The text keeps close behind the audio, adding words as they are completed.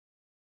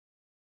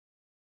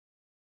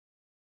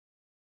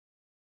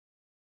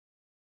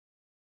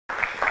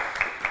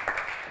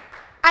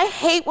I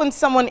hate when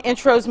someone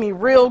intros me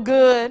real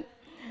good,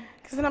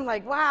 because then I'm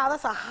like, wow,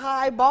 that's a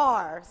high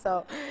bar.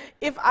 So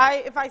if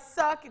I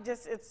suck,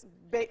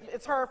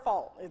 it's her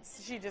fault.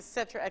 She just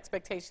set your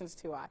expectations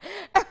too high.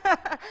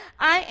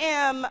 I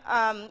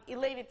am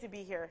elated to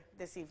be here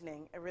this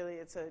evening.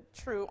 It's a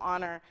true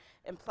honor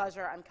and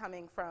pleasure. I'm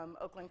coming from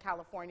Oakland,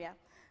 California.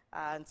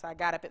 And so I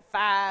got up at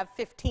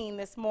 5:15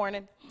 this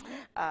morning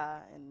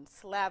and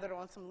slathered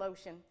on some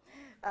lotion,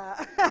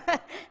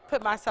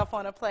 put myself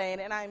on a plane,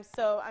 and I'm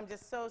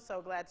just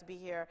so glad to be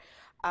here.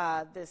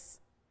 This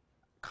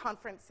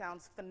conference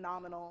sounds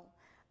phenomenal,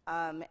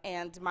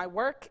 and my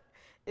work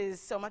is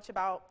so much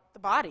about the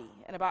body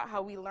and about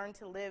how we learn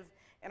to live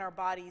in our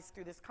bodies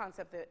through this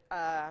concept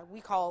that we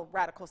call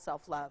radical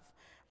self-love,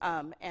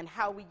 and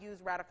how we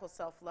use radical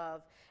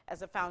self-love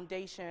as a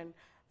foundation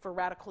for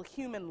radical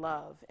human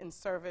love in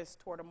service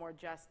toward a more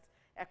just,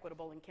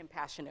 equitable, and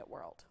compassionate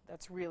world.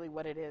 That's really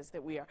what it is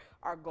that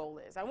our goal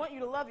is. I want you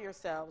to love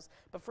yourselves,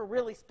 but for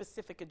really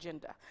specific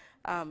agenda,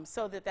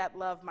 so that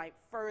love might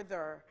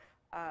further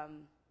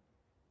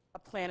a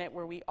planet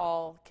where we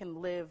all can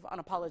live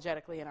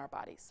unapologetically in our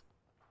bodies.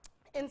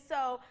 And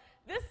so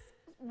this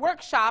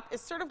workshop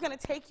is sort of going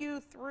to take you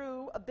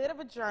through a bit of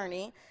a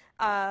journey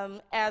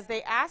as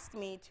they asked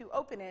me to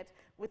open it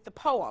with the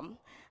poem.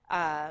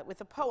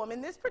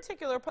 In this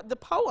particular, the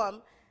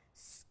poem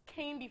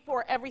came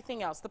before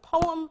everything else. The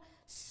poem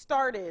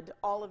started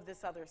all of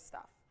this other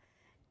stuff.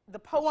 The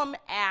poem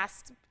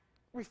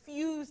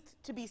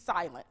refused to be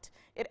silent.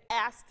 It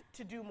asked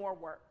to do more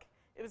work.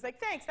 It was like,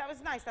 thanks, that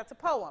was nice, that's a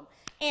poem.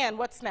 And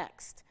what's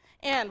next?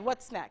 And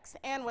what's next?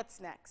 And what's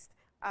next?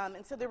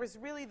 And so there was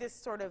really this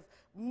sort of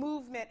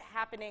movement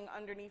happening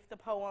underneath the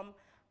poem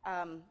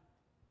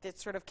that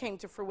sort of came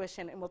to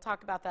fruition, and we'll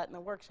talk about that in the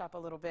workshop a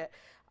little bit.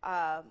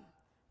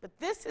 But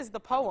this is the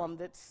poem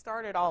that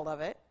started all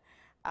of it,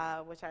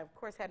 which I, of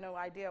course, had no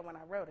idea when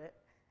I wrote it.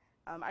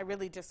 I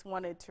really just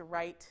wanted to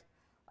write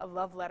a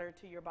love letter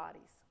to your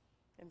bodies.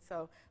 And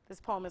so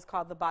this poem is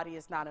called The Body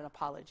Is Not an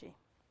Apology.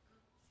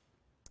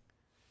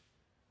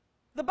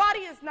 The body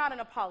is not an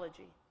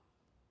apology.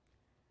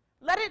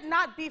 Let it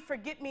not be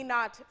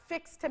forget-me-not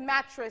fixed to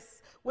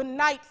mattress when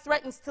night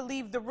threatens to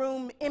leave the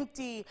room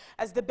empty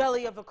as the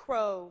belly of a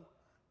crow.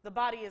 The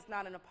body is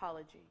not an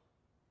apology.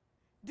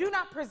 Do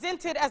not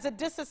present it as a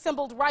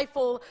disassembled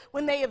rifle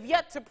when they have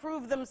yet to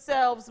prove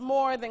themselves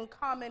more than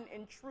common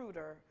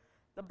intruder.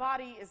 The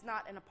body is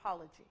not an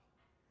apology.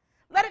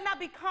 Let it not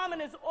be common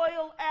as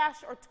oil,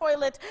 ash, or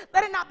toilet.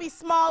 Let it not be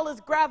small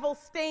as gravel,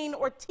 stain,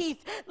 or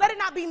teeth. Let it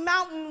not be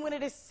mountain when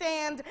it is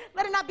sand.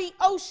 Let it not be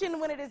ocean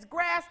when it is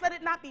grass. Let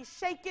it not be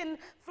shaken,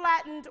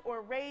 flattened,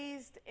 or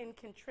raised in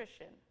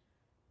contrition.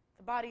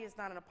 The body is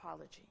not an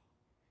apology.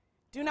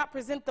 Do not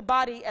present the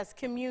body as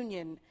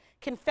communion,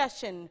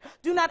 confession.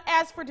 Do not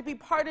ask for it to be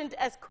pardoned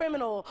as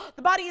criminal.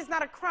 The body is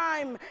not a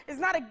crime, is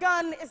not a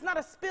gun, is not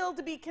a spill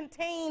to be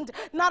contained,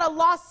 not a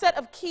lost set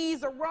of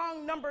keys, a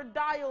wrong number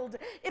dialed.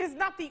 It is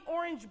not the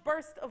orange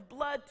burst of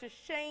blood to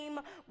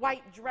shame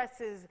white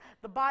dresses.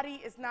 The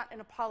body is not an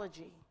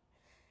apology.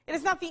 It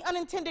is not the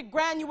unintended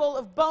granule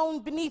of bone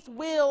beneath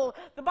will.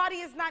 The body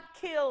is not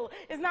kill,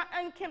 is not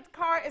unkempt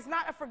car, is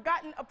not a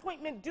forgotten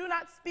appointment. Do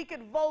not speak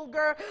it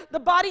vulgar. The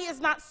body is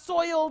not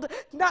soiled,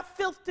 not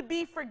filth to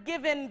be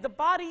forgiven. The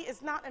body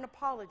is not an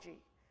apology.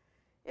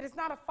 It is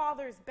not a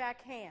father's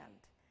backhand.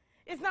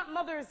 It's not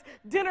mother's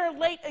dinner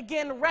late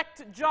again,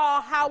 wrecked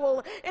jaw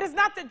howl. It is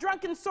not the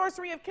drunken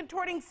sorcery of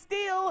contorting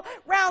steel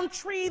round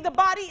tree. The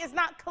body is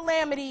not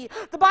calamity.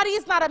 The body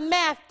is not a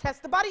math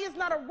test. The body is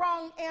not a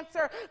wrong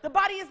answer. The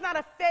body is not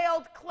a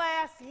failed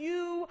class.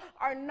 You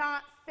are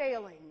not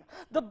failing.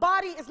 The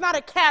body is not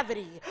a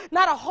cavity,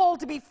 not a hole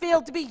to be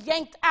filled, to be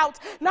yanked out,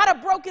 not a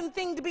broken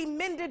thing to be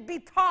mended, be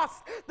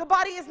tossed. The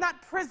body is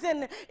not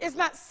prison, is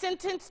not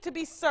sentence to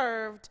be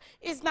served,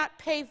 is not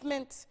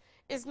pavement,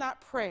 is not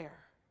prayer.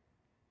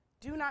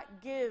 Do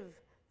not give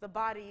the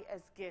body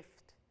as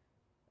gift,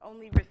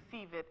 only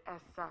receive it as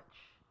such.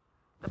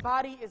 The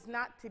body is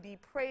not to be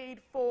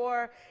prayed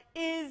for,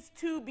 is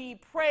to be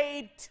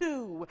prayed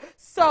to.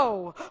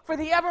 So, for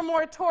the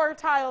evermore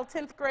tortile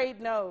 10th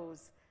grade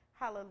knows,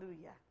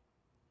 hallelujah.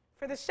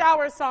 For the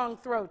shower song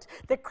throat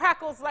that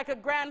crackles like a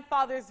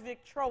grandfather's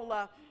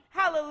Victrola,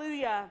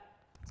 hallelujah.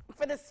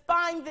 For the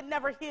spine that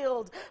never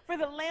healed, for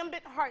the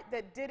lambent heart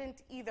that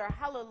didn't either,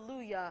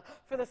 hallelujah.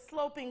 For the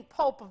sloping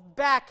pulp of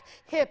back,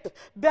 hip,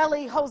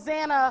 belly,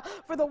 hosanna.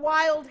 For the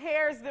wild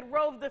hairs that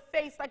rove the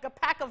face like a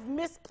pack of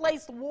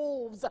misplaced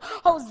wolves,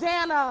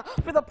 hosanna.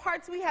 For the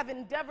parts we have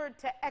endeavored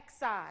to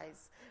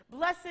excise,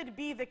 blessed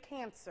be the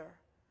cancer,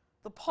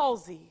 the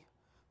palsy,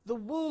 the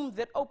womb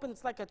that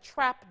opens like a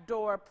trap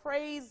door.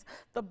 Praise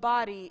the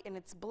body in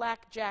its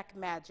blackjack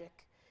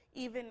magic,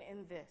 even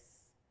in this.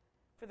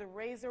 For the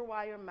razor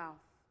wire mouth,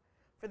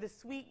 for the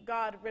sweet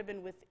God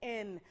ribbon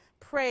within.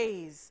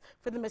 Praise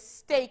for the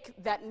mistake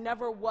that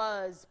never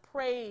was.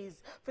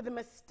 Praise for the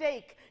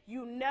mistake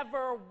you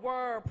never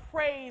were.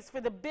 Praise for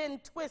the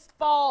bend, twist,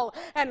 fall,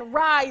 and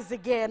rise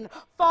again.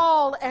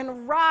 Fall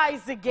and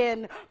rise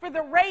again. For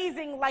the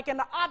raising like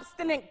an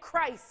obstinate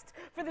Christ.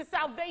 For the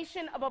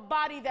salvation of a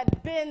body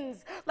that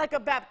bends like a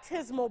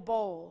baptismal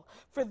bowl.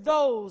 For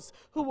those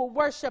who will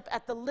worship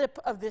at the lip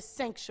of this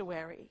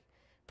sanctuary.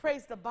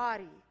 Praise the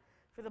body,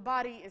 for the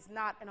body is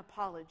not an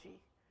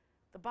apology.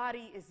 The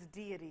body is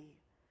deity.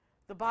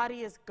 The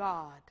body is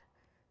God.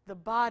 The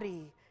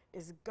body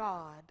is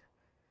God,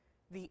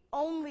 the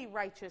only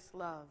righteous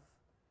love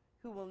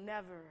who will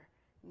never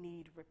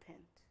need repent.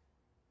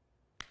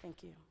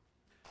 Thank you.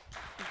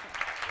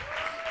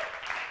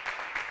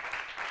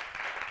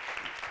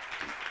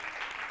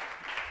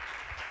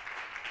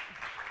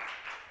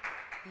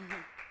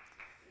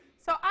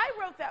 So I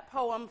wrote that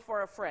poem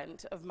for a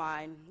friend of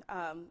mine.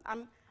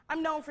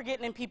 I'm known for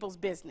getting in people's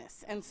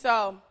business, and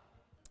so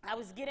I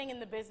was getting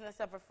in the business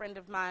of a friend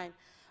of mine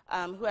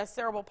who has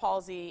cerebral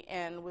palsy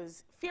and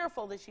was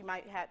fearful that she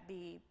might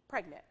be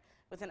pregnant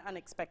with an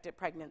unexpected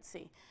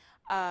pregnancy.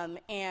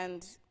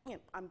 And you know,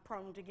 I'm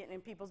prone to getting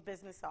in people's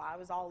business, so I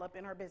was all up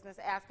in her business,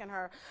 asking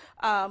her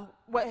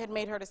what had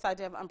made her decide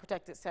to have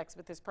unprotected sex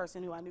with this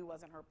person who I knew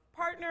wasn't her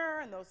partner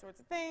and those sorts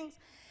of things.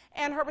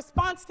 And her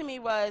response to me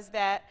was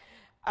that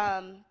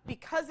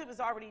because it was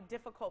already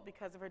difficult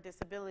because of her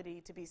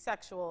disability to be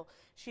sexual,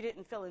 she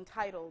didn't feel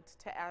entitled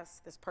to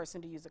ask this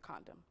person to use a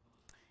condom.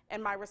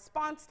 And my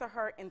response to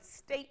her in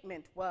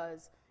statement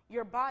was,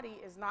 your body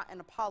is not an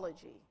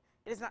apology.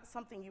 It is not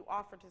something you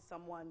offer to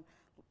someone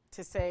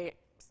to say,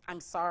 I'm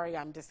sorry,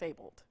 I'm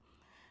disabled.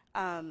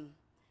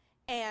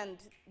 And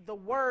the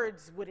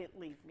words wouldn't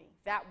leave me.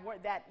 That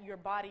your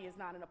body is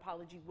not an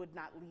apology would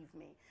not leave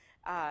me.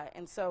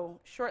 And so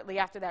shortly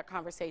after that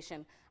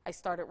conversation, I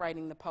started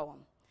writing the poem.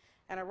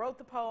 And I wrote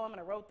the poem,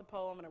 and I wrote the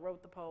poem, and I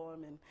wrote the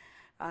poem,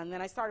 and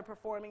then I started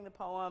performing the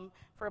poem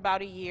for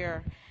about a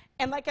year.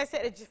 And like I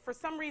said, for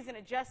some reason,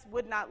 it just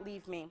would not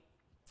leave me.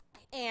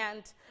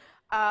 And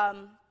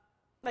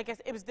like I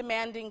said, it was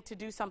demanding to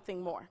do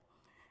something more.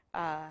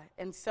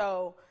 And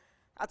so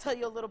I'll tell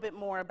you a little bit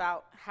more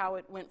about how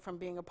it went from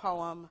being a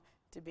poem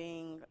to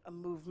being a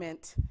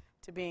movement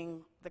to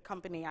being the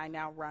company I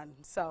now run.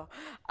 So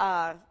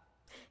I'm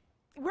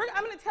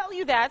going to tell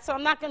you that, so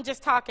I'm not going to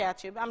just talk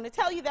at you. But I'm going to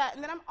tell you that,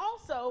 and then I'm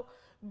also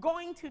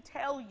going to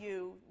tell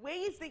you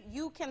ways that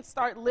you can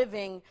start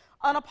living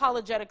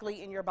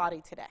unapologetically in your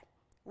body today,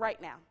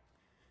 right now.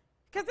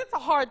 Because it's a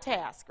hard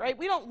task, right?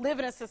 We don't live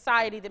in a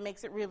society that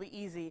makes it really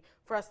easy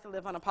for us to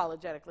live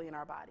unapologetically in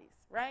our bodies,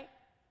 right?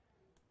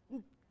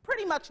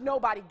 Pretty much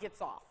nobody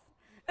gets off.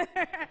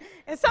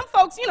 And some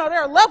folks, you know,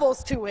 there are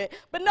levels to it,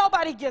 but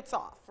nobody gets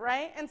off,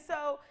 right? And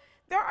so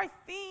there are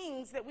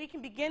things that we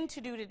can begin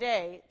to do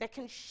today that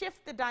can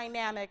shift the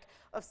dynamic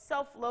of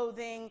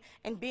self-loathing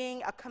and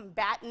being a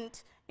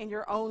combatant in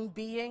your own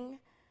being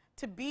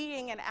to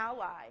being an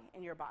ally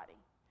in your body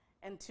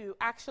and to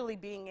actually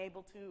being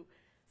able to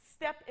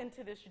step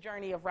into this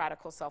journey of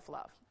radical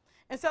self-love.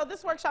 And so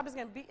this workshop is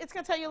it's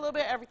going to tell you a little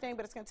bit of everything,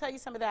 but it's going to tell you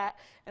some of that,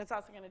 and it's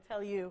also going to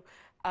tell you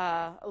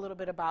a little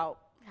bit about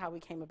how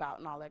we came about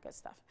and all that good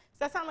stuff. Does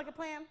that sound like a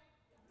plan?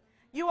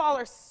 You all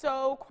are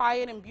so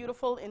quiet and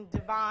beautiful and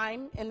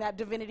divine in that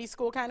Divinity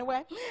school kind of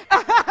way.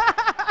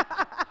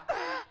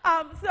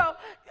 So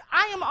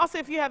I am also,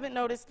 if you haven't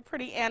noticed, a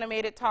pretty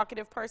animated,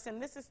 talkative person.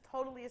 This is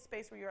totally a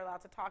space where you're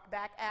allowed to talk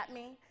back at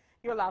me.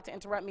 You're allowed to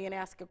interrupt me and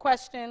ask a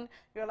question.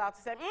 You're allowed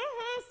to say,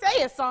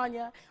 say it,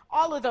 Sonya.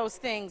 All of those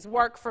things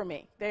work for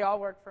me. They all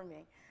work for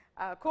me.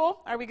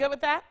 Cool? Are we good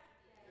with that?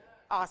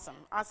 Awesome,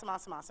 awesome,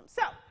 awesome, awesome.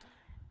 So,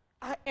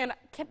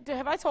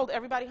 have I told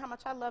everybody how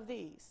much I love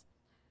these?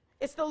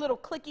 It's the little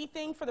clicky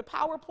thing for the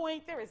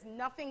PowerPoint. There is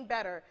nothing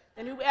better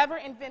than whoever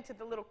invented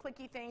the little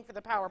clicky thing for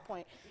the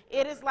PowerPoint.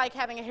 It is like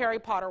having a Harry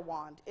Potter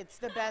wand. It's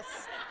the best.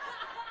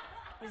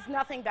 There's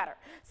nothing better.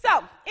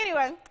 So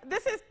anyway,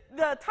 this is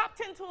the top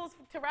 10 tools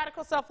to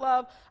radical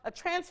self-love, a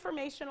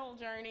transformational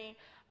journey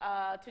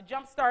to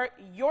jumpstart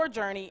your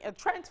journey, a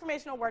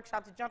transformational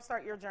workshop to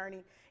jumpstart your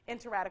journey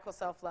into radical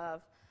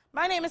self-love.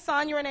 My name is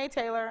Sonya Renee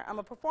Taylor. I'm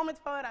a performance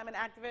poet, I'm an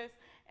activist,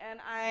 and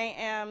I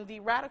am the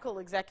radical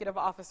executive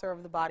officer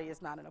of The Body Is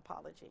Not an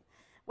Apology.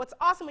 What's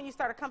awesome when you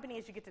start a company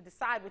is you get to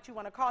decide what you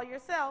want to call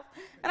yourself.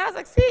 And I was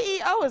like,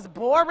 CEO is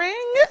boring.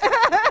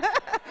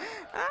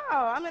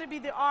 Oh, I'm going to be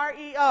the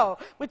REO,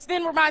 which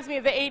then reminds me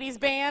of the 80s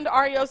band,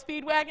 REO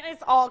Speedwagon. It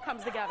all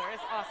comes together.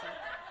 It's awesome.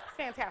 It's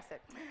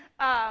fantastic.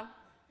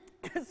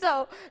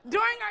 So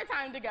during our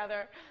time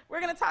together, we're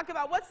going to talk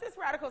about what's this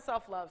radical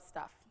self-love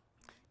stuff.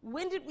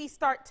 When did we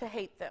start to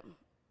hate them?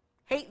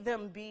 Hate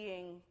them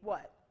being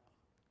what?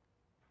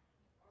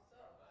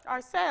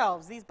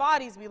 Ourselves, these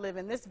bodies we live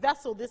in, this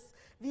vessel,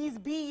 these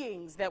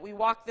beings that we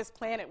walk this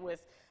planet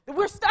with, that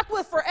we're stuck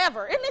with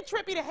forever. Isn't it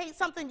trippy to hate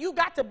something you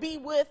got to be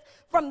with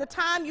from the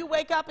time you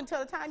wake up until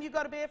the time you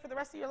go to bed for the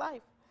rest of your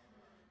life?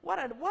 What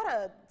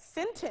a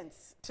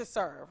sentence to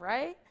serve,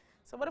 right?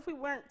 So what if we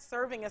weren't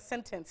serving a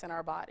sentence in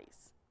our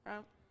bodies?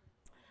 right?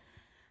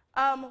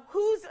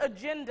 Whose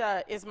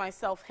agenda is my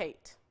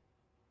self-hate?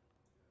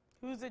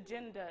 Whose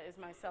agenda is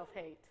my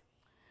self-hate?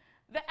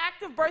 The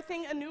act of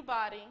birthing a new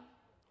body,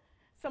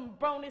 some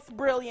bonus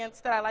brilliance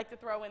that I like to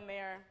throw in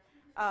there,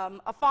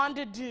 a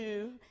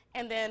fondue,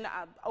 and then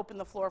open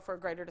the floor for a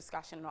greater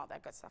discussion and all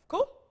that good stuff.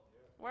 Cool?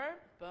 Word?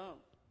 Boom.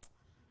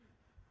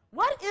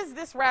 What is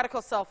this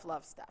radical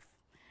self-love stuff?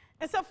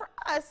 And so for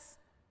us,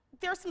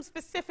 there are some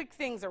specific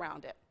things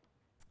around it.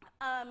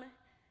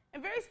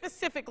 And very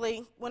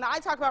specifically, when I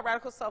talk about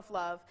radical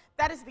self-love,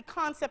 that is the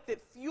concept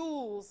that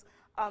fuels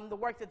the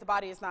work that The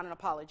Body Is Not an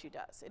Apology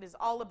does. It is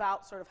all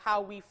about sort of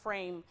how we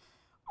frame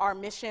our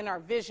mission, our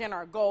vision,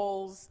 our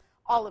goals,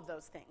 all of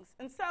those things.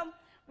 And so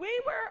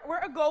we're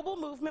a global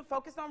movement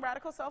focused on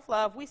radical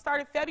self-love. We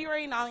started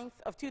February 9th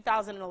of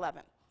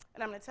 2011.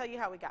 And I'm going to tell you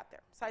how we got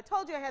there. So I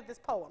told you I had this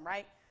poem,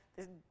 right?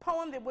 This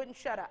poem that wouldn't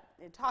shut up.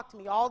 It talked to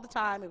me all the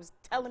time. It was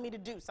telling me to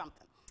do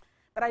something.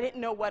 But I didn't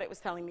know what it was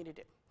telling me to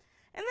do.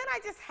 And then I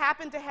just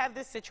happened to have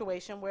this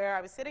situation where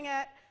I was sitting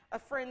at a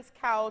friend's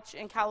couch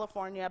in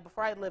California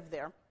before I lived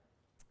there.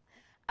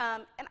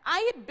 And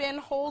I had been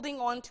holding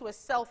on to a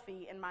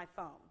selfie in my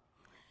phone.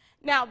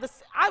 Now,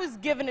 I was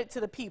giving it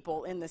to the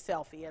people in the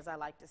selfie, as I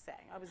like to say.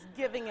 I was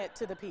giving it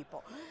to the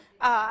people.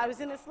 I was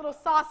in this little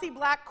saucy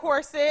black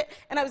corset,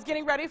 and I was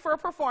getting ready for a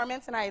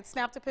performance, and I had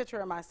snapped a picture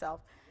of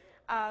myself.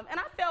 And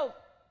I felt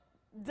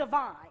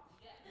divine,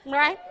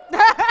 right?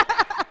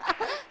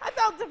 I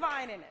felt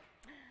divine in it.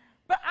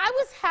 But I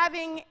was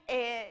having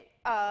a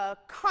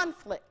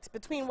conflict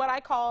between what I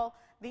call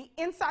the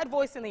inside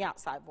voice and the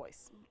outside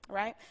voice,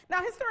 right?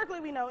 Now, historically,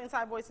 we know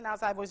inside voice and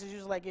outside voice is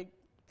usually like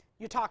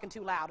you're talking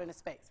too loud in a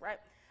space, right?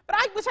 But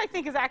which I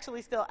think is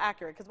actually still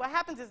accurate, because what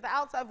happens is the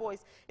outside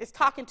voice is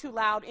talking too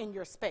loud in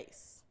your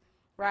space,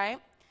 right?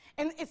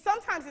 And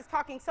sometimes it's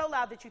talking so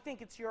loud that you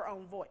think it's your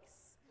own voice.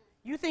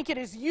 You think it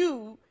is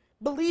you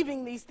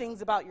believing these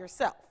things about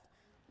yourself.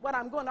 What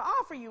I'm going to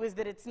offer you is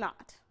that it's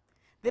not.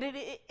 That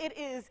it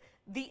is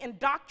the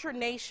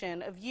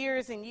indoctrination of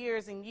years and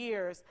years and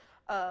years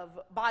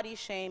of body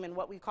shame and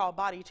what we call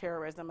body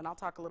terrorism, and I'll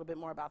talk a little bit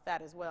more about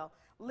that as well,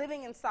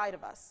 living inside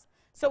of us.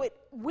 So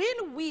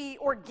when we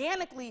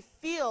organically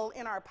feel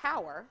in our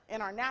power,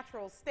 in our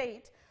natural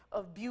state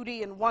of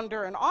beauty and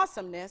wonder and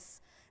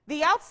awesomeness,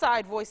 the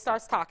outside voice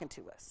starts talking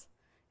to us,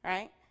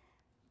 right?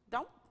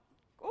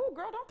 Oh,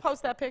 girl, don't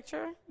post that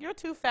picture. You're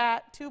too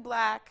fat, too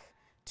black,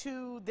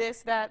 too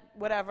this, that,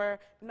 whatever,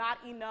 not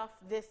enough,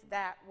 this,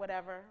 that,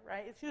 whatever,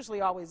 right? It's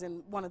usually always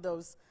in one of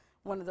those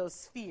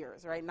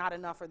spheres, right? Not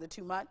enough or the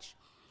too much.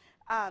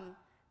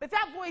 But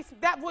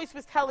that voice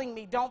was telling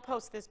me, don't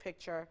post this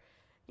picture.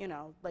 You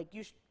know, like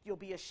you'll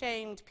be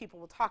ashamed. People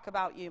will talk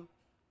about you.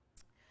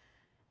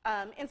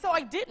 And so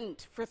I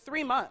didn't for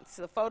 3 months.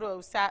 The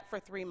photo sat for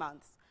 3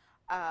 months.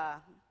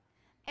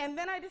 And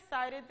then I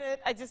decided that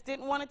I just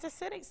didn't want it to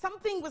sit.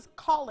 Something was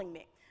calling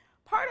me.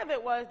 Part of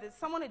it was that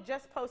someone had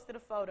just posted a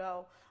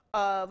photo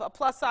of a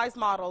plus-size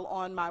model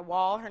on my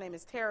wall. Her name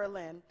is Tara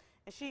Lynn,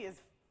 and she is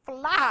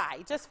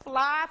fly, just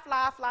fly,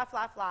 fly, fly,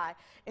 fly, fly.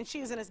 And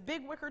she was in this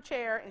big wicker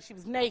chair, and she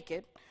was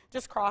naked,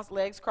 just crossed,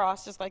 legs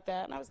crossed, just like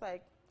that. And I was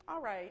like,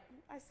 all right,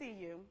 I see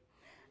you.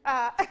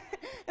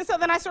 And so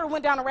then I sort of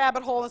went down a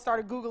rabbit hole and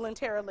started Googling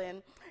Tara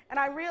Lynn, and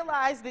I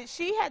realized that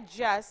she had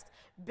just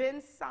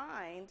been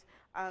signed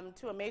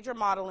to a major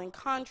modeling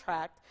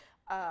contract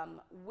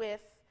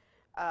with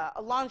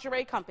a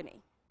lingerie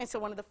company. And so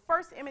one of the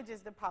first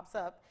images that pops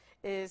up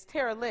is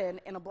Tara Lynn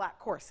in a black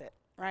corset,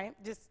 right?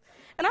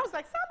 And I was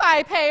like,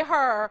 somebody pay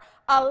her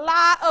a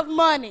lot of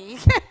money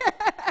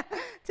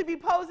to be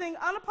posing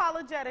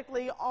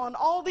unapologetically on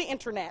all the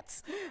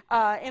internets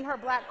in her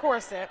black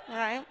corset,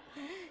 right?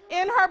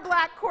 In her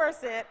black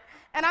corset,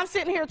 and I'm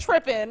sitting here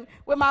tripping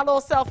with my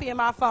little selfie in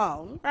my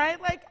phone, right?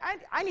 Like,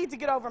 I need to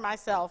get over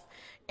myself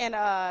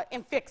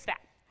and fix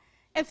that.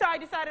 And so I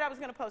decided I was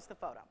going to post the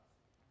photo.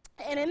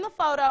 And in the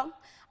photo,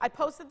 I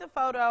posted the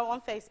photo on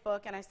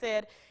Facebook, and I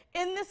said,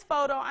 in this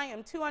photo, I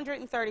am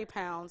 230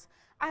 pounds.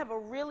 I have a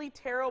really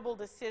terrible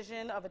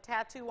decision of a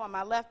tattoo on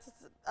my left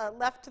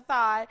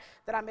thigh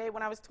that I made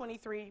when I was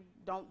 23.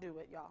 Don't do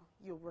it, y'all.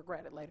 You'll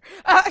regret it later.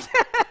 But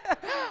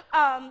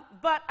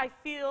I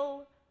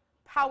feel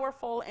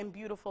powerful and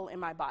beautiful in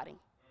my body.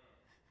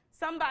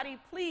 Somebody,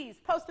 please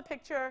post a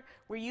picture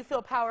where you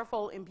feel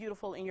powerful and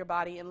beautiful in your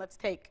body, and let's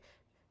take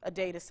a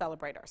day to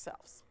celebrate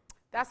ourselves.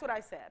 That's what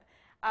I said.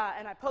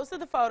 And I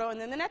posted the photo,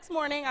 and then the next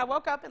morning I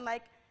woke up and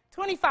like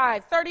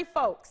 25, 30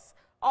 folks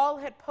all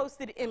had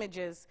posted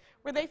images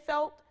where they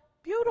felt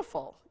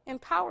beautiful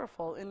and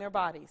powerful in their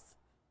bodies.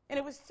 And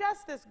it was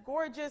just this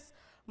gorgeous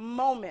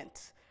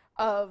moment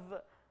of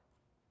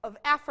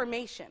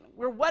affirmation,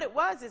 where what it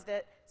was is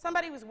that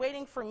somebody was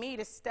waiting for me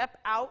to step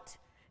out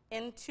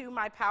into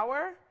my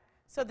power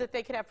so that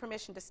they could have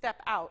permission to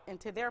step out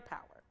into their power.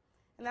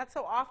 And that's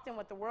so often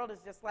what the world is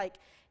just like,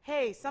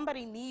 hey,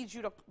 somebody needs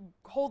you to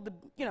hold the,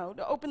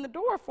 to open the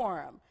door for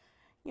them.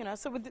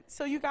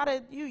 So you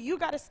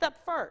gotta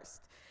step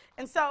first.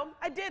 And so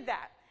I did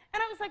that.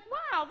 And I was like,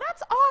 wow,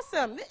 that's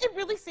awesome. It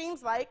really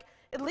seems like,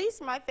 at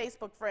least my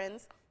Facebook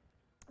friends,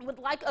 would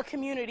like a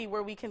community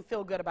where we can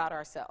feel good about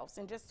ourselves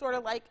and just sort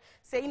of like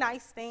say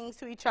nice things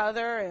to each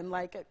other and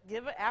like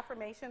give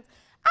affirmations.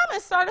 I'm going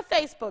to start a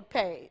Facebook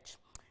page.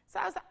 So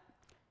I was like,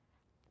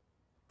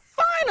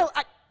 finally,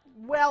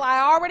 well,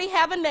 I already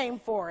have a name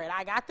for it.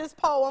 I got this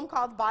poem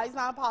called The Body's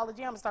Not an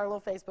Apology. I'm going to start a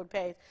little Facebook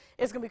page.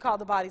 It's going to be called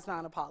The Body's Not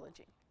an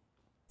Apology.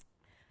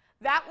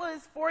 That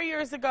was 4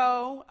 years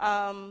ago.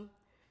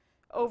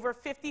 Over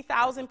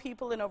 50,000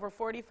 people in over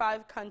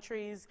 45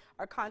 countries.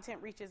 Our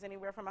content reaches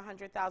anywhere from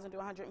 100,000 to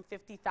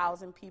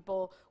 150,000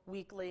 people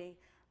weekly.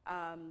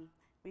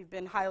 We've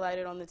been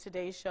highlighted on the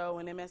Today Show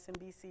and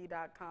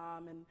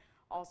MSNBC.com and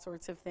all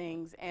sorts of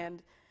things.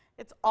 And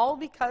it's all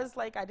because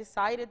I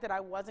decided that I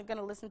wasn't going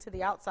to listen to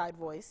the outside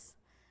voice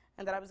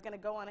and that I was going to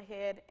go on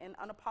ahead and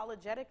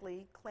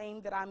unapologetically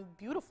claim that I'm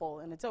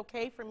beautiful. And it's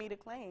okay for me to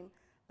claim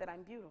that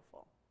I'm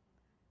beautiful.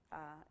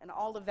 And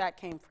all of that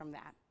came from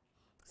that.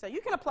 So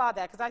you can applaud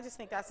that because I just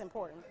think that's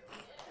important.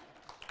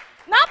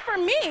 Not for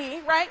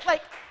me, right?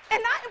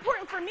 And not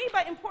important for me,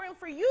 but important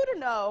for you to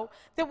know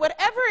that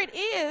whatever it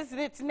is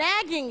that's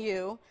nagging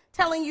you,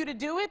 telling you to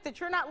do it, that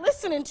you're not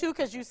listening to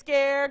because you're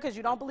scared, because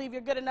you don't believe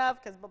you're good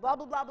enough, because blah, blah,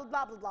 blah, blah,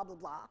 blah, blah, blah, blah,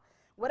 blah.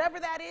 Whatever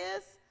that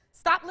is,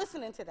 stop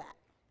listening to that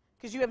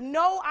because you have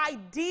no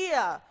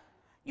idea.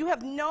 You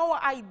have no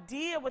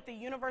idea what the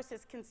universe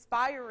is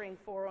conspiring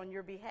for on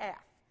your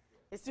behalf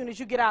as soon as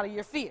you get out of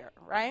your fear,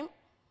 right?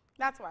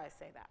 That's why I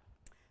say that.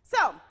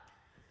 So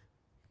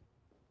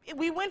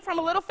we went from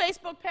a little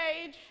Facebook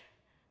page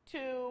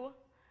to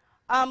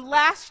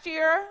last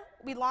year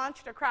we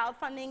launched a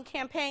crowdfunding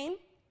campaign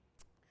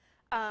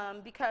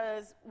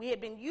because we had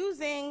been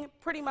using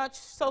pretty much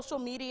social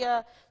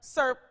media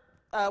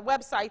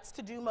websites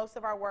to do most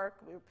of our work.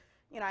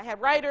 I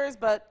had writers,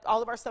 but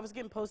all of our stuff was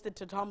getting posted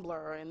to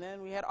Tumblr. And then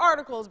we had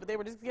articles, but they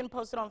were just getting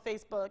posted on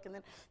Facebook. And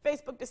then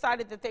Facebook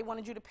decided that they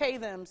wanted you to pay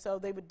them, so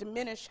they would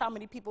diminish how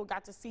many people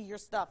got to see your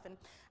stuff. And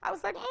I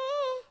was like,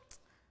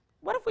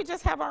 what if we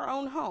just have our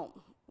own home,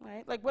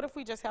 right? What if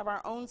we just have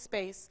our own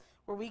space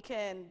where we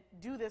can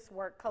do this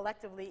work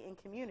collectively in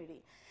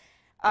community?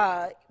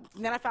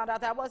 Then I found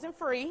out that wasn't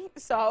free,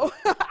 so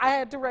I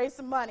had to raise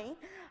some money.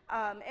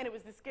 And it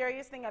was the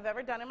scariest thing I've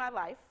ever done in my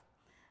life.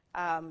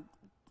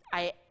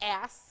 I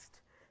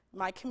asked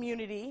my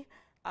community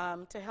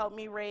to help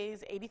me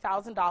raise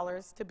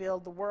 $80,000 to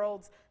build the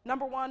world's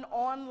 #1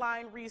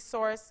 online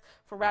resource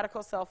for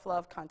radical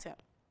self-love content.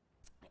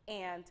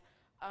 And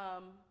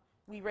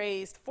we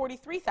raised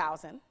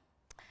 $43,000,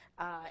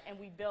 and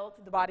we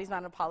built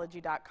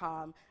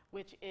thebodiesnotanapology.com,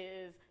 which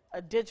is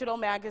a digital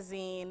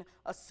magazine,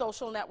 a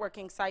social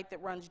networking site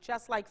that runs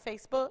just like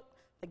Facebook.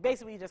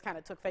 Basically, we just kind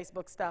of took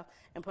Facebook stuff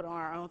and put it on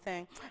our own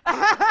thing.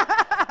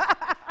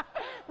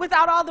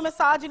 Without all the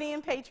misogyny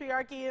and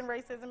patriarchy and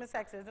racism and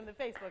sexism that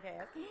Facebook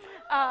has.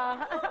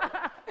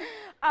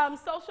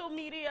 Social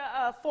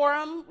media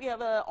forum. We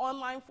have an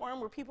online forum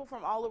where people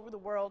from all over the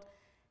world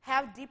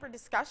have deeper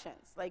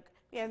discussions. We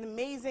had an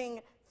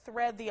amazing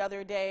thread the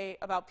other day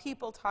about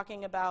people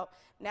talking about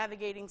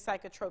navigating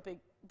psychotropic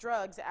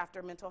drugs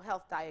after mental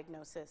health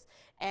diagnosis.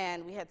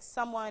 And we had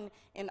someone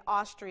in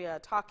Austria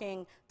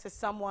talking to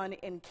someone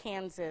in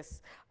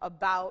Kansas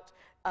about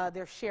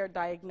their shared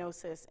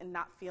diagnosis and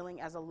not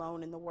feeling as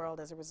alone in the world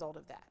as a result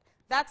of that.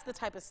 That's the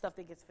type of stuff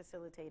that gets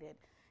facilitated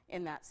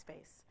in that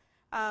space.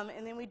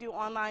 And then we do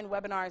online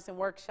webinars and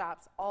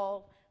workshops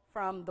all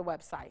from the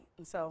website.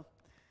 And so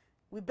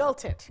we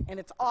built it, and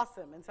it's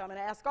awesome. And so I'm going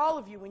to ask all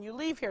of you, when you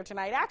leave here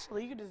tonight,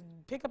 actually, you can just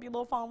pick up your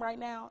little phone right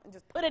now and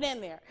just put it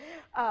in there.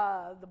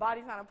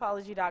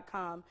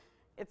 Thebodiesnotanapology.com.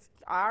 It's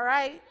all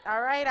right,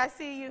 I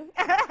see you.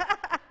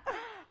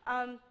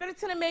 But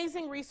it's an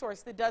amazing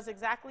resource that does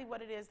exactly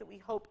what it is that we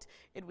hoped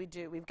it would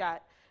do. We've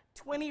got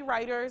 20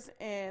 writers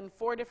in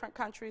 4 different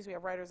countries. We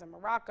have writers in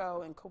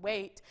Morocco, in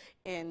Kuwait,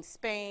 in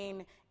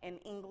Spain, in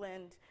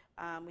England.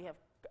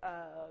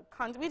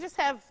 We just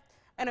have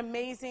an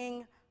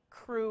amazing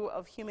crew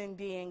of human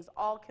beings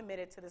all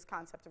committed to this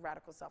concept of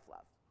radical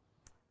self-love.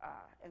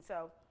 And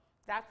so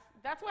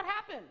that's what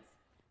happens.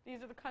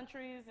 These are the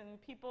countries and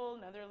people: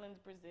 Netherlands,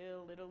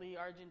 Brazil, Italy,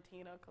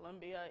 Argentina,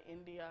 Colombia,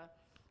 India.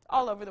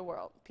 All over the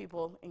world,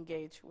 people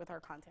engage with our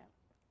content.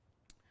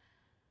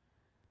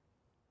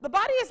 The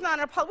body is not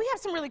an apology. We have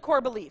some really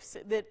core beliefs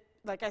that,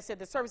 like I said,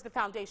 that serve as the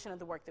foundation of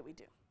the work that we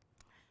do.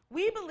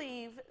 We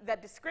believe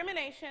that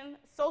discrimination,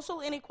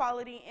 social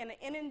inequality, and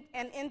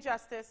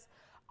injustice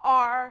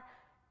are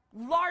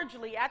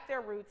largely, at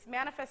their roots,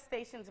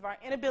 manifestations of our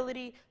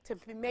inability to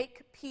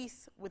make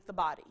peace with the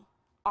body,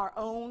 our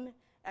own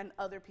and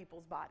other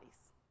people's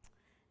bodies.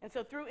 And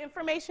so through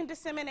information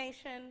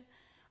dissemination,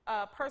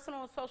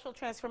 personal and social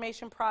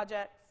transformation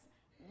projects,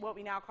 what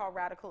we now call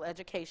radical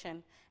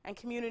education, and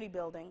community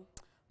building,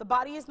 The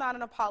Body is Not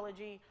an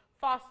Apology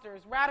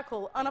fosters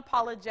radical,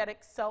 unapologetic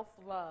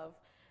self-love,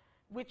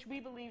 which we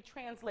believe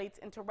translates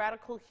into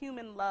radical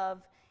human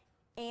love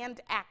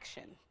and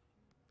action.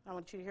 I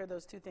want you to hear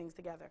those two things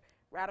together.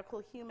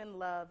 Radical human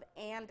love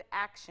and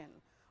action.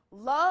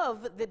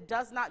 Love that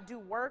does not do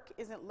work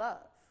isn't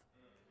love.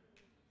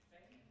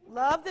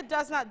 Love that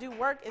does not do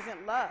work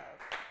isn't love.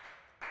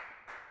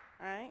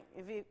 right?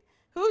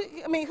 Who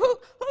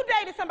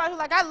dated somebody who's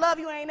like, I love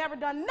you, ain't never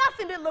done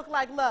nothing that looked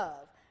like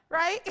love,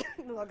 right?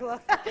 Look. Y'all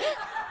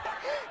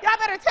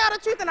better tell the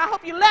truth, and I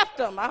hope you left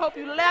them. I hope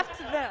you left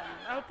them.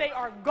 I hope they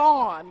are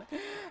gone,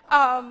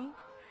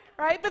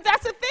 right? But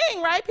that's the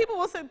thing, right? People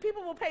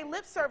will pay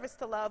lip service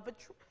to love, but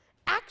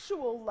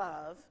actual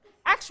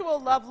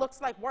love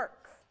looks like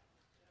work,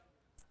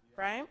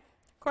 right?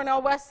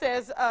 Cornel West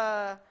says,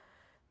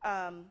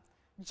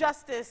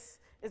 justice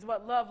is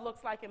what love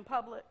looks like in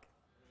public,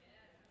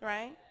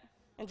 right?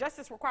 And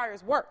justice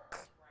requires work,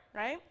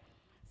 right?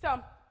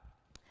 So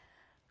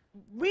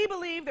we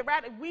believe that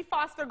we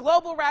foster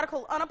global,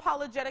 radical,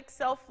 unapologetic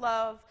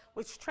self-love,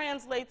 which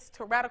translates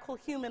to radical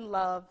human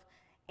love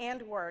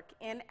and work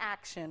in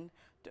action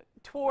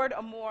toward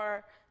a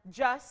more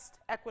just,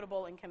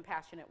 equitable, and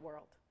compassionate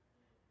world.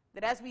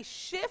 That as we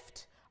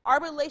shift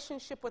our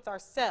relationship with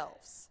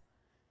ourselves,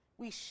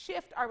 we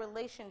shift our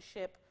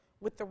relationship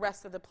with the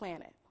rest of the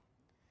planet.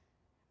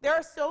 There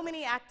are so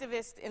many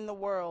activists in the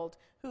world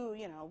who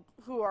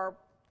are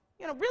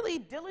really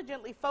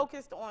diligently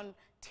focused on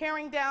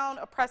tearing down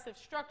oppressive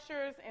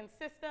structures and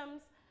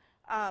systems,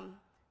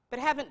 but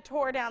haven't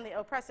tore down the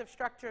oppressive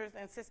structures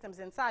and systems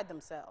inside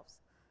themselves,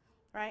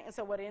 right? And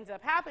so what ends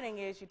up happening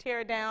is you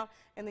tear it down,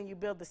 and then you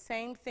build the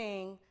same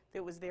thing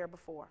that was there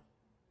before,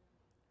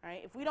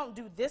 right? If we don't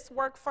do this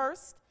work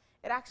first,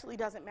 it actually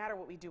doesn't matter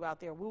what we do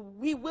out there.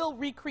 We will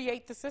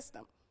recreate the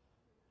system,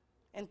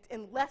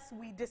 unless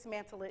we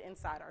dismantle it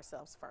inside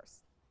ourselves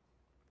first.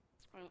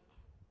 Right.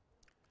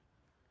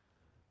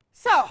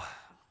 So,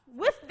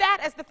 with that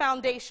as the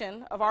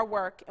foundation of our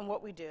work and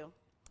what we do,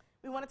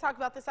 we want to talk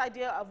about this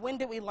idea of when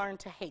did we learn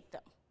to hate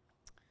them?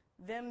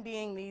 Them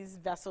being these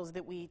vessels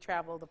that we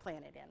travel the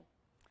planet in.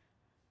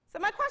 So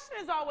my question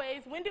is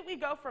always, when did we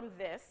go from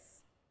this?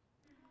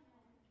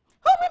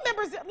 Who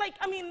remembers it?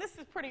 This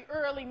is pretty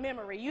early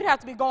memory. You'd have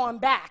to be going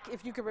back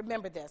if you could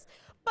remember this.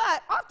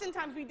 But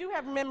oftentimes we do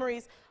have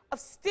memories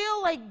of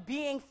still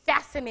being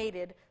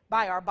fascinated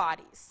by our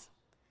bodies.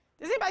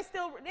 Does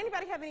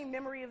anybody have any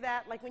memory of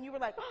that? Like when you were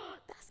like, oh,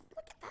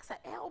 that's an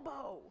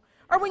elbow.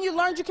 Or when you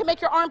learned you can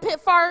make your armpit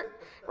fart,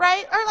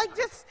 right? Or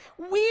just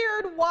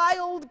weird,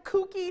 wild,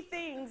 kooky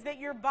things that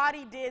your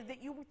body did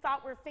that you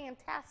thought were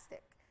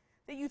fantastic,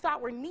 that you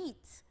thought were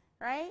neat,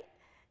 right?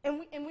 And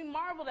we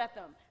marveled at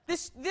them.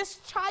 This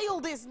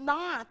child is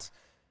not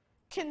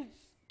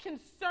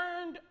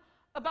concerned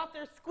about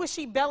their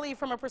squishy belly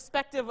from a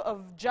perspective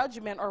of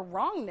judgment or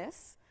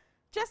wrongness,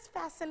 just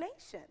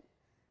fascination.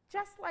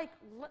 Just like,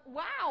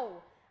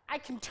 wow, I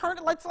can turn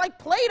it, it's like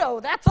Play-Doh,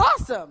 that's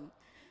awesome.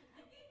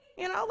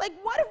 What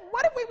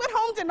if we went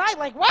home tonight,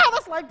 wow,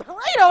 that's like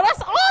Play-Doh,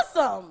 that's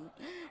awesome,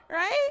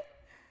 right?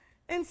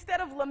 Instead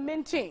of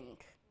lamenting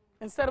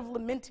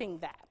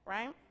that,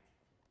 right?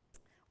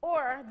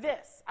 Or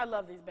this, I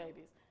love these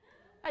babies.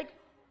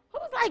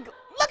 Who's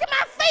look at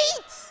my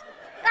feet,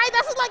 right?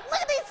 That's just look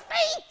at these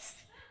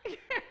feet.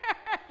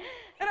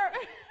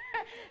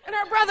 and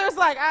her brother's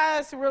I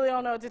just really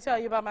don't know what to tell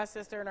you about my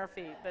sister and her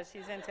feet, but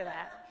she's into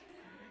that,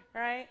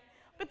 right?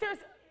 But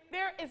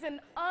there is an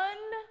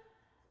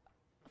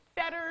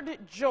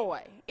unfettered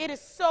joy. It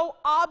is so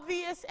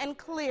obvious and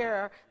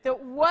clear that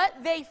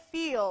what they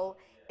feel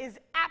is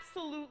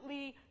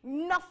absolutely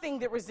nothing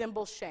that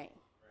resembles shame,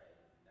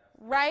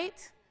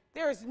 right?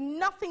 There is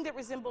nothing that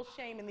resembles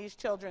shame in these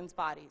children's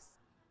bodies,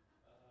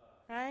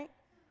 right?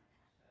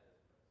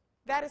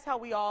 That is how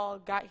we all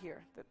got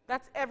here.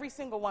 That's every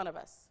single one of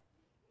us.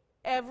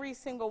 Every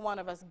single one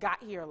of us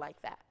got here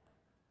like that.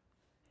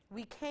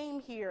 We came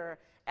here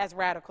as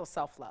radical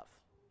self-love.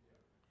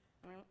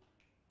 Right?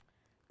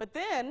 But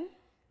then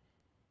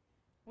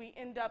we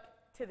end up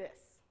to this,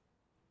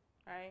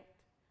 right?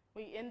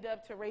 We end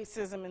up to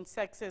racism and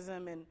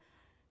sexism and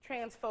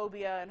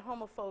transphobia and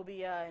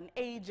homophobia and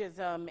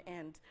ageism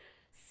and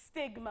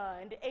stigma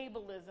and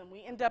ableism.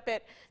 We end up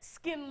at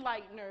skin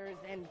lighteners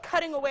and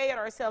cutting away at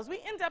ourselves.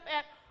 We end up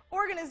at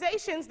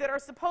organizations that are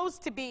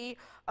supposed to be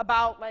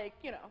about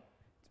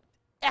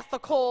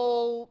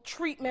ethical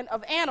treatment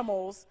of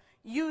animals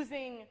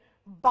using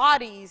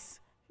body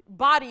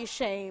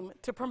shame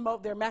to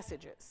promote their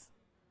messages,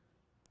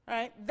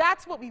 right?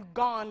 That's what we've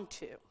gone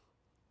to,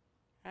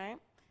 right?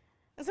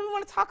 And so we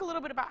want to talk a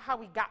little bit about how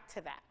we got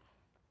to that.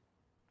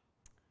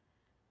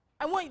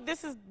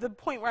 This is the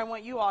point where I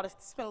want you all to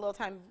spend a little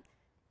time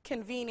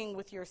convening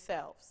with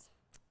yourselves.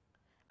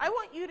 I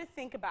want you to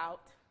think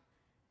about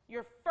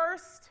your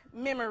first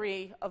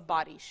memory of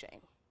body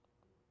shame.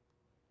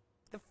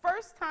 The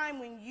first time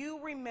when you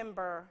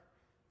remember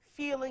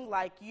feeling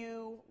like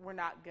you were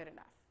not good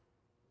enough.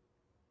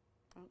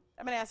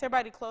 I'm going to ask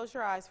everybody to close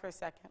your eyes for a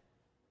second.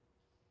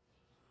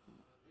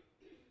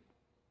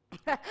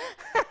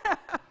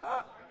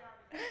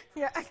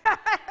 Yeah.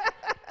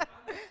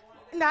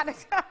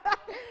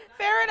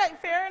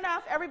 Fair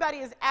enough. Everybody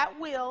is at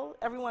will.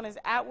 Everyone is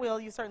at will.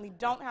 You certainly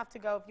don't have to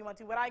go if you want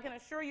to. What I can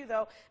assure you,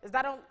 though, is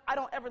that I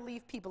don't ever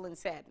leave people in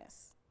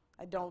sadness.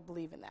 I don't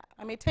believe in that.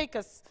 I may take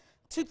us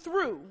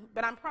through,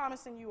 but I'm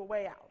promising you a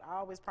way out. I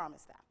always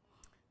promise that.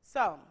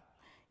 So,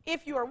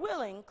 If you are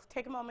willing,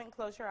 take a moment and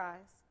close your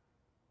eyes.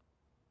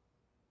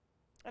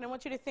 And I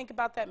want you to think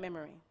about that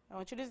memory. I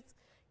want you to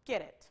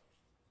get it.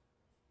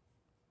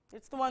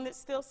 It's the one that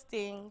still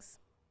stings.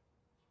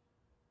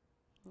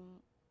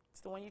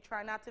 It's the one you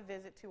try not to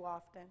visit too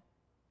often.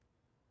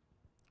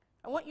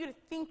 I want you to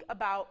think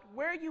about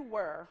where you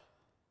were.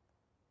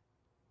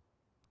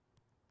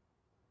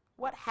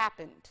 What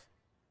happened?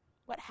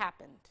 What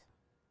happened?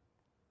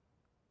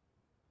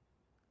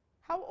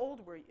 How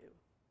old were you?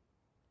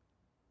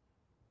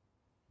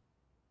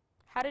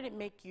 How did it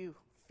make you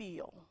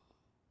feel?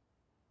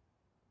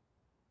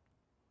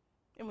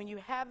 And when you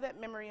have that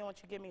memory, I want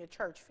you to give me a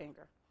church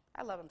finger.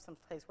 I love them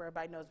someplace where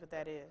everybody knows what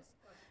that is.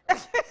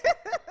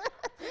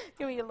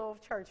 Give me a little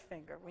church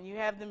finger when you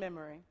have the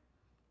memory.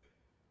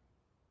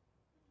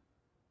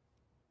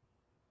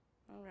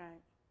 All right.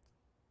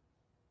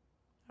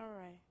 All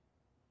right.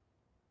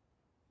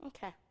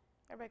 Okay.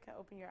 Everybody can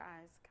open your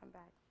eyes. Come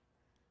back.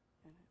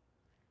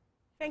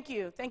 Thank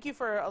you. Thank you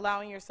for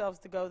allowing yourselves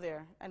to go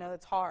there. I know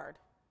it's hard.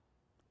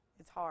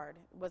 It's hard.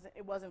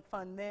 It wasn't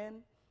fun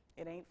then.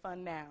 It ain't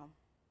fun now.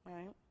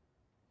 Right?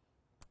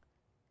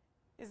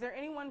 Is there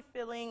anyone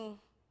feeling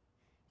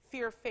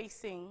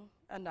fear-facing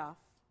enough?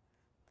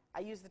 I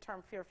use the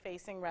term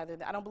fear-facing rather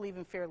than, I don't believe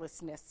in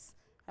fearlessness.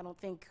 I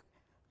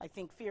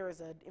think fear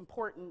is an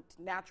important,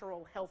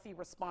 natural, healthy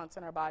response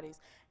in our bodies.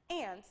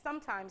 And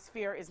sometimes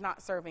fear is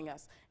not serving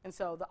us. And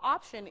so the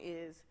option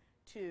is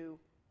to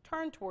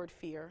turn toward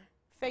fear,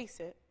 face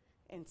it,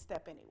 and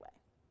step anyway.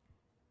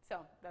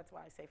 So that's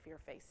why I say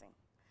fear-facing.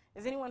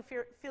 Is anyone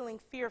feeling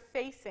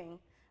fear-facing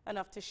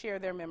enough to share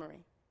their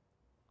memory?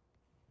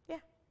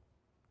 Yeah.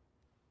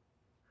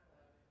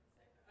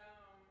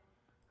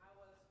 I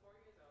was 4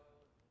 years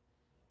old,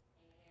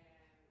 and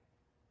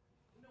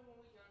you know when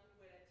we're young, we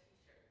wear that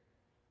T-shirt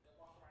that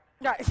walk around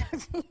the house. Right.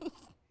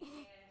 And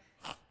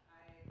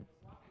I was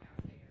walking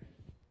downstairs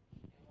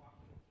and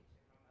walking in the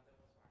kitchen. My mother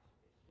was washing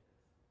dishes,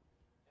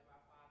 and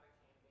my father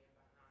came in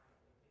behind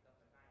and picked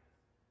up a knife.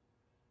 And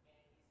he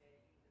said, "You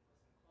need to put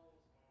some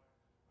clothes on,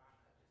 or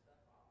I'll cut your stuff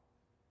off.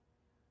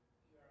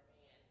 You're a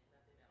man,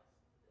 nothing else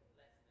less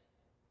than."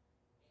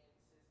 And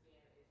since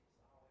then, it's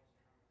just always traumatized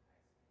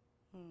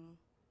me.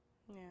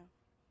 Yeah.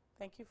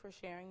 Thank you for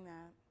sharing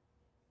that.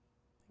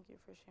 Thank you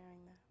for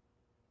sharing that.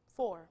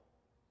 4.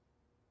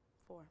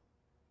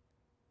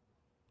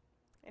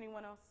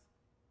 Anyone else?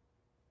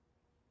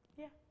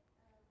 Yeah. Okay,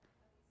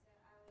 so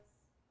I was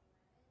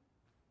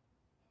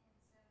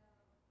 11,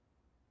 and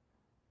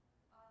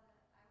so I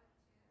went to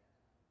Dartmouth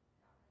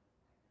like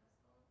middle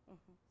school.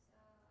 Mm-hmm. So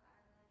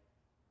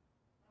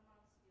my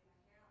mom used to do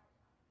my hair all the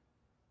time,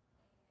 and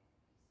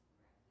it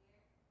used to be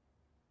right here.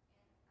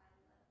 And I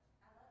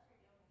loved her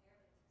doing my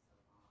hair, but it took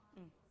so long.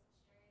 It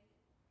wasn't straight.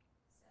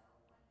 So one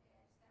day I just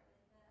got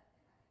really fed up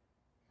and I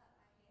cut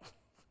my hair.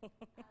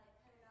 I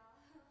cut it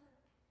off, and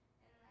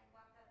then I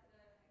walked out the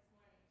door the next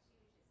morning, and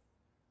she was just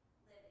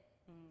livid.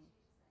 And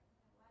she was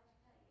just like, why'd you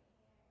cut your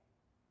hair?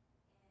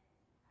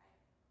 And I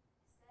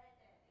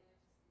said that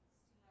it's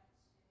too much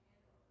to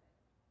handle,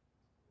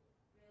 but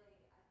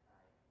really I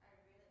thought I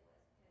really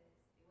was, because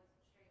it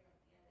wasn't straight like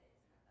the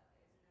others, and I thought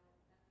there was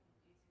nothing to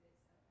do to it,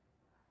 so I might as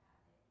well not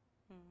have it.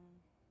 Mm-hmm.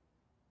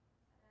 And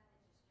I'd rather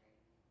just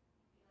straighten it and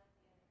be like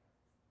the other girls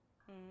at school.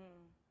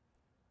 Mm-hmm.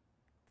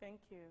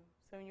 Thank you.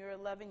 So when you were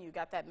 11, you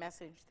got that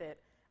message that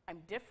I'm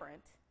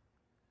different,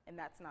 and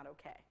that's not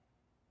okay,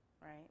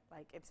 right?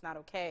 Like, it's not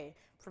okay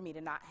for me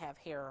to not have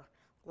hair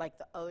like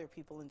the other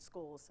people in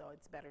school, so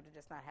it's better to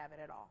just not have it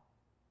at all.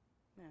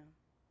 Yeah.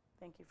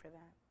 Thank you for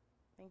that.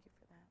 Thank you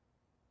for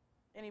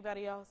that.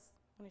 Anybody else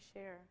want to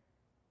share?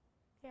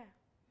 Yeah.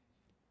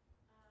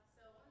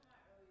 So one of my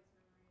earliest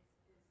memories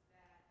is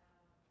that, so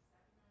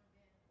I can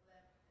remember being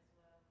 11 as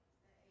well. It's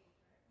that age,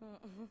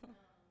 right? Mm-hmm. I've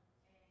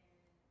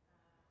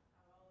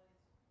always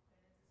been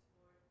into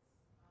sports,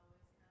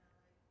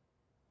 always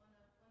kind of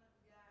like one of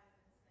the guys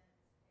in a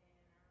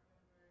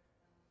sense.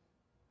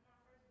 And I remember one of my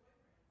first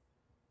boyfriends.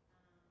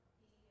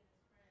 He and his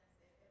friends, every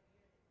year they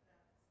put out this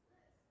list.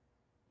 You know,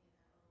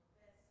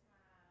 best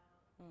smile,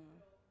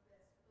 throat,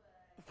 best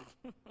butt,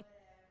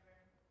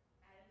 whatever.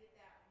 I didn't get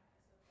that one.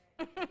 That's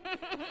okay.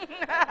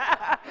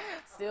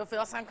 Still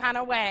feel some kind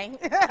of way.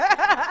 But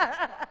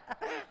I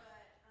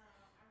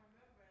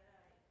remember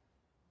like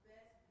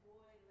best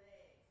boy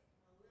legs,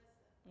 Melissa.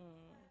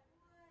 Like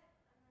what?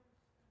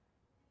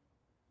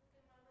 Look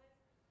at my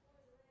legs,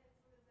 boy legs.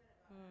 What is that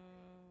about?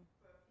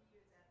 For a few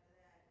years after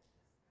that, it's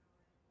just kind of like,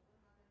 well, when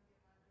am I gonna get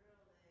my girl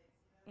legs?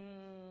 You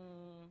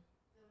know,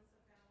 feeling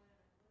some kind of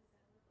way. Like,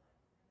 what does that look like?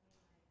 Does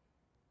that mean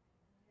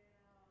like no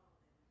hair at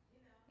all? And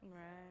you know,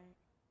 Right.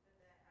 but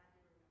that I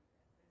do remember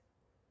that best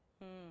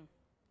boy legs.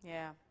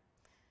 Yeah.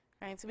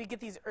 Right. So we get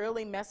these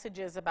early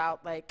messages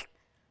about like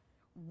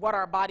what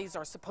our bodies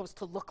are supposed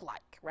to look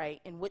like,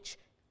 right? In which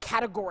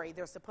category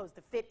they're supposed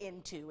to fit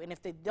into, and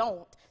if they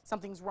don't,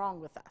 something's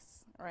wrong with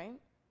us, right?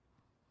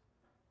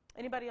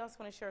 Anybody else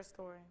want to share a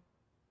story?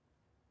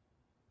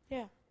 Yeah.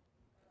 I don't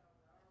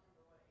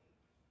remember what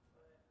age,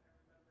 but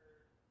I remember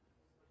this was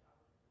I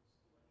was in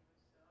school anyway,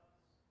 so I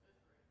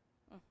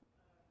was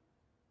fifth grade.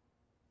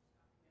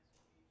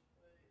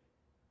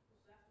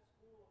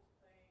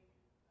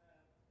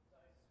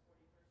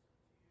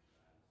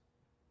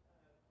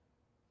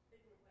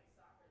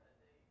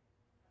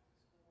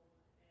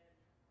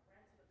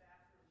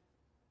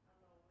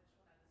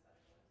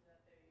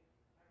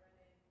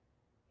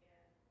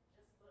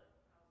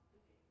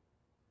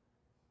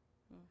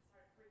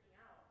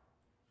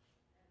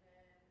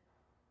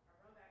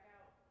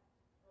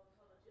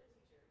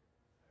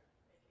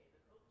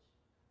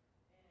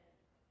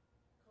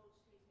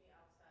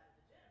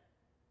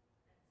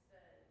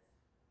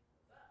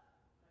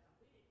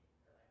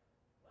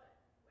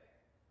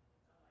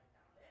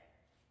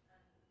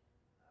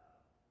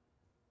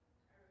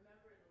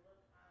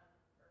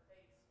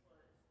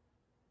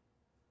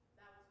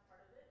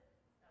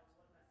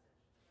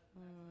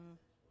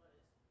 message was,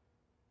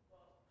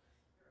 well,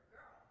 you're a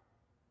girl.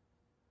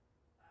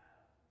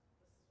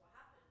 This is what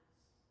happens.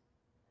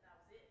 And that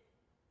was it.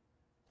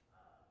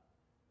 But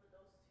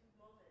those two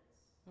moments,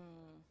 why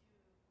are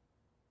you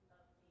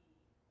asking me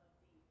such a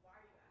stupid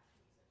question?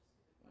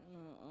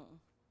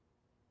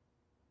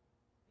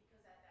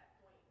 Because at that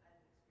point,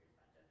 I didn't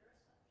experience my gender as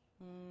such.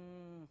 I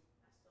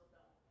still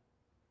don't.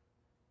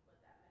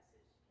 But that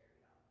message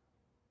carried on.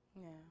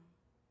 Yeah.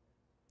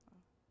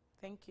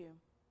 Thank you.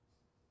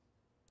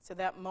 So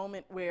that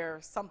moment where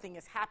something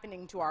is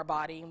happening to our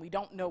body and we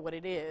don't know what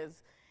it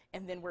is,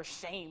 and then we're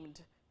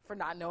shamed for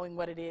not knowing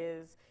what it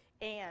is,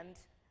 and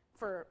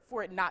for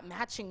it not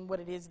matching what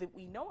it is that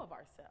we know of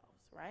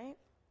ourselves, right?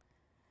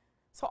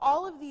 So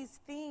all of these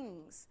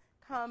things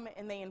come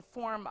and they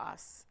inform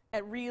us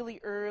at really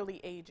early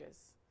ages.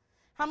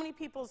 How many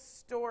people's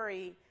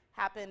story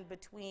happened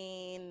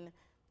between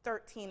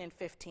 13 and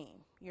 15?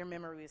 Your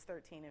memory is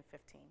 13 and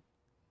 15.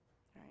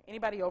 All right.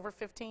 Anybody over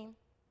 15?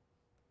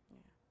 Yeah.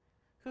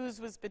 Whose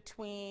was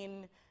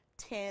between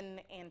 10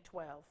 and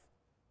 12?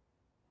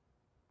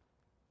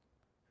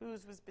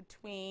 Whose was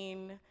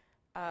between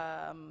 8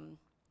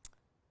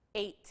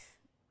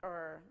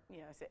 or, I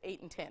said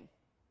 8 and 10?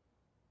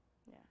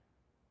 Yeah.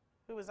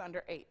 Who was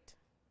under 8?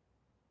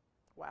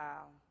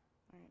 Wow.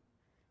 All right.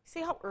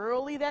 See how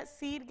early that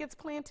seed gets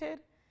planted?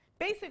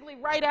 Basically,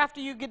 right after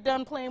you get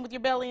done playing with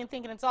your belly and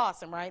thinking it's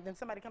awesome, right? Then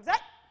somebody comes,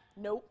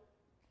 nope,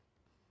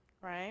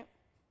 right?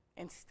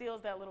 And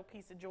steals that little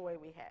piece of joy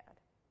we had.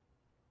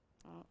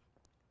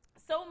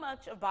 So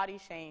much of body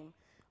shame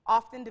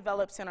often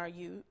develops in our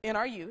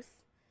youth.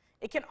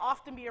 It can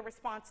often be a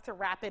response to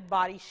rapid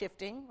body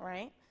shifting,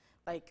 right?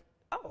 Like,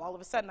 oh, all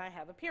of a sudden I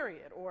have a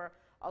period, or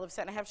all of a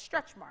sudden I have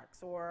stretch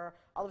marks, or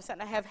all of a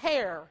sudden I have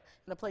hair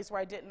in a place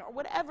where I didn't, or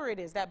whatever it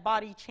is, that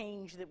body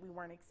change that we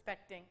weren't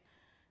expecting.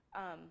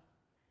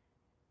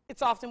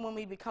 It's often when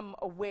we become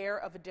aware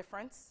of a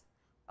difference.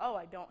 Oh,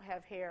 I don't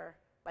have hair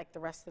like the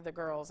rest of the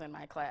girls in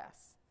my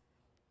class.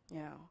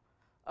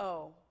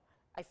 Oh,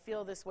 I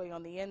feel this way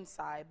on the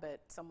inside,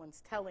 but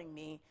someone's telling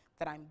me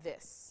that I'm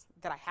this,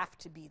 that I have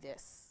to be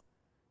this,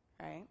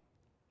 right?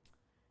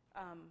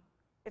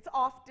 It's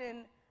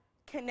often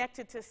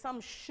connected to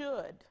some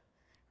should,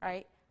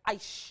 right? I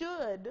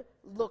should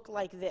look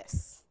like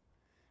this,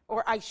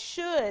 or I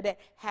should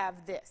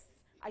have this.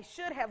 I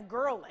should have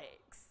girl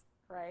legs,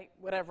 right?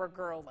 Whatever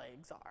girl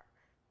legs are,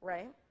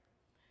 right?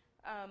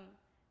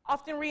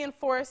 Often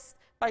reinforced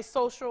by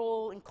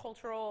social and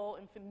cultural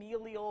and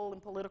familial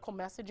and political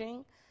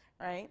messaging,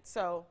 right?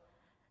 So,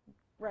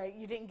 right,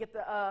 you didn't get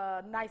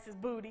the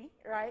nicest booty,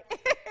 right?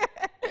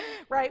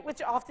 Right,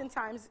 which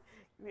oftentimes,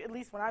 at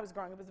least when I was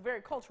growing up, was a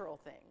very cultural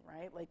thing,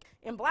 right? Like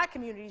in black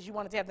communities, you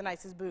wanted to have the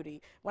nicest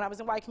booty. When I was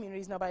in white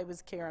communities, nobody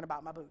was caring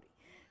about my booty.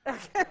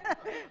 It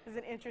was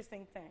an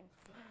interesting thing.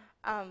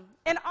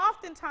 And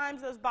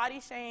oftentimes, those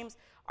body shames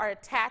are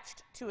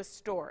attached to a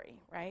story,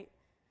 right?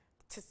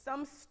 To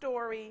some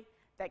story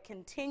that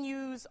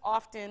continues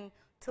often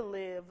to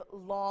live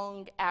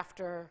long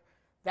after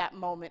that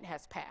moment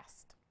has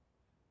passed.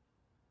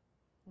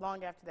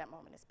 Long after that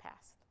moment has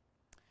passed.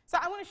 So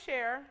I want to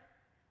share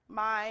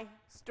my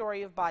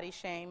story of body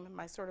shame,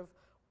 my sort of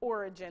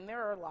origin.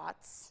 There are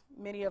lots.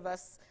 Many of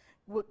us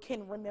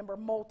can remember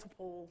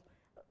multiple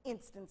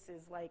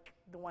instances like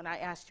the one I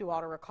asked you all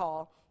to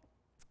recall.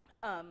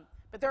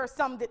 But there are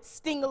some that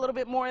sting a little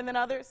bit more than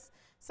others.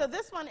 So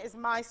this one is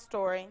my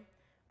story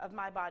of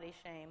my body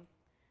shame.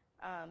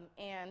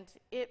 And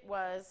it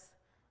was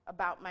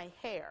about my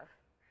hair.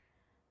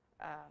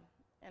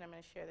 And I'm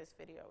going to share this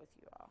video with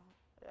you all,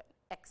 an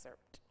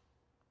excerpt.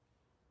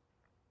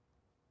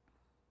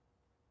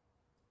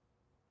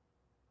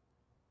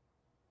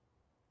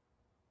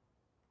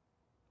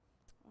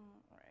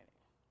 All right.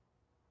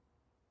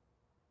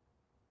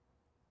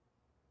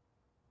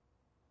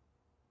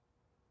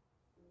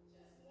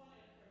 Just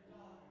wanted her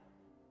daughter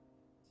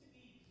to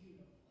be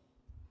beautiful.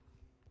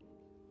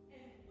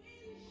 And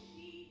when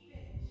she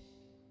finished,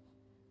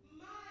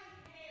 my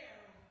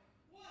hair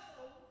was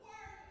a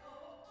work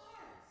of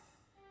art.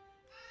 I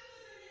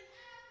was an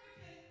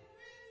African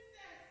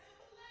princess, a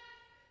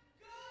black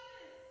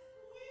goddess,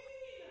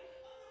 queen of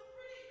the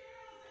pretty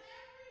girls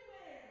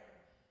everywhere.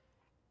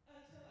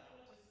 Until I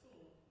went to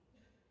school.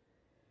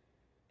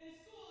 In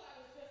school,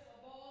 I was just a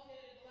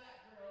bald-headed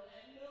black girl,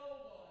 and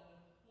no one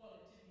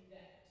wanted to be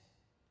that.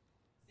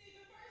 See,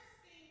 the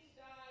first thing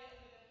to die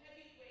under the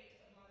heavy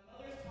weight of my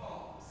mother's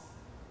palms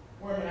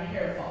were my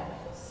hair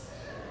follicles.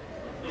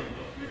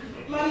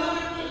 My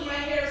mother pulled my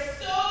hair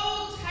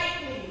so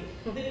tightly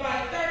that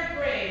by 3rd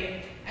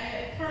grade, I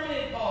had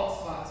permanent bald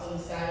spots on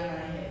the side of my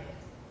head.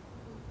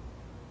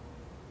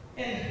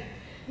 And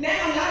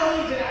now, not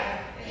only did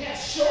I have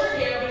short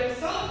hair, but in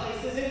some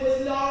places it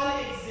was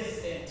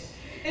non-existent.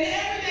 And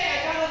every day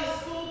I got on the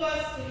school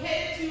bus to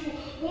head to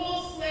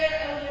Woolslair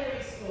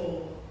Elementary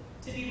School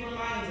to be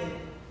reminded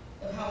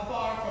of how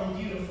far from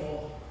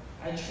beautiful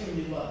I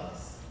truly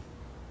was.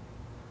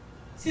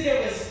 See,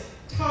 there was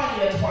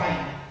Tanya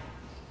Twine,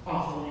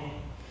 awful name.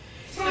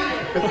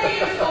 Tanya, 4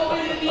 years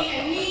older than me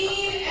and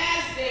mean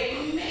as they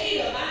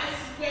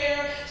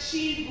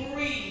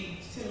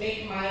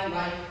my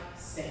life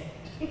saved.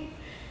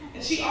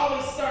 And she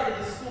always started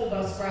the school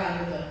bus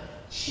ride with a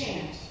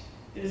chant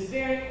that was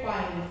very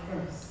quiet at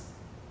first.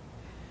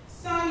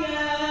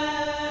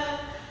 Sonya,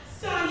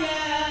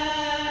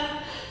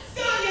 Sonya,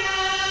 Sonya,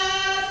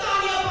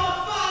 Sonya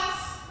Buffett.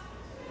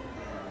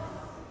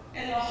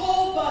 And the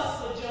whole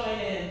bus would join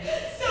in.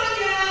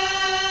 Sonya,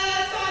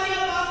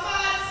 Sonya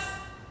Buffett.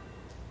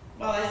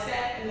 While I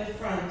sat in the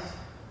front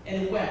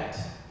and wept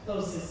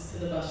closest to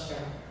the bus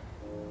driver.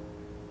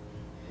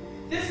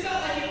 This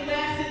felt like it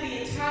lasted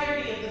the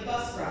entirety of the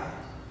bus ride.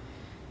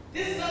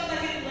 This felt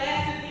like it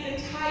lasted the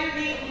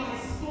entirety of my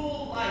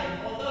school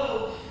life,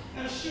 although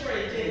I'm sure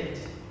it didn't.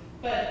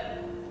 But,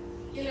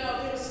 you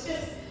know, there was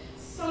just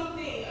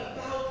something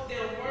about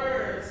their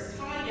words.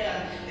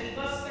 Tanya and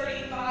Bus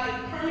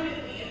 35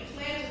 permanently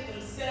implanted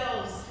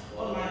themselves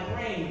on my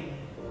brain.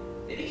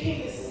 They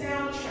became the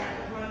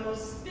soundtrack of my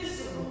most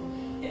visceral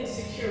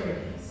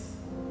insecurities,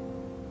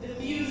 the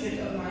music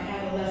of my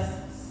adolescence.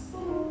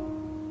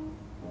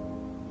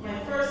 My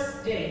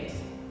first date,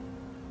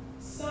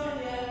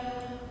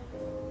 Sonya,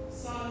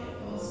 Sonya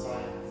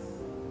Bullspots.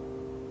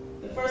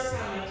 The first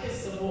time I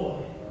kissed a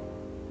boy,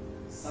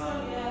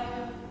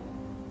 Sonya,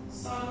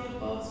 Sonya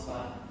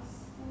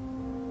Bullspots.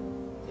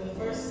 The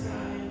first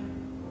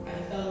time I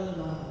fell in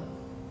love,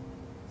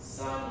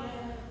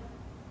 Sonya,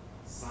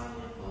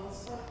 Sonya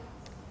Bullspots.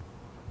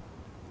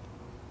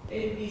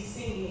 They would be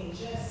singing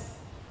just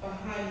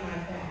behind my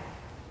back.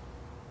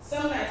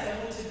 Some nights I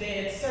went to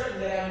bed certain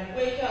that I would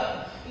wake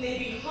up and they'd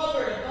be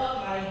hovered above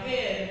my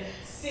head,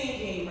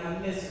 singing my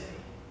misery.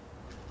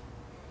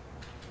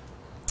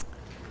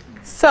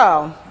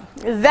 So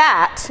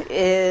that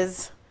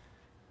is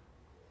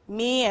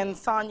me and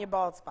Sonya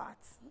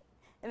Baldspotts.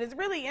 And it's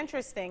really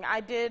interesting.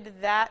 I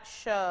did that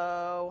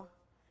show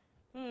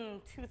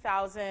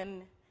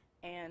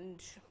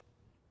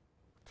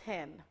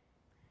 2010.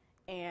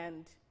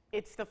 And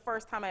it's the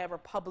first time I ever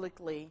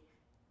publicly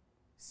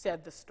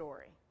said the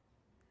story.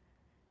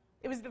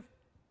 It was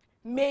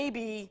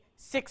maybe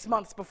 6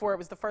 months before it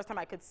was the first time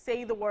I could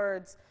say the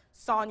words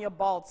Sonya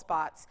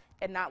Baldspotts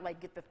and not like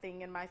get the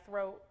thing in my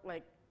throat,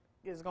 like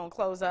it was gonna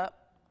close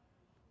up,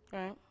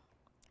 right?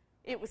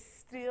 It was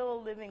still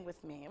living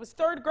with me. It was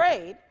third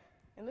grade,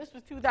 and this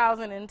was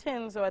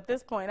 2010, so at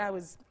this point I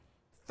was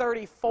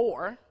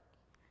 34,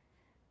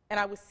 and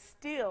I was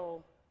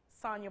still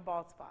Sonya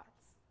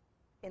Baldspotts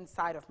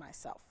inside of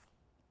myself.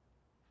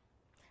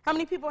 How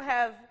many people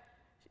have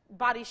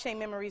body shame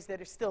memories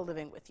that are still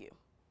living with you?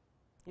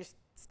 You're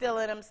still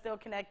in them, still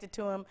connected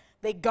to them.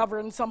 They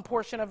govern some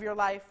portion of your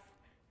life,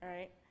 all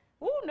right?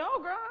 Oh, no,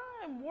 girl,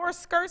 I wore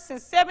skirts in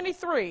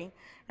 73,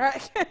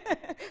 right?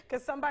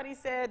 Because somebody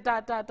said ...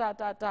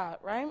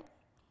 right?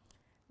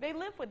 They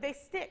live with, they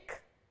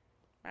stick,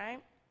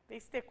 right? They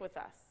stick with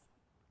us.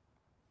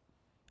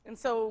 And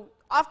so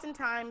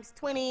oftentimes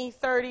 20,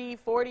 30,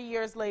 40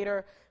 years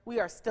later,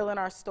 we are still in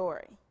our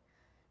story.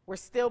 We're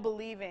still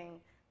believing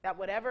that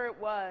whatever it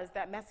was,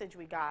 that message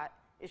we got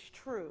is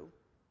true,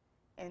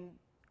 and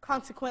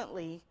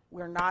consequently,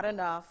 we're not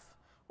enough,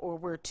 or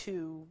we're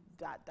too ...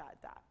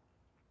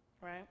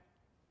 right?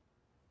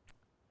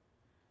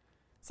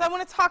 So I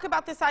want to talk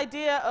about this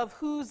idea of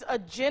whose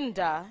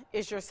agenda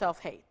is your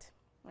self-hate,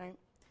 right?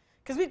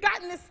 Because we've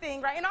gotten this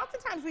thing, right? And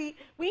oftentimes we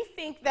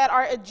think that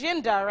our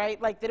agenda,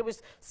 right, like that it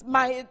was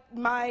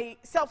my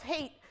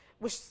self-hate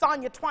was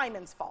Sonya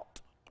Twyman's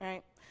fault,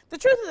 right? The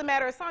truth of the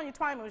matter is Sonya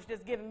Twyman was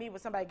just giving me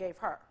what somebody gave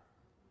her,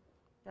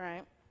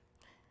 right?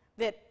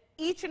 That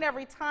each and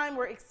every time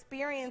we're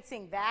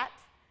experiencing that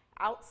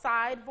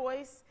outside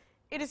voice,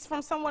 it is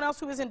from someone else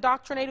who is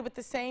indoctrinated with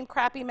the same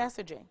crappy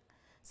messaging.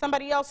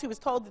 Somebody else who was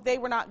told that they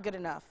were not good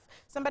enough.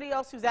 Somebody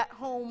else who's at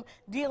home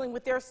dealing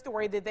with their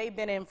story that they've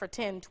been in for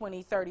 10,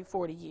 20, 30,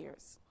 40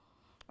 years.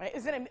 Right?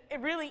 It's a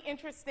really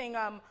interesting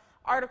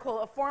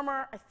article. A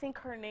former, I think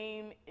her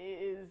name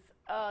is,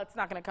 it's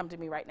not going to come to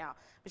me right now,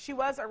 but she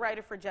was a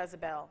writer for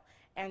Jezebel,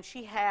 and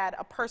she had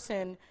a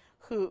person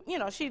who, you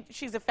know,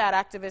 she's a fat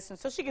activist, and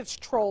so she gets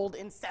trolled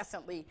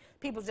incessantly.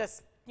 People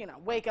just, you know,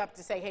 wake up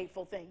to say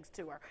hateful things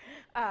to her.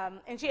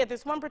 And she had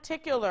this one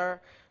particular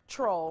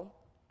troll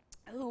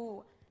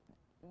who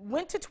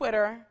went to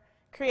Twitter,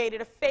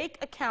 created a fake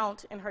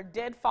account in her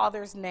dead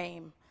father's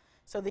name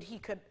so that he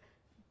could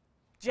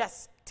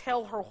just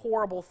tell her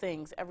horrible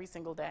things every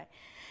single day.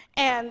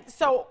 And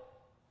so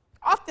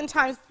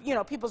oftentimes, you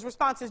know, people's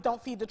responses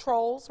don't feed the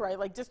trolls, right?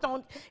 Like, just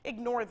don't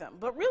ignore them.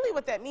 But really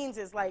what that means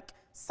is, like,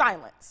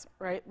 silence,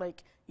 right?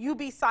 Like, you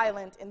be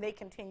silent and they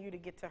continue to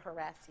get to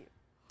harass you.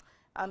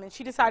 And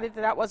she decided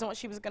that that wasn't what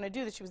she was going to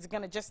do, that she was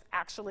going to just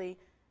actually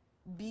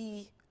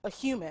be a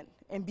human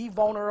and be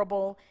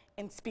vulnerable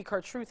and speak her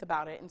truth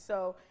about it. And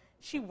so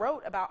she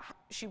wrote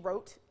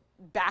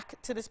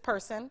back to this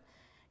person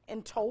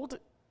and told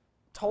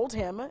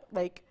him,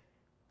 like,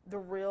 the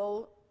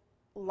real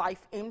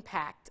life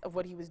impact of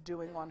what he was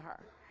doing on her.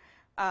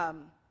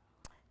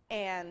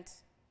 And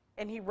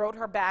he wrote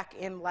her back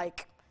in,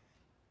 like,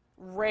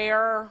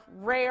 rare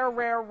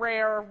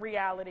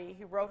reality.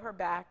 He wrote her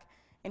back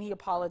and he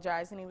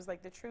apologized, and he was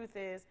like, the truth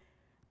is,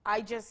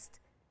 I just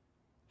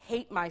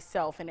hate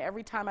myself, and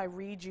every time I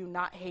read you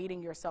not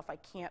hating yourself, I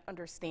can't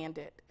understand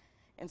it.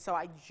 And so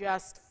I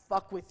just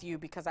fuck with you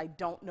because I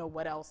don't know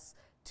what else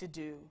to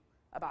do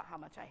about how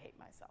much I hate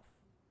myself.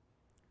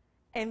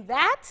 And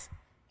that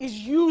is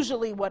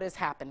usually what is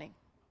happening,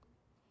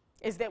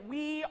 is that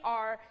we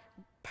are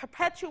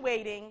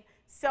perpetuating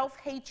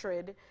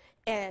self-hatred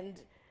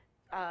and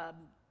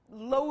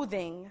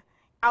loathing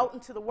out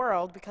into the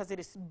world because it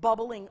is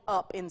bubbling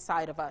up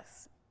inside of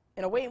us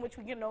in a way in which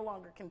we can no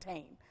longer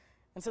contain.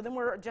 And so then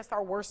we're just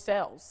our worst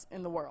selves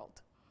in the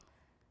world.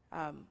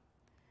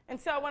 And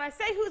so when I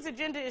say whose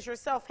agenda is your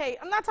self-hate,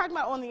 I'm not talking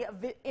about on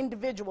the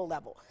individual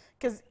level,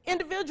 because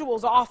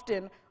individuals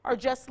often are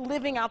just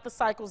living out the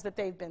cycles that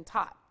they've been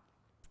taught.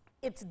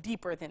 It's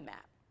deeper than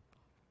that.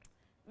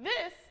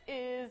 This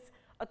is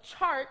a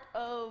chart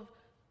of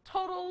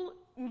total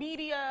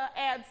media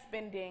ad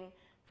spending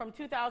from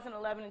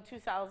 2011 and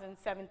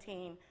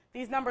 2017.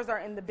 These numbers are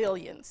in the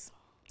billions.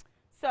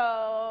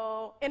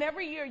 So, and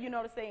every year you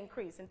notice they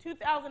increase. In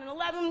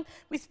 2011,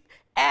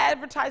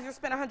 advertisers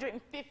spent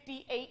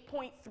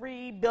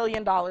 $158.3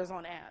 billion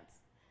on ads.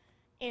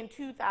 In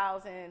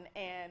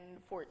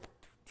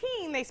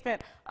 2014, they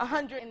spent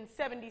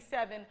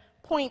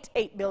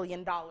 $177.8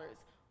 billion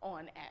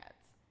on ads.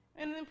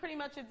 And then pretty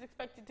much it's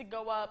expected to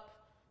go up,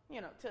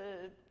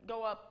 to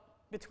go up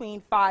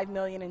between 5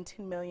 million and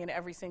 10 million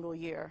every single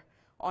year,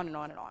 on and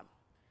on and on.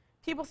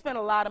 People spend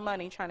a lot of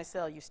money trying to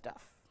sell you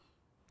stuff.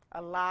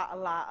 A lot of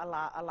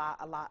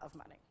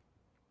money.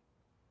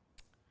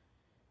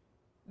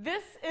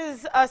 This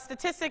is a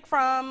statistic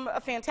from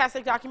a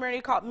fantastic documentary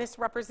called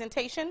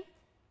Misrepresentation.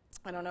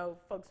 I don't know,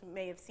 folks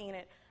may have seen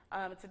it.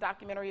 It's a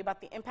documentary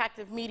about the impact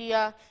of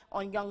media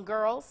on young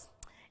girls.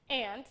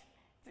 And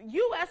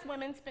U.S.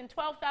 women spend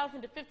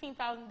 $12,000 to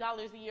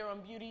 $15,000 a year on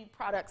beauty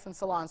products and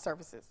salon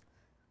services.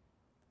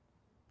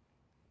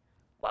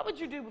 What would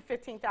you do with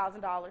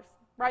 $15,000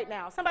 right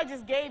now? Somebody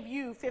just gave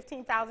you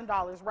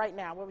 $15,000 right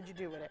now. What would you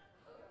do with it?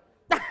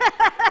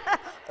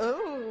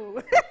 Ooh.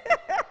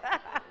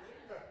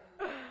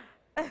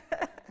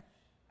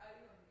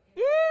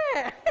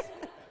 Yeah.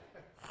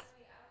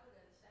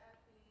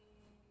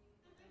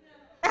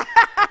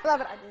 I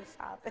love it. I do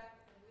shopping.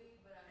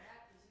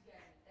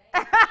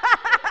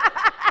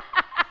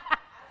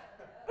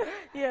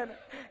 Yeah,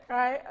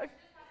 right?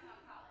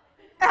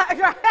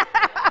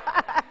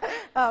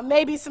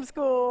 Maybe some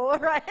school,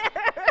 right?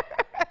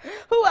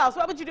 Who else?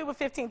 What would you do with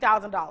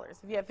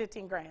 $15,000 if you had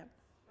 15 grand? I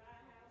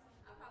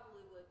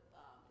probably would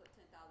put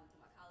 $10,000 to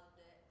my college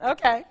debt.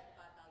 Okay. $5,000 to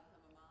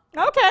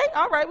my mom. Okay.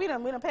 All right. We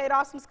done paid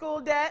off some school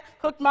debt,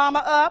 hooked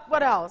mama up.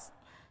 What else?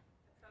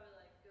 Probably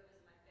go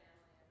visit my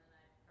family, and then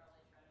I'd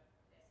probably try to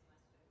pay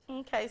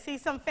some of my students. Okay. See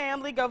some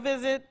family, go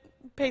visit,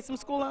 pay some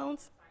school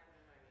loans.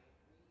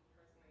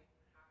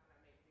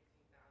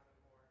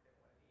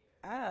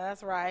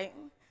 That's right.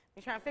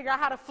 You're trying to figure out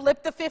how to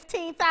flip the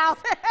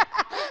 15,000.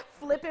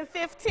 Flipping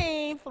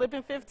 15.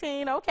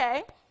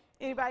 Okay.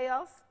 Anybody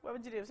else? What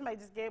would you do if somebody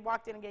just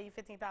walked in and gave you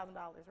 $15,000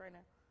 right now?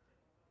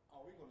 Oh,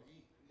 we're going to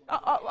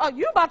eat.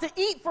 You about to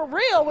eat for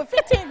real with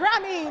 15 grand? I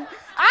mean,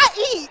 I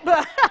eat,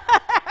 but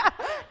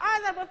I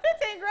was like, with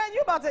 15 grand,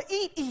 you about to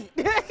eat.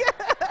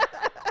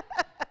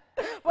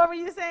 What were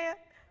you saying?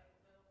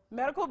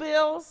 Medical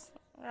bills,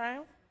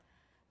 right?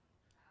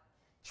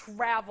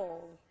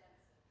 Travel.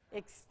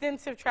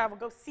 Extensive travel,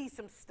 go see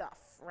some stuff,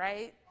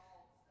 right?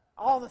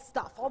 All the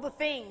stuff, all the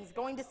things,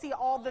 going to see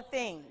all the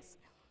things.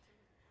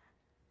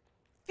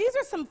 These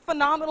are some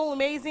phenomenal,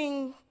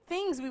 amazing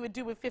things we would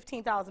do with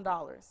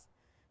 $15,000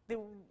 that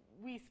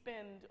we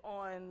spend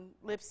on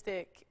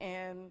lipstick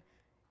and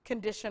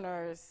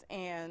conditioners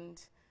and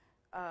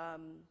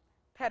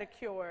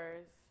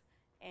pedicures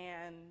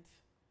and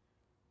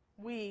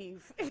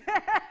weave,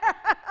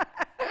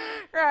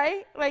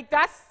 right? Like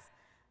that's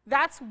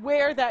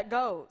where that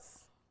goes.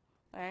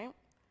 Right?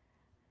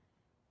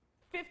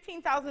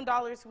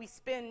 $15,000 we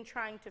spend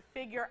trying to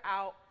figure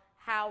out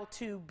how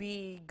to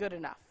be good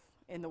enough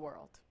in the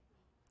world.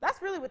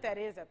 That's really what that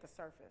is at the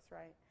surface,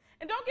 right?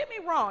 And don't get me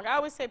wrong, I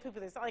always say to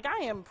people this, like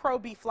I am pro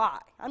be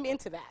fly. I'm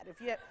into that, if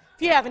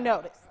you haven't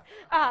noticed.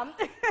 I'm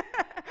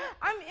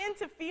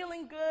into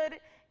feeling good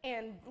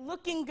and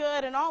looking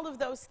good and all of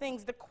those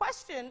things. The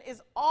question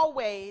is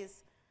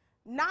always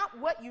not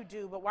what you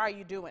do, but why are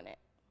you doing it?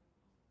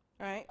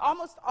 Right?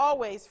 Almost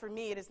always for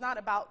me, it is not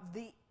about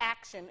the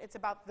action, it's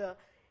about the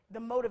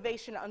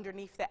motivation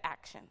underneath the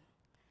action.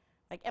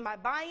 Like, am I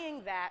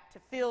buying that to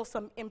fill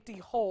some empty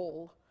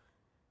hole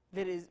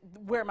that is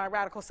where my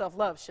radical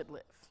self-love should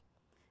live?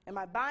 Am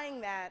I buying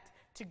that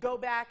to go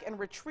back and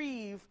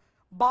retrieve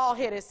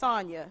bald-headed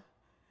Sonya,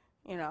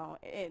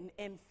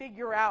 and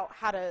figure out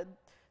how to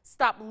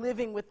stop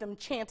living with them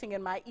chanting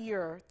in my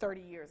ear 30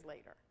 years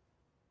later?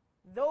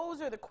 Those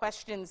are the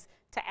questions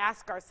to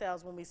ask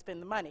ourselves when we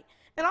spend the money.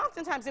 And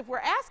oftentimes, if we're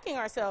asking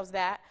ourselves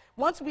that,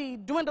 once we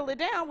dwindle it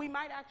down, we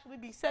might actually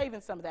be saving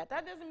some of that.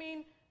 That doesn't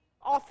mean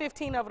all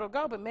 15 of it will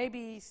go, but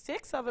maybe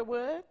 6 of it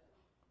would.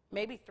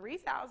 Maybe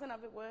 3,000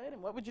 of it would.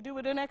 And what would you do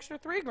with an extra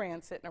 3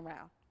 grand sitting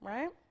around,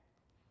 right?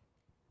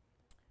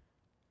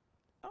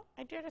 Oh,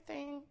 I did a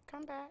thing.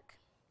 Come back.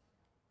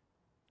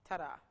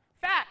 Ta-da.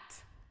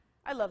 Fact.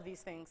 I love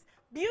these things.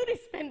 Beauty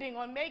spending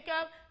on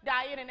makeup,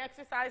 diet and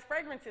exercise,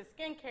 fragrances,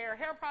 skincare,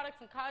 hair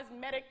products, and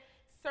cosmetic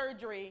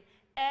surgery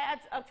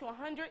adds up to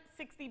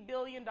 $160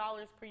 billion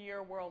per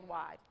year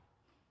worldwide.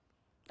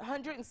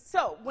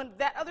 So when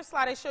that other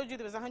slide I showed you,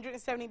 there was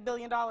 $170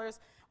 billion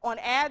on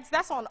ads.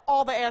 That's on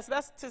all the ads.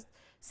 That's to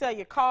sell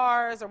your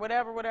cars or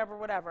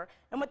whatever.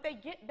 And what they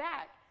get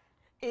back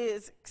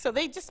is, so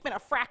they just spent a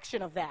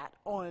fraction of that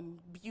on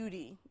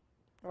beauty,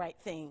 right,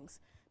 things.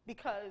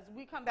 Because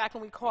we come back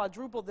and we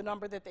quadruple the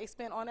number that they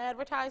spent on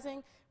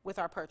advertising with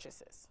our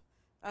purchases.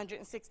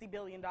 $160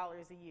 billion a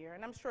year.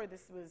 And I'm sure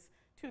this is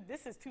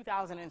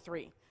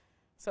 2003.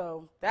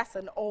 So that's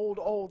an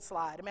old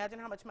slide. Imagine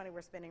how much money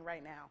we're spending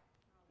right now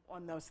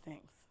on those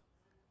things,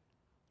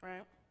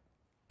 right?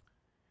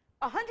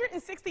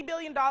 $160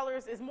 billion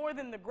is more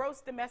than the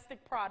gross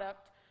domestic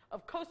product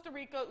of Costa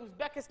Rica,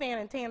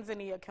 Uzbekistan, and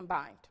Tanzania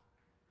combined.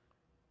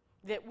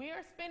 That we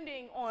are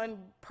spending on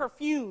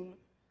perfume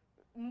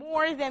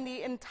more than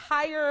the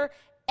entire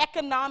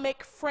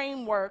economic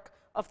framework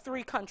of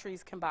 3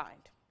 countries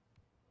combined.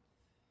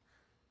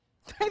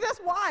 That's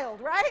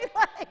wild, right?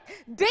 Like,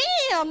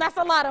 damn, that's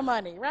a lot of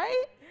money,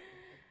 right?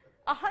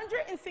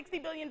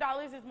 $160 billion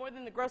is more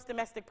than the gross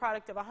domestic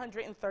product of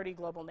 130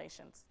 global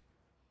nations.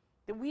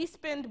 That we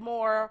spend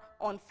more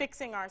on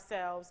fixing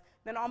ourselves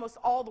than almost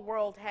all the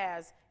world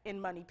has in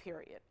money,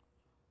 period.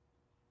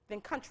 Than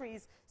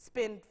countries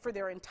spend for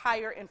their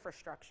entire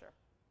infrastructure.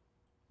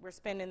 We're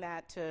spending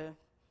that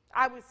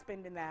I was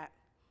spending that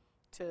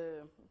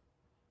to,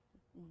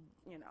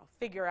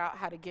 figure out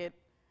how to get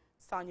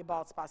Sonya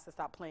Bald Spots to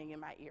stop playing in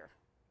my ear,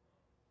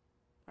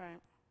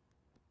 right?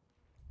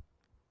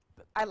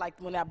 I like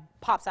when that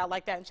pops out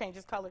like that and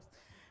changes colors.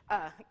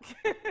 Oops,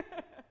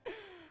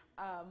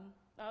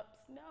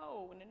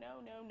 no.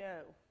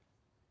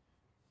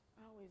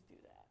 I always do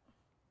that.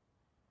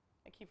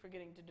 I keep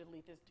forgetting to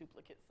delete this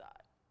duplicate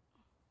side.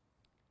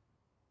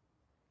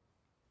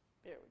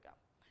 There we go.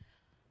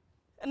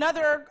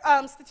 Another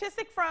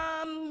statistic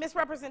from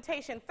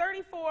misrepresentation,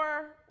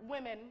 34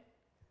 women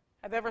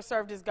have ever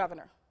served as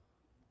governor.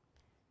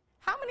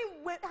 How many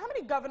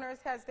governors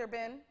has there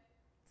been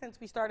since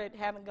we started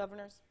having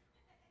governors?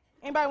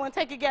 Anybody want to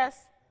take a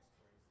guess?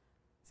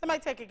 Somebody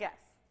take a guess.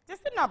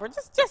 Just a number,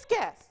 just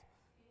guess.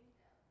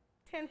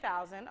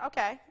 10,000,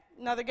 okay.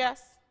 Another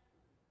guess?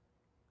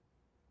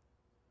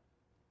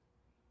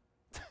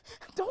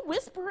 Don't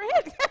whisper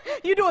it.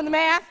 You're doing the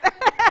math.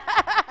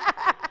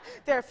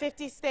 There are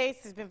 50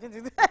 states. There's been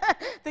 50.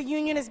 The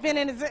union has been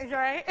in,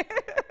 right?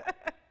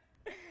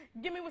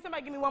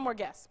 Somebody give me one more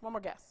guess. One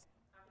more guess.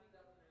 How many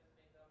governors have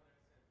been governors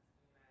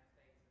since the United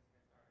States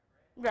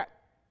has been started,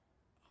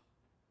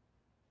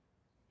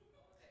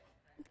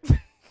 right? Right.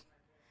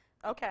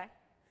 Okay.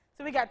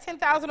 So we got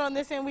 10,000 on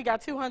this end. We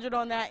got 200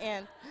 on that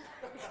end.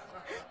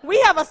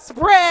 We have a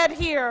spread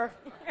here.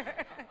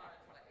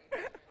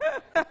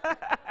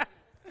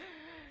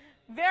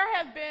 There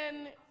have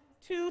been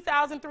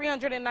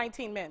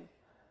 2,319 men.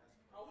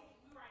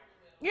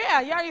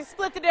 Yeah, you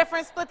split the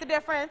difference.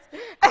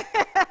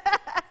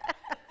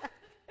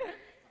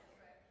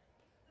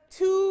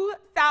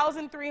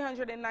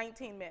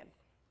 2,319 men,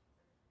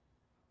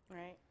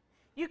 right?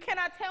 You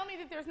cannot tell me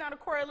that there's not a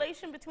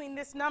correlation between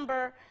this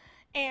number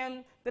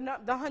and the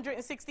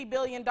 $160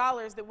 billion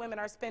that women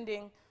are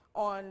spending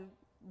on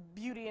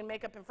beauty and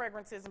makeup and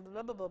fragrances and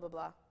blah, blah, blah, blah,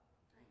 blah.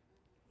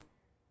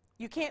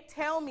 You can't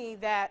tell me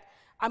that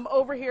I'm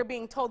over here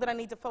being told that I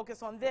need to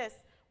focus on this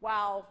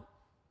while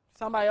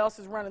somebody else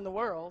is running the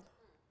world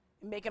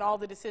and making all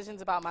the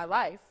decisions about my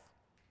life,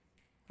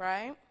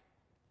 right?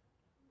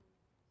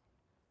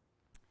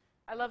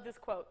 I love this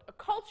quote. A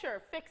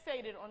culture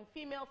fixated on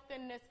female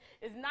thinness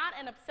is not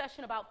an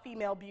obsession about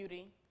female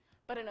beauty,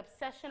 but an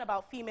obsession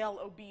about female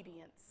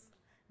obedience.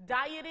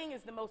 Dieting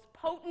is the most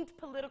potent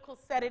political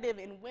sedative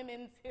in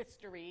women's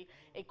history.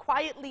 A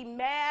quietly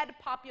mad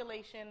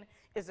population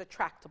is a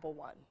tractable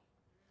one.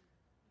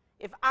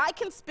 If I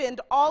can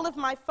spend all of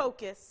my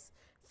focus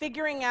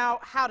figuring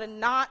out how to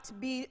not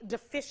be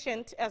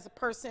deficient as a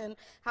person,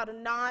 how to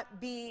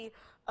not be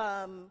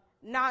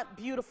not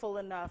beautiful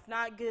enough,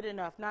 not good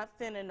enough, not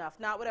thin enough,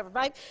 not whatever,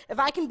 right? If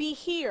I can be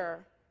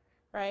here,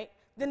 right,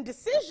 then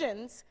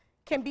decisions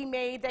can be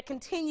made that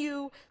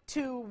continue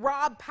to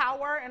rob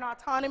power and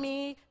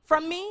autonomy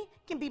from me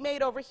can be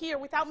made over here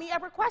without me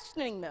ever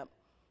questioning them.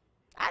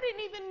 I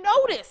didn't even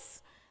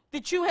notice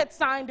that you had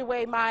signed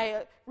away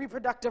my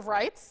reproductive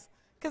rights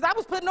because I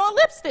was putting on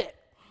lipstick,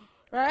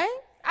 right?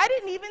 I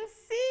didn't even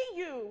see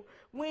you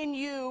when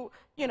you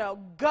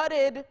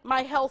gutted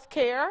my health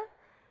care.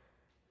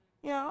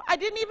 I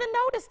didn't even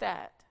notice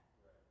that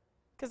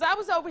because I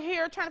was over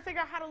here trying to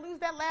figure out how to lose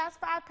that last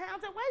 5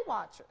 pounds at Weight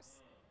Watchers.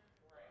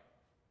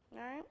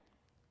 All right?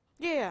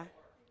 Yeah. And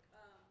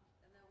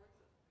that was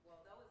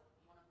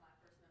one of my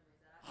first memories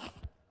that I had,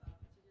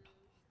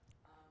 particularly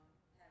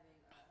having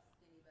a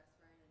skinny best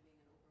friend and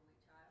being an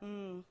overweight child.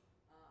 And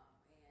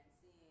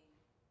seeing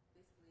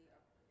basically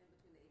in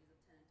between the ages of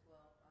 10 and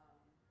 12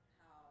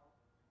 how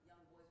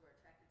young boys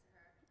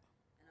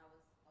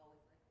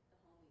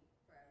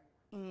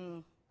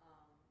And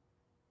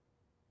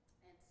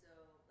so,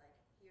 like,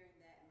 hearing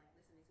that and, like,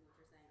 listening to what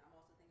you're saying, I'm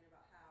also thinking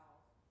about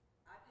how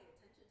I pay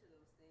attention to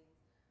those things,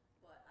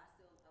 but I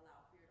still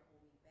allow fear to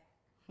hold me back.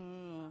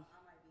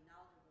 I might be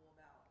knowledgeable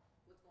about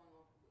what's going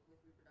on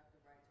with reproductive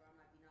rights, or I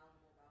might be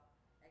knowledgeable about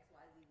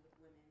XYZ with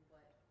women,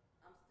 but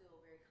I'm still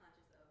very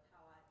conscious of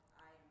how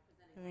I am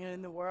presenting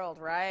In the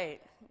world,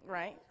 right,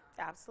 right.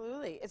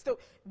 Absolutely. It's the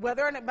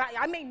whether or not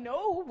I may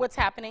know what's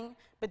happening,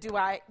 but do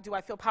I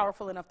feel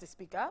powerful enough to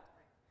speak up?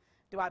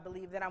 Do I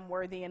believe that I'm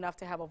worthy enough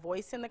to have a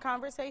voice in the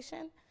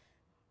conversation?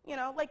 You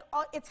know, like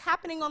it's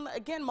happening on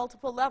again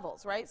multiple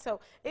levels, right?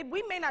 So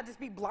we may not just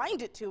be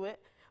blinded to it,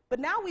 but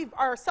now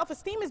our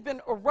self-esteem has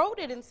been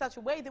eroded in such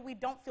a way that we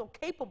don't feel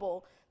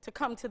capable to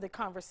come to the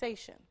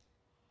conversation,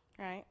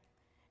 right?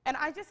 And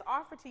I just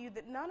offer to you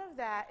that none of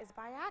that is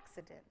by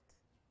accident,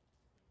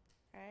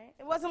 right?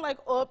 It wasn't like,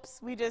 oops,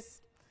 we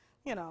just,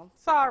 you know,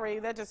 sorry,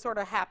 that just sort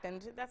of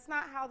happened. That's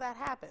not how that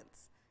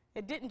happens.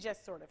 It didn't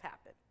just sort of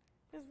happen.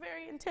 It was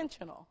very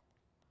intentional.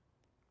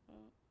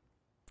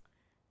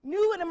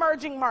 New and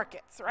emerging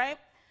markets, right?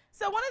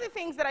 So one of the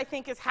things that I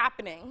think is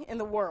happening in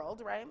the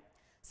world, right?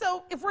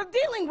 So if we're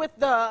dealing with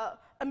the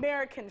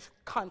American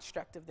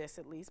construct of this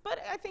at least, but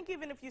I think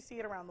even if you see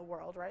it around the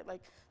world, right?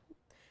 Like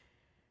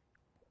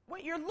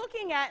what you're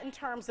looking at in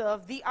terms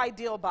of the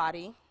ideal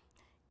body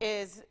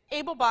is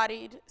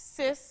able-bodied,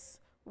 cis,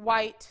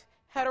 white,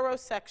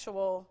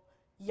 heterosexual,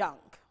 young.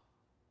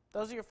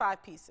 Those are your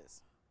 5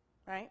 pieces,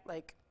 right?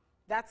 Like,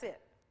 that's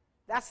it.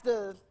 That's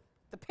the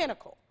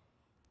pinnacle.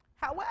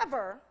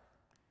 However,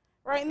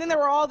 right, and then there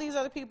were all these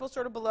other people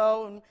sort of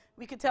below, and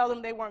we could tell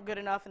them they weren't good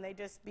enough, and they'd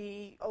just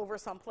be over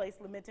someplace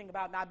lamenting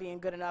about not being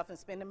good enough and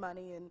spending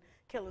money and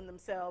killing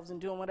themselves and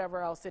doing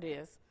whatever else it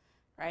is,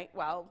 right,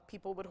 while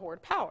people would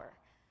hoard power.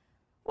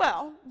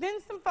 Well, then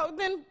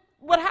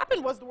what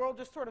happened was the world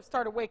just sort of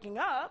started waking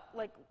up,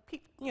 like,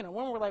 you know,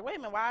 when we're like, wait a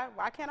minute,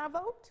 why can't I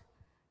vote,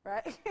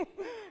 right?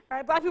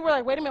 Right? Black people were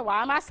like, wait a minute,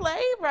 why am I a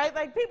slave, right?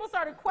 Like, people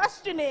started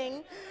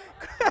questioning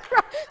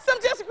some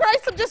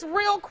just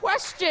real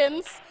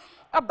questions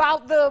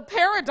about the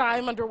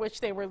paradigm under which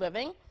they were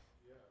living.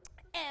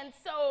 And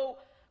so,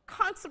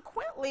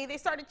 consequently, we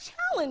started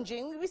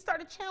challenging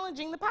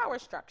the power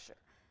structure,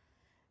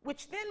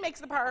 which then makes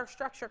the power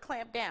structure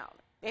clamp down.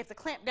 They have to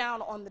clamp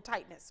down on the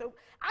tightness. So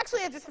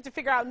actually, I just have to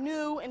figure out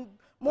new and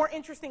more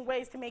interesting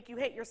ways to make you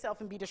hate yourself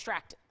and be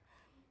distracted,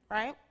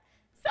 right?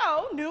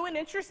 So new and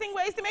interesting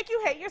ways to make you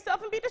hate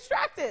yourself and be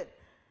distracted.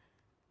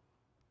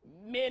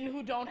 Men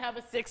who don't have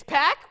a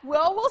six-pack,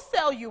 well, we'll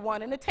sell you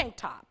one in a tank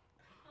top.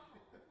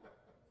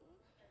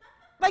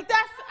 Like,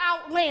 that's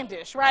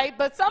outlandish, right?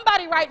 But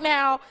somebody right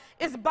now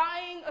is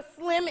buying a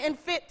slim and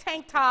fit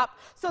tank top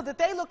so that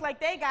they look like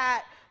they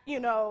got, you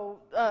know,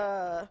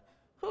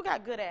 who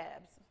got good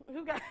abs? I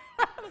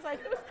was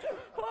like,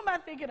 who am I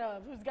thinking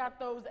of who's got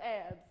those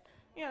abs?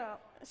 You know,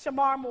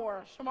 Shamar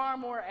Moore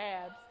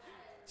abs.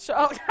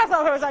 I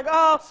thought it was like,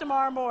 oh,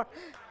 Shamar Moore.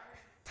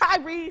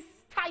 Tyrese,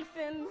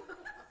 Tyson,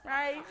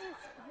 right?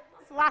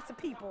 It's lots of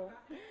people.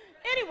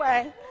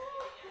 Anyway,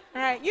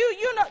 all right,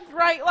 you know,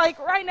 right, like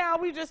right now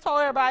we just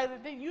told everybody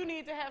that you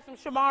need to have some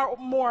Shamar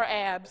Moore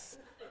abs,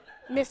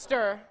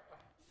 mister.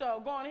 So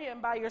go on ahead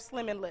and buy your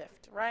Slim and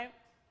Lift, right?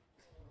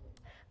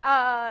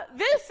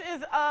 This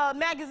is a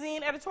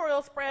magazine,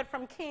 editorial spread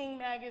from King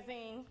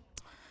magazine.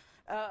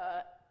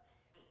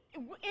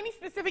 Any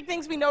specific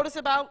things we notice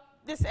about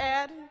this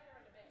ad?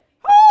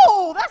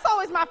 Oh, that's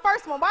always my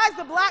first one. Why is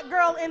the black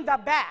girl in the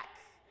back?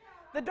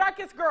 The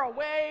darkest girl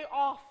way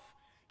off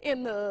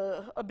in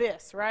the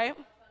abyss, right?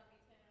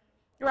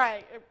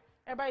 Right.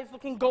 Everybody's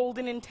looking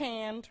golden and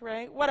tanned,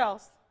 right? What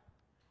else?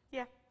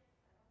 Yeah.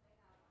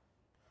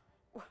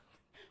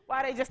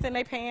 Why are they just in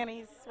their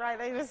panties, right?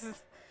 They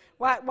just...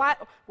 Why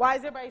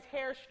is everybody's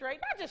hair straight?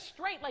 Not just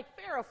straight, like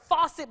Farrah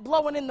Fawcett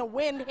blowing in the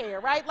wind hair,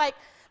 right? Like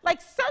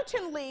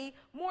certainly,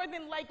 more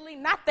than likely,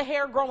 not the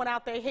hair growing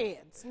out their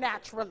heads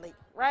naturally,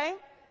 right?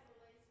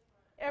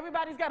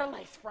 Everybody's got a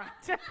lace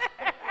front.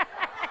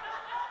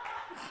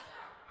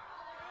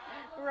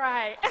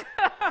 Right.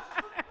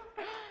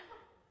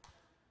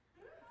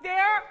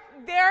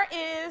 There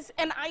is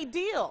an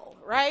ideal,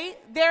 right?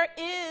 There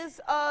is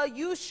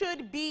you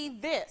should be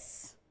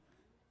this.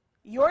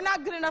 You're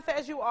not good enough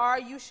as you are,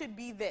 you should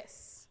be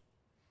this,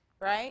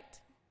 right?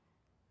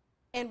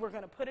 And we're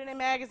going to put it in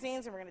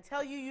magazines, and we're going to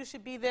tell you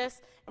should be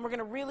this, and we're going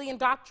to really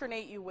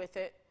indoctrinate you with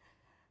it.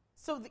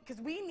 So,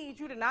 because we need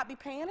you to not be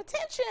paying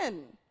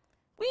attention.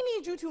 We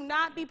need you to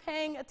not be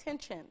paying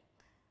attention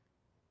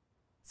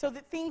so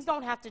that things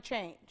don't have to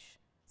change,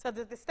 so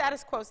that the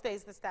status quo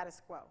stays the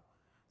status quo,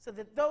 so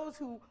that those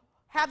who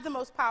have the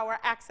most power,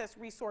 access,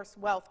 resource,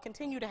 wealth,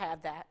 continue to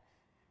have that,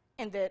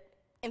 and that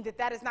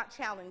is not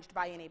challenged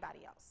by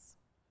anybody else,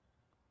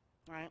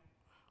 right?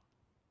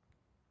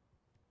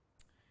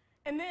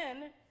 And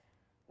then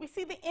we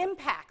see the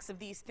impacts of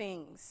these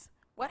things,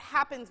 what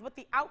happens, what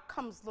the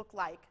outcomes look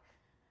like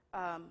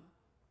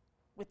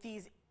with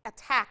these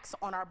attacks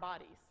on our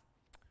bodies.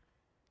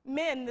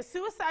 Men, the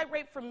suicide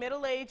rate for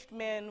middle-aged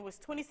men was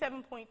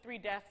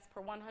 27.3 deaths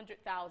per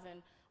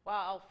 100,000,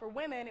 while for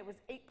women it was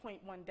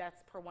 8.1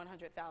 deaths per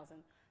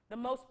 100,000. The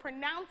most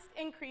pronounced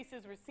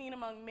increases were seen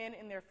among men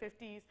in their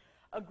 50s,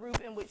 a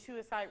group in which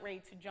suicide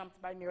rates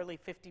jumped by nearly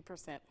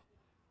 50%.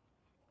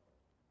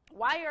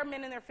 Why are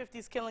men in their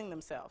 50s killing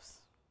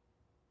themselves?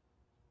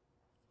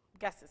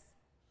 Guesses?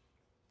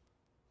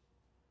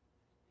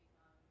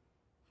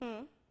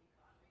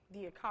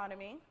 The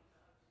economy.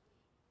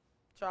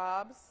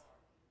 Jobs.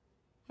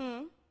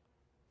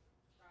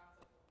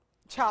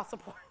 Child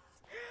support.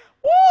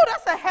 Woo,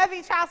 that's a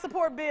heavy child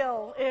support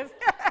bill. If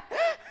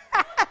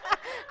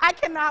I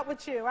cannot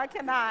with you, I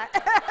cannot.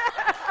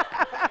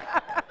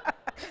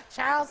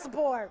 Child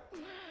support.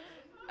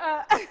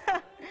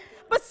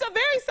 But so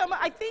very similar,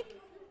 I think,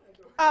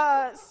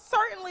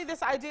 certainly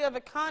this idea of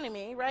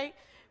economy, right?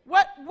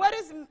 What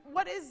is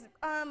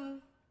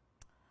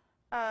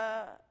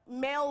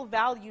male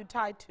value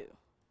tied to?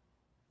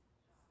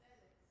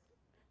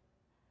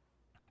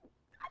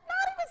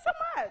 Not even so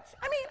much.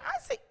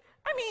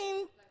 I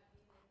mean,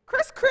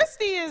 Chris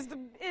Christie is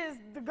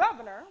the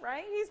governor,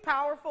 right? He's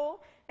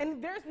powerful,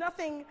 and there's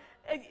nothing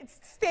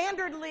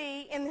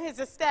standardly in his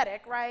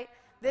aesthetic, right,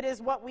 that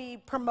is what we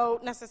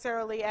promote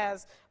necessarily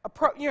as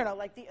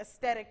like the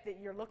aesthetic that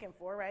you're looking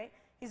for, right?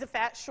 He's a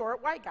fat,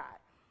 short, white guy,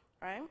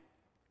 right?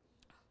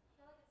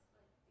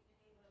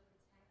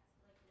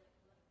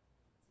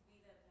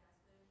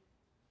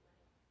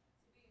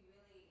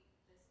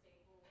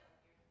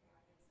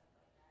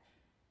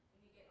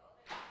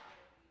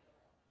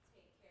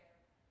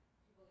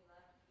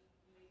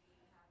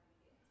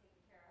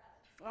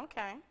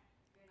 Okay.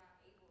 You're not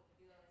able to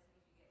do all this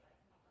because you get like,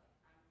 I'm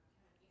kind of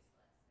useless,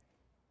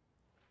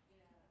 or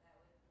that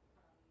would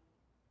probably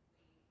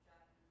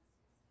drive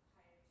you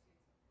higher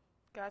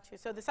pursuits. Got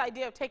you. So this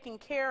idea of taking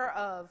care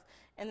of,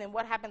 and then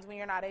what happens when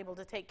you're not able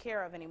to take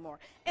care of anymore.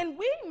 And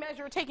we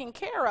measure taking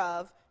care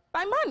of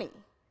by money.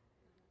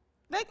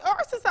 Like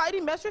our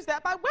society measures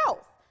that by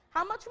wealth.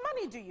 How much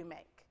money do you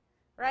make,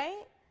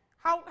 right?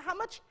 How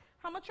much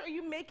are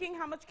you making?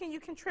 How much can you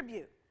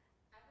contribute?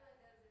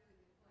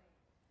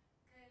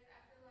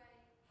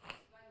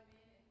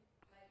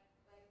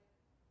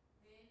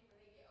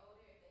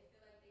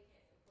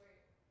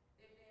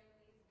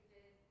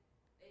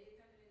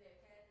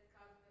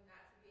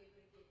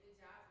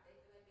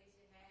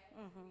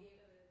 To be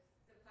able to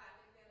supply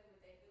their family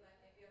what they feel like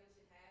their family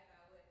should have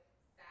by what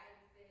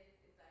society says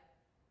is like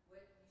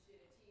what you should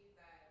achieve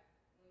by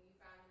when you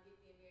finally get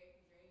the American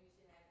dream, you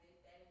should have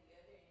this, that, and the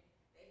other, and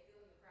they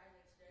feel in the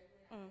project struggling.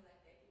 I feel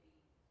like that could be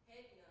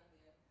heavy on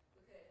them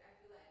because I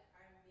feel like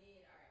our men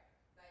are,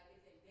 like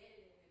it's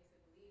embedded in them to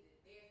believe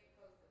that they're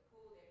supposed to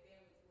pull their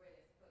family to where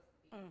they're supposed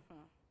to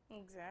be.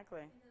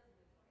 Exactly.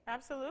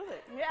 Absolutely.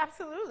 Yeah,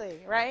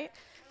 absolutely, right?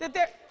 That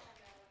they're...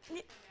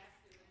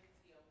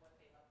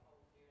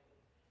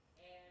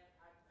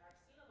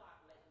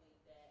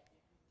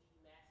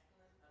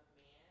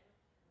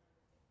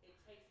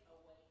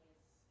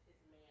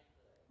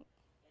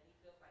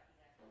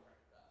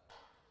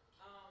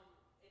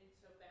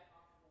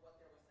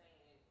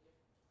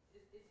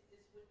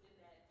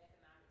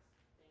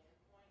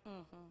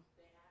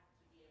 They have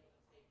to be able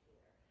to take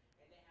care,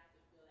 and they have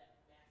to feel that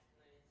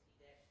masculinity,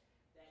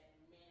 that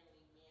manly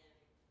men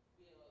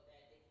feel that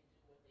they can do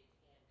what they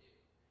can do.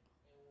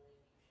 And when you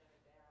shut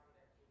it down,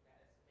 that you're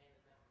not as man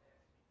enough as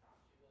you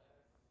thought you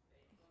was,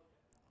 they go down.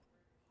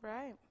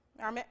 Right.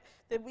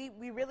 That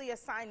we really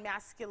assign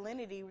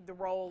masculinity the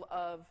role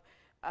of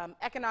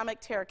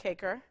economic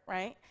caretaker,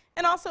 right?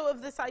 And also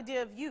of this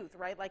idea of youth,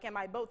 right? Like, am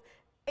I both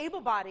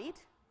able-bodied,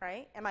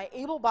 right? Am I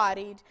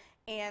able-bodied,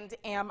 and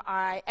am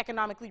I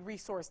economically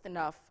resourced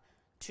enough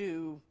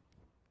to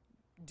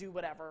do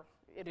whatever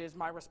it is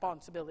my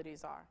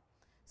responsibilities are?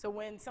 So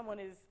when someone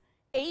is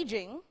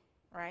aging,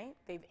 right,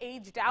 they've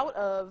aged out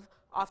of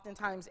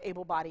oftentimes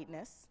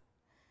able-bodiedness,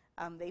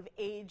 they've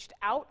aged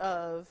out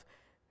of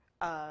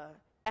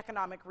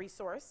economic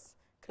resource,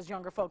 because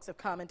younger folks have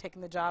come and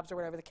taken the jobs or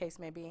whatever the case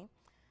may be,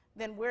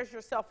 then where's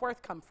your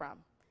self-worth come from?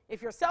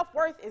 If your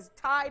self-worth is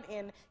tied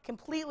in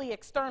completely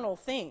external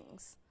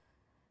things,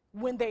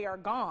 when they are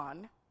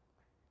gone,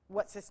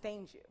 what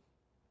sustains you?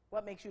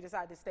 What makes you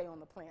decide to stay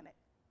on the planet,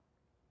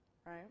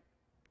 right?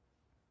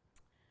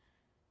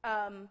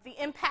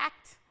 The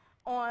impact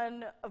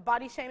of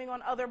body shaming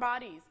on other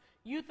bodies.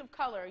 Youth of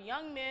color,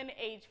 young men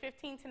aged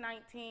 15 to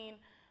 19,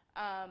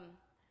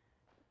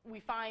 we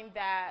find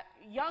that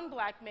young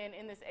black men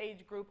in this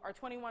age group are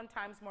 21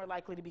 times more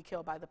likely to be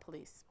killed by the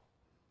police,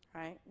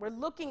 right? We're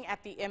looking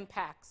at the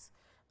impacts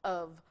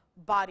of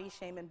body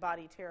shame and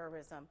body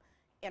terrorism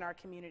in our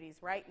communities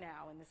right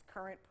now, in this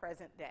current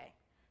present day.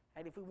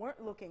 Right? If we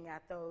weren't looking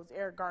at those,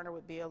 Eric Garner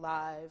would be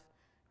alive,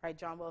 right?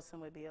 John Wilson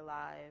would be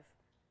alive,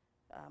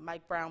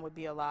 Mike Brown would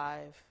be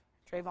alive,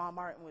 Trayvon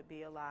Martin would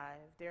be alive,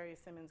 Darius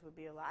Simmons would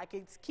be alive. I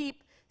could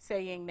keep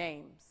saying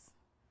names,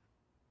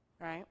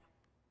 right?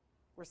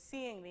 We're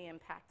seeing the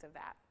impact of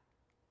that.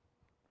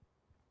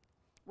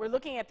 We're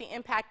looking at the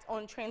impact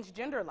on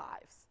transgender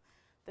lives.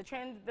 The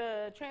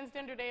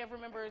Transgender Day of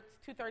Remembrance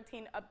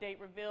 213 update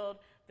revealed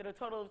that a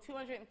total of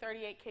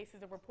 238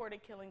 cases of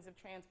reported killings of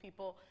trans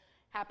people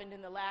happened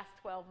in the last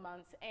 12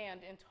 months,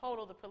 and in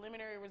total, the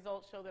preliminary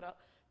results show that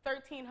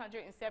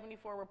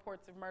 1,374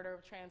 reports of murder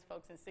of trans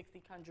folks in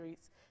 60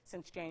 countries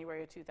since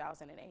January of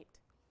 2008.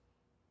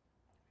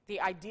 The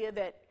idea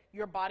that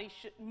your body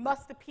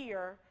must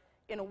appear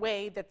in a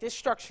way that this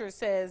structure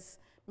says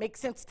makes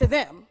sense to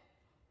them,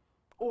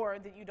 or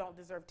that you don't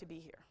deserve to be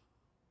here.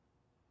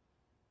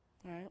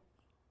 All right?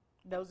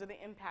 Those are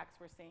the impacts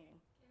we're seeing.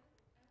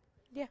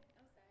 Yeah.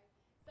 I'm sorry.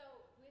 So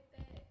with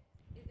that,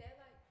 is that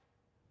like,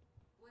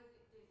 were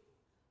these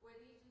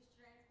just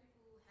trans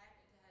people who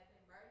happened to have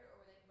been murdered,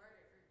 or were they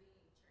murdered for being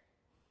trans?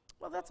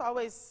 Well, that's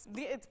always,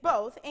 it's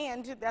both,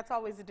 and that's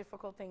always a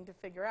difficult thing to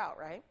figure out,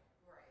 right?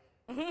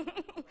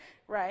 Right.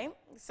 Right?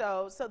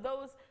 So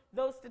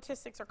those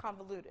statistics are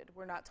convoluted.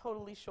 We're not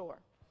totally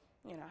sure,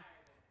 you know.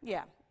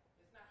 Yeah.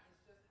 It's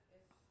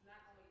not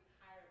only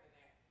higher than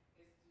that.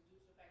 It's due to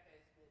the fact that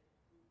it's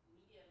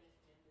media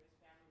misgenders,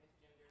 family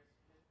misgenders,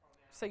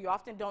 mispronouns. So you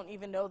often don't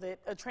even know that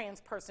a trans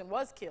person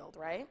was killed,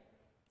 right?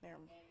 Yeah.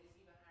 And it's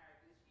even higher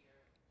this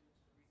year due to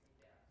the recent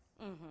deaths.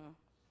 Mm-hmm.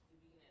 The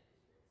beginning of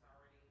this year, it's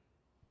already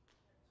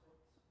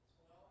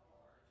 12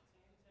 or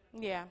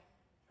 10 Yeah.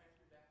 trans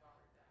people that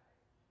already died.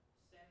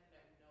 7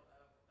 that we know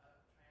of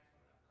trans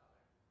women of color.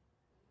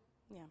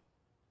 Yeah.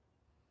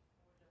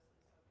 We're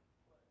just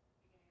beginning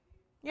of the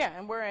year? Yeah,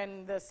 and we're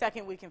in the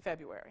second week in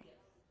February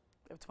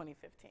of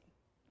 2015,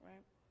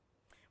 right?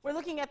 We're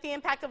looking at the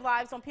impact of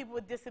lives on people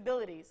with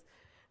disabilities.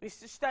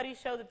 Studies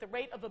show that the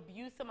rate of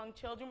abuse among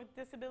children with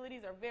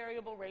disabilities are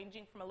variable,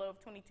 ranging from a low of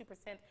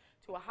 22%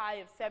 to a high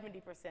of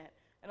 70%.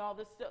 And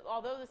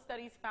although the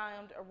studies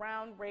found a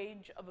round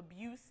range of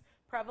abuse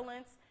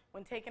prevalence,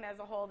 when taken as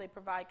a whole, they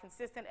provide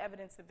consistent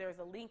evidence that there's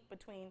a link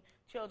between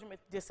children with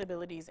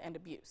disabilities and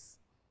abuse,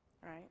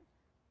 right?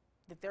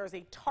 That there's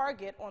a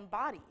target on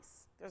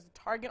bodies. There's a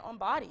target on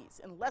bodies,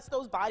 unless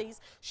those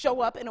bodies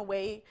show up in a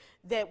way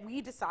that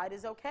we decide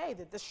is okay,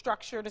 that the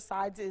structure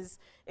decides is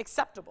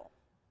acceptable.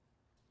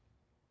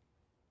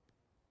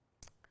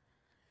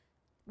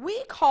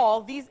 We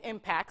call these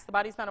impacts, the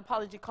Body's Not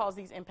Apology calls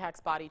these impacts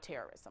body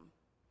terrorism.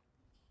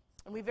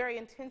 And we very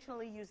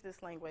intentionally use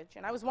this language.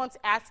 And I was once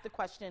asked the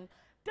question,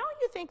 don't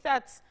you think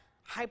that's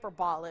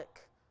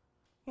hyperbolic?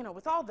 You know,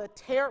 with all the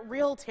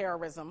real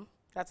terrorism,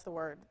 that's the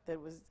word, that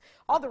was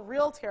all the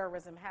real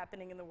terrorism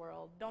happening in the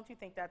world, don't you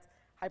think that's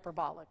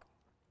hyperbolic?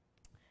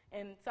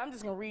 And so I'm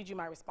just going to read you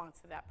my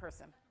response to that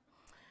person.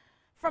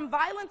 From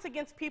violence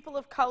against people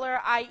of color,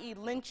 i.e.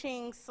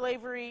 lynching,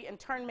 slavery,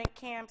 internment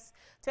camps,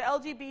 to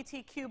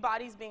LGBTQ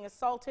bodies being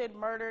assaulted,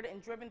 murdered,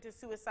 and driven to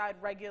suicide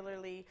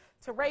regularly,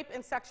 to rape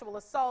and sexual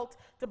assault,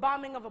 to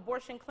bombing of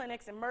abortion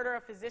clinics and murder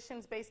of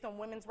physicians based on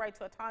women's right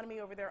to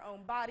autonomy over their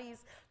own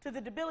bodies, to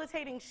the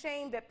debilitating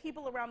shame that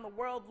people around the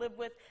world live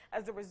with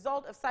as a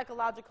result of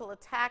psychological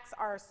attacks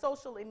our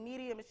social and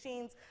media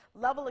machines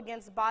level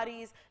against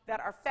bodies that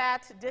are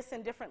fat,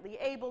 and differently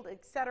abled,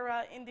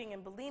 etc., ending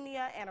in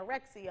bulimia,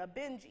 anorexia,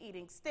 binge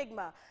eating,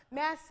 stigma,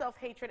 mass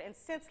self-hatred, and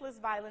senseless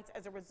violence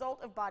as a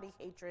result of body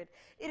hatred.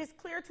 It is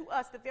clear to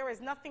us that there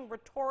is nothing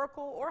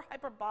rhetorical or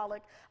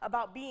hyperbolic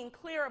about being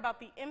clear about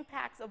the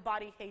impacts of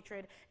body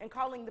hatred and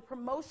calling the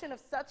promotion of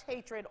such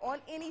hatred on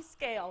any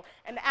scale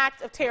an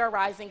act of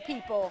terrorizing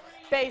people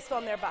based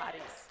on their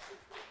bodies.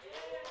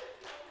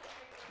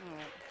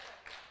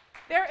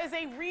 There is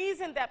a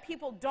reason that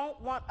people don't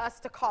want us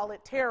to call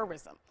it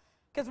terrorism.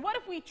 Because what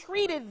if we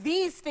treated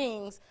these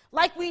things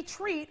like we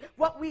treat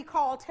what we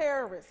call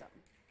terrorism?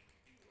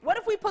 What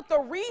if we put the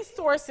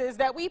resources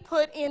that we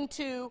put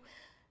into,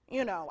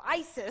 you know,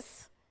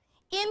 ISIS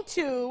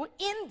into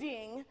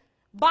ending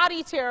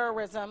body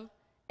terrorism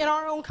in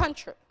our own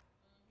country?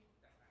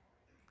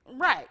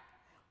 Right,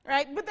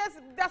 right? But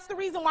that's the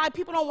reason why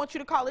people don't want you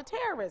to call it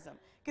terrorism.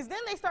 Because then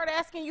they start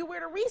asking you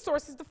where are the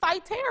resources to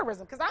fight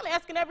terrorism. Because I'm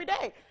asking every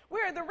day,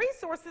 where are the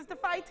resources to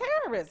fight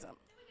terrorism?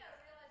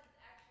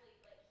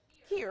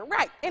 Here,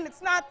 right, and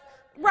it's not,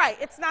 right,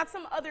 it's not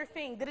some other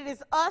thing, that it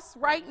is us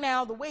right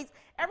now, the ways,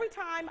 every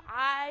time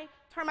I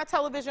turn my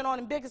television on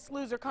and Biggest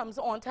Loser comes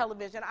on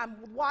television, I'm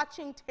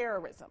watching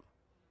terrorism.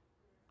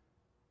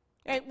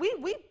 And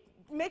we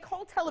make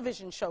whole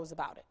television shows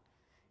about it,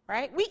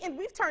 right?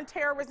 We've turned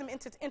terrorism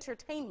into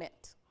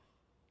entertainment,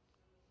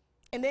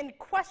 and then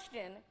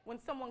question when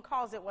someone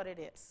calls it what it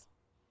is,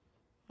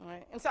 all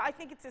right? And so I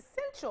think it's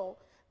essential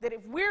that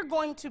if we're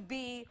going to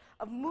be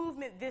a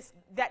movement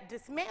that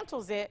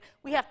dismantles it,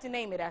 we have to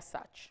name it as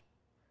such.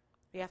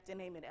 We have to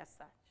name it as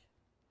such.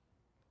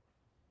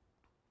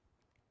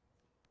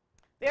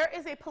 There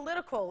is a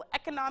political,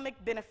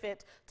 economic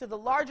benefit to the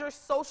larger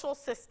social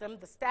system,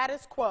 the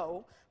status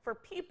quo, for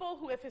people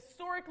who have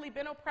historically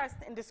been oppressed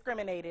and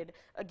discriminated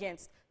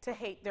against to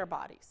hate their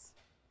bodies.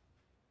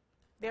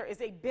 There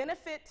is a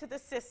benefit to the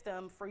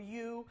system for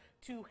you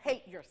to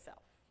hate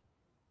yourself.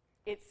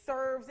 It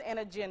serves an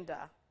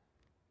agenda.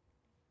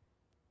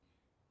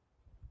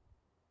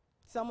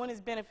 Someone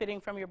is benefiting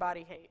from your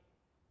body hate,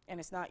 and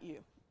it's not you.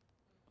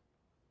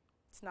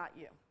 It's not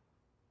you.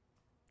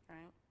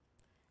 right?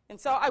 And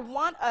so I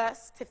want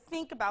us to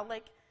think about,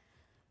 like,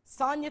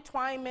 Sonya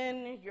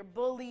Twyman, your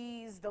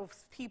bullies,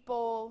 those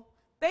people,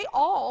 they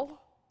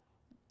all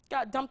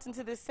got dumped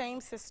into this same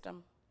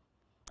system.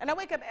 And I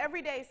wake up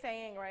every day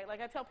saying, right, like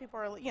I tell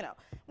people, you know,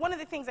 one of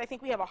the things I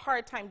think we have a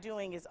hard time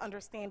doing is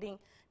understanding,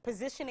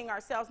 positioning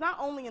ourselves, not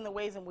only in the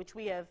ways in which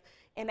we have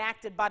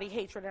enacted body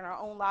hatred in our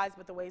own lives,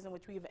 but the ways in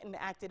which we've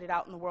enacted it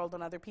out in the world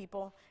on other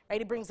people, right?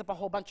 It brings up a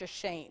whole bunch of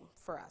shame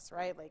for us,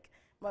 right? Like,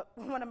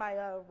 one of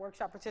my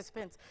workshop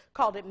participants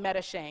called it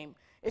meta shame.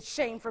 It's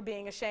shame for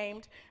being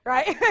ashamed,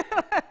 right?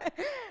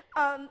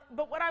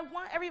 But what I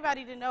want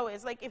everybody to know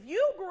is, like, if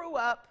you grew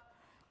up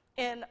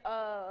in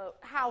a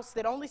house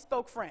that only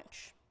spoke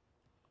French,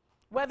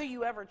 whether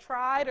you ever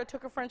tried or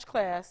took a French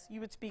class, you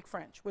would speak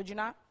French, would you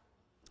not?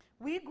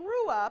 We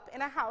grew up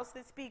in a house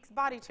that speaks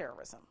body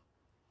terrorism.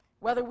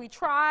 Whether we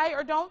try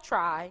or don't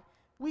try,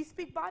 we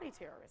speak body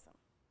terrorism.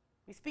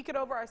 We speak it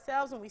over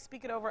ourselves and we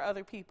speak it over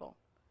other people.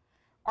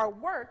 Our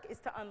work is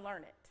to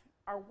unlearn it.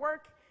 Our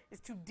work is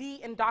to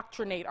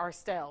de-indoctrinate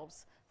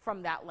ourselves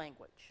from that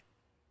language,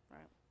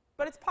 right?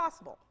 But it's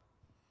possible.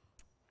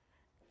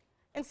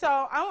 And so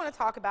I want to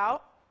talk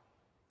about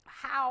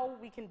how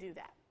we can do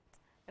that.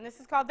 And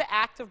this is called the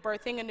act of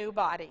birthing a new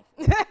body.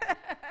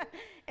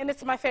 And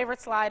it's my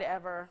favorite slide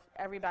ever.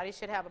 Everybody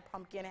should have a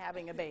pumpkin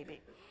having a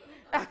baby.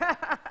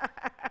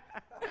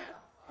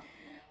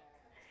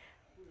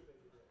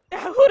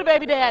 Who the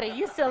baby daddy?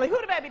 You silly. Who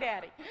the baby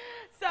daddy?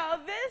 So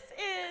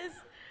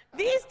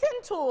these 10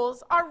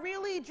 tools are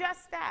really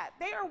just that.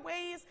 They are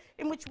ways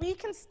in which we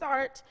can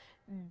start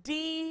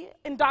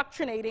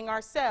de-indoctrinating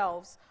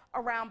ourselves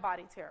around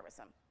body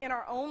terrorism in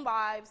our own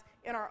lives,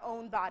 in our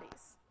own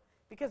bodies.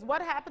 Because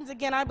what happens,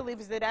 again, I believe,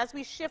 is that as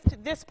we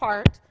shift this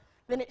part,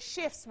 then it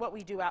shifts what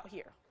we do out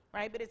here,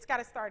 right? But it's got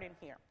to start in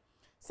here.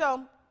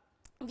 So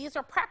these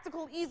are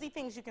practical, easy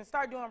things you can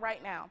start doing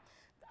right now.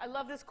 I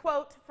love this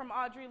quote from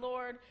Audre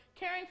Lorde: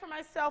 "Caring for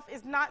myself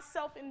is not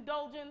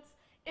self-indulgence,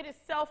 it is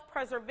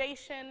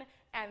self-preservation,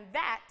 and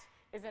that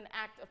is an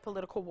act of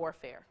political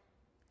warfare."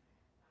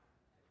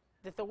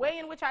 That the way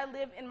in which I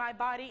live in my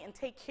body and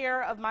take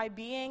care of my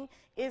being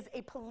is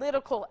a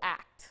political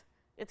act.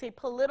 It's a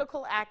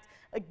political act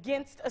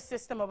against a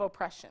system of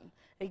oppression,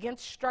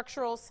 against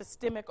structural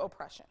systemic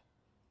oppression.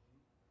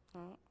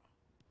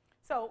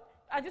 So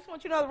I just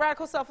want you to know that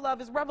radical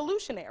self-love is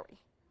revolutionary.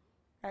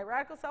 Right?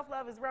 Radical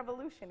self-love is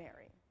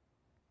revolutionary.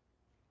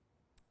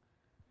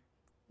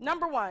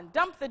 Number one,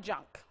 dump the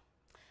junk.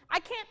 I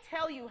can't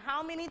tell you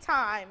how many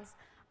times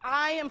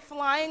I am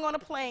flying on a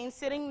plane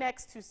sitting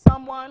next to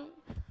someone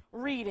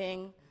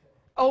reading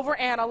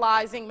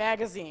Overanalyzing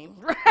magazine,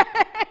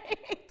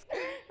 right?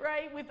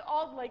 Right? With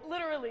all, like,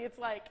 literally, it's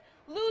like,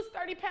 lose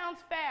 30 pounds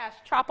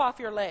fast, chop off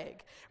your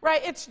leg,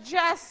 right? It's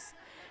just,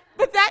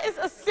 but that is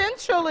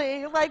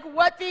essentially, like,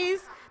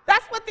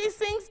 that's what these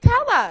things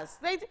tell us.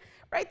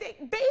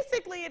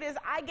 Basically, it is,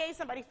 I gave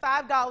somebody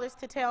 $5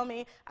 to tell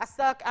me I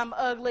suck, I'm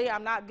ugly,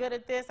 I'm not good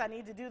at this, I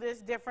need to do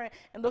this different,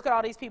 and look at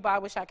all these people I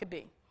wish I could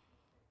be.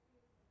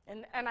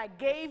 And I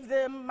gave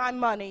them my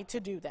money to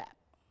do that,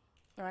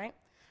 all right?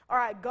 Or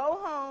I go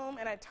home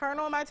and I turn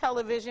on my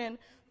television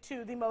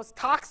to the most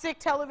toxic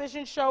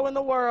television show in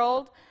the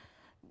world,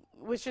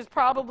 which is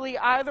probably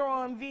either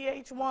on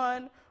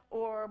VH1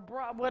 or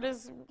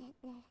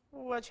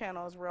what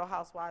channel is Real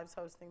Housewives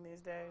hosting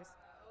these days?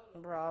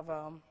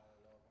 Bravo.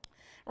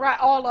 Right,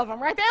 all of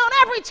them, right? They're on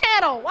every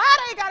channel. Why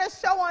they got a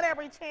show on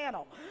every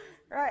channel,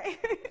 right?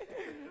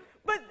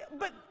 but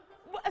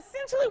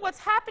essentially what's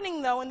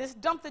happening, though, in this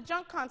dump the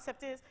junk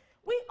concept is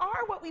we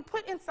are what we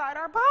put inside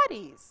our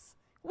bodies.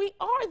 We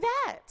are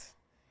that,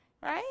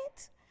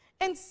 right?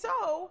 And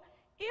so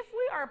if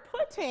we are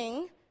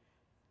putting,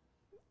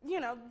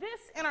 this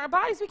in our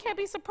bodies, we can't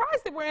be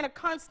surprised that we're in a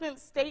constant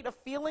state of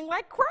feeling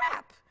like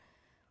crap.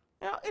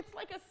 It's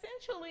like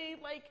essentially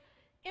like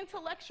it's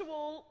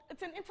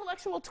an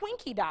intellectual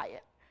Twinkie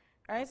diet,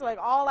 right? So like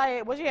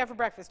what'd you have for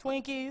breakfast?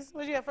 Twinkies.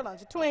 What'd you have for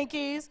lunch?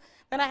 Twinkies.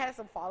 Then I had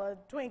some follow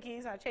Twinkies,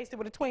 and I chased it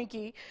with a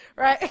Twinkie,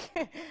 right?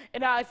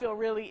 And now I feel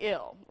really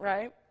ill,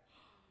 right?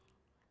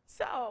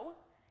 So,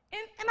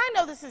 and I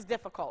know this is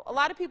difficult. A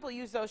lot of people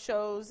use those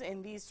shows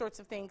and these sorts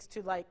of things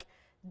to, like,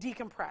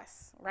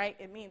 decompress, right?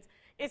 It means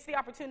it's the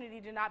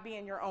opportunity to not be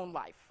in your own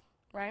life,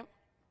 right?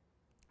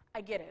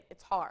 I get it.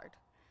 It's hard.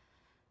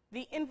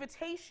 The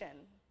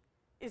invitation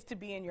is to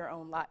be in your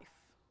own life.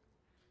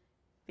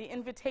 The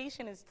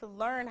invitation is to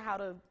learn how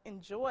to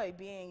enjoy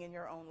being in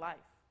your own life.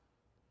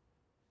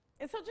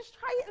 And so just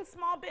try it in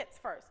small bits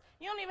first.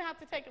 You don't even have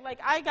to take it, like,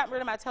 I got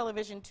rid of my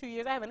television 2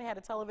 years. I haven't had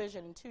a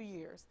television in 2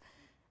 years.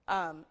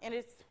 And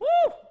it's, woo!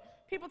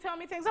 People tell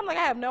me things. I'm like,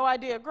 I have no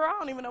idea. Girl, I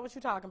don't even know what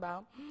you're talking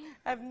about.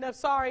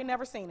 Sorry,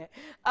 never seen it.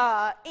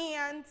 But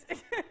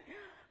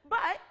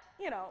I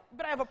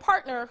have a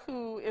partner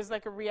who is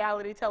like a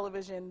reality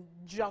television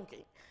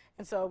junkie.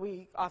 And so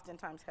we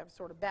oftentimes have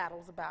sort of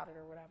battles about it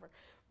or whatever.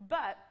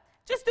 But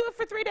just do it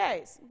for 3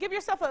 days. Give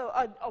yourself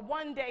a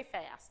one-day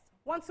fast.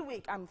 Once a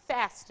week, I'm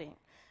fasting.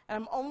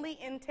 And I'm only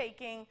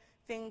intaking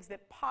things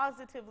that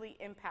positively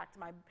impact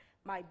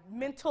my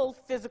mental,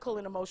 physical,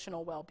 and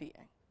emotional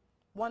well-being.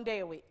 1 day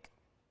a week.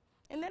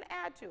 And then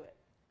add to it.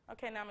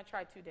 Okay, now I'm going to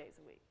try 2 days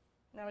a week.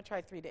 Now I'm going to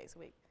try 3 days a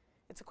week.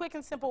 It's a quick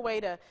and simple way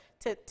to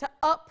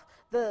up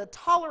the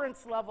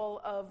tolerance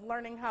level of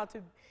learning how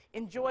to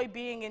enjoy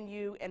being in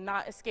you and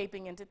not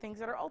escaping into things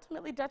that are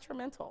ultimately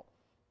detrimental.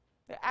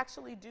 They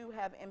actually do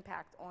have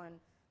impact on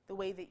the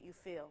way that you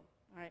feel.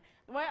 Right?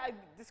 The way I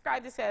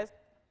describe this as,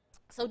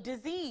 so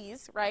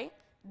disease, right,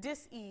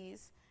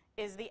 dis-ease,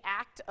 is the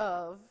act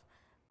of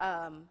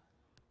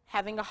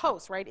having a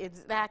host, right?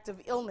 It's the act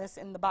of illness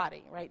in the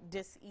body, right,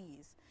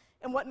 dis-ease.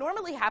 And what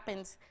normally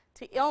happens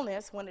to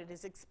illness when it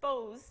is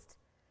exposed,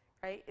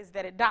 right, is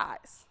that it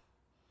dies,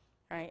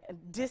 right? A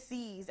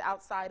dis-ease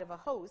outside of a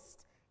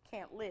host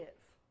can't live,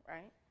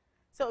 right?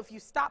 So if you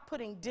stop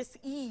putting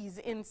dis-ease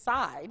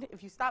inside,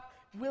 if you stop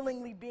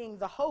willingly being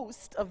the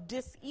host of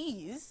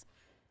dis-ease,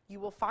 you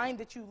will find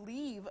that you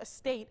leave a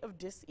state of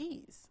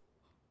dis-ease,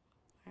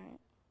 right?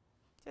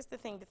 Just a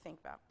thing to think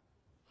about.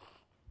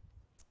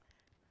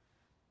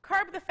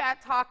 Curb the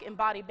fat talk and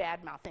body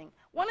bad-mouthing.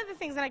 One of the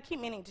things that I keep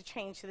meaning to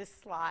change to this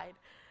slide,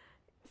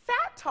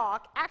 fat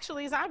talk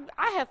actually is, I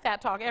have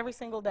fat talk every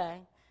single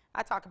day.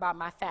 I talk about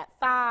my fat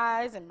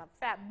thighs and my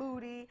fat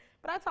booty,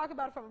 but I talk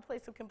about it from a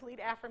place of complete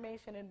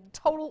affirmation and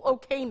total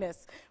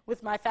okayness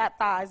with my fat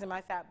thighs and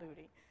my fat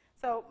booty.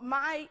 So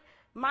my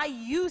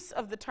use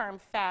of the term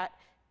fat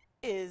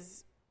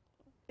is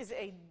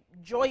a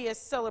joyous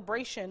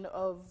celebration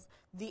of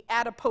the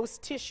adipose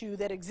tissue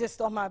that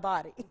exists on my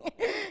body,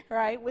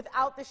 right?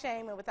 Without the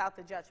shame and without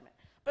the judgment.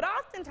 But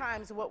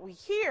oftentimes what we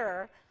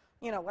hear,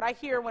 what I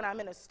hear when I'm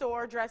in a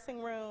store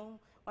dressing room,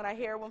 when I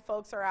hear when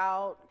folks are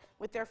out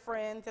with their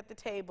friends at the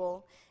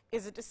table,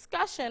 is a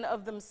discussion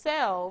of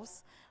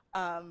themselves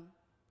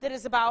that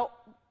is about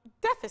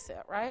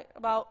deficit, right?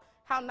 About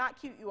how not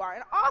cute you are.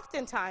 And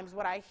oftentimes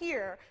what I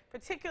hear,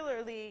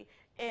 particularly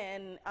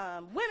in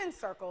women's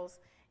circles,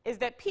 is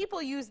that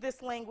people use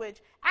this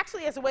language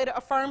actually as a way to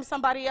affirm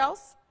somebody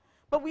else,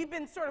 but we've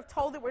been sort of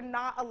told that we're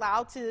not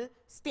allowed to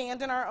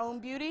stand in our own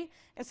beauty.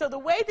 And so the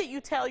way that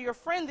you tell your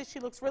friend that she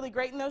looks really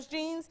great in those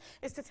jeans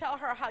is to tell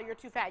her how you're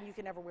too fat and you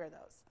can never wear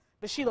those,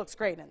 but she looks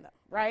great in them,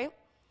 right?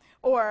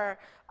 Or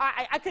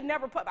I could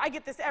never I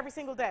get this every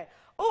single day.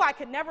 Oh, I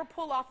could never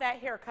pull off that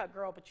haircut,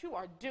 girl, but you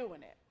are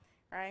doing it,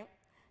 right?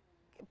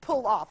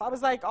 Pull off. I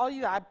was like,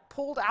 I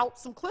pulled out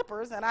some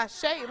clippers and I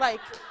shaved, like,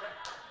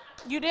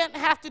 you didn't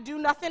have to do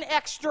nothing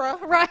extra,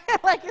 right?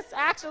 Like, it's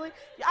actually,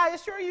 I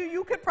assure you,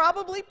 you could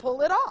probably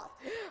pull it off.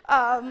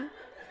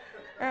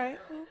 Right?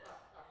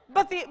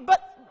 But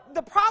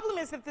the problem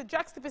is that the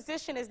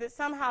juxtaposition is that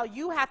somehow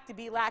you have to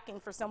be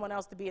lacking for someone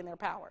else to be in their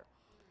power.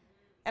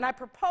 And I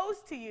propose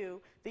to you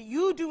that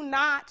you do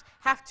not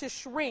have to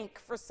shrink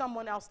for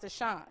someone else to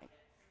shine.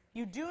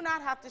 You do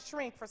not have to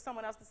shrink for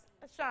someone else to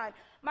shine.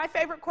 My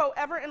favorite quote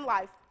ever in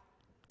life,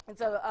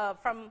 it's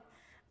from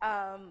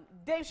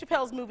Dave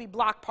Chappelle's movie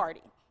Block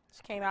Party,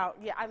 which came out.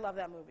 Yeah, I love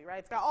that movie, right?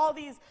 It's got all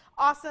these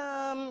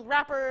awesome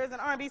rappers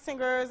and R&B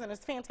singers, and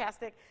it's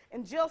fantastic.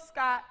 And Jill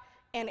Scott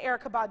and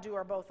Erykah Badu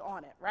are both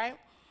on it, right?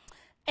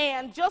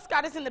 And Jill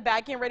Scott is in the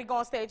back getting ready to go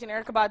on stage, and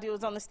Erykah Badu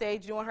is on the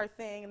stage doing her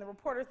thing, and the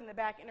reporter's in the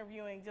back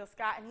interviewing Jill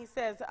Scott, and he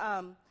says,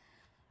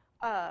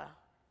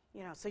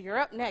 so you're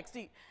up next.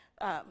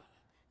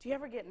 Do you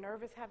ever get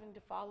nervous having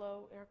to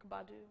follow Erykah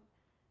Badu?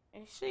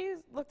 And she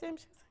looked at him,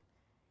 she was like,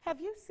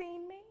 have you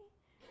seen me?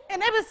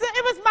 And it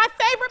was my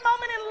favorite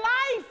moment in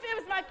life. It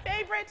was my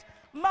favorite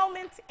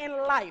moment in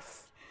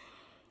life,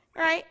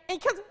 right? And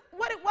because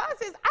what it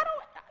was is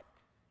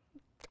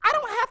I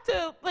don't have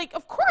to, like,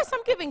 of course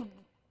I'm giving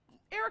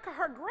Erykah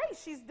her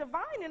grace. She's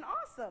divine and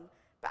awesome.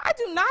 But I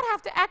do not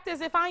have to act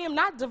as if I am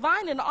not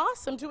divine and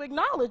awesome to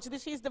acknowledge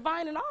that she's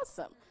divine and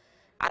awesome.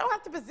 I don't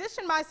have to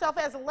position myself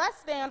as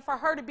less than for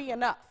her to be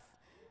enough,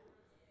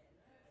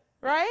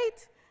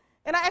 right?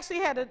 And I actually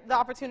had the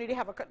opportunity to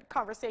have a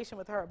conversation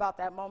with her about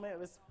that moment. It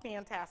was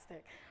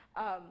fantastic.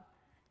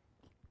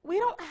 We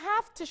don't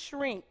have to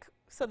shrink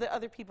so that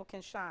other people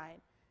can shine.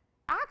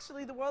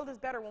 Actually, the world is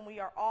better when we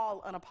are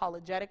all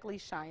unapologetically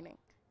shining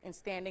and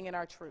standing in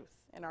our truth,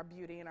 in our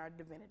beauty, and our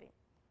divinity,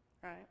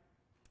 right?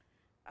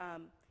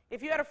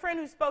 If you had a friend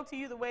who spoke to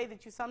you the way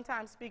that you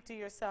sometimes speak to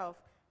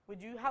yourself,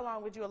 how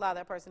long would you allow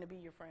that person to be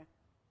your friend?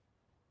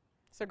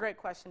 It's a great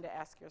question to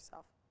ask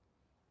yourself.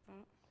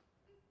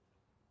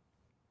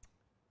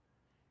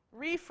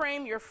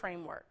 Reframe your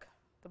framework.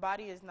 Your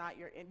body is not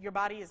your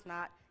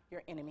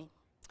enemy.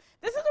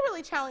 This is a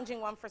really challenging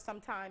one for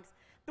sometimes.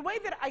 The way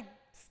that I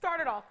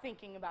started off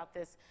thinking about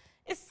this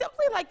is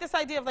simply like this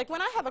idea of, like,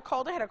 when I have a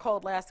cold, I had a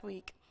cold last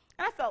week,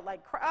 and I felt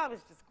like I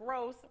was just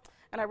gross.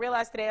 And I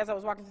realized today as I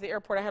was walking through the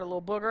airport, I had a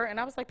little booger, and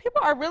I was like, people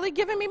are really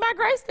giving me my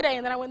grace today.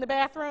 And then I went in the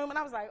bathroom, and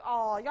I was like,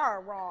 oh, y'all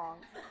are wrong.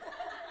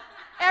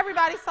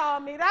 Everybody saw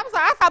me.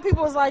 I thought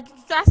people was like,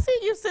 I see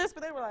you, sis,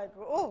 but they were like,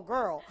 oh,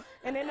 girl.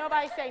 And then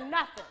nobody say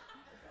nothing.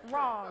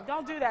 Wrong.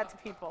 Don't do that to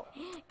people.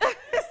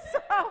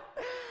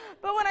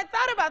 But when I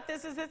thought about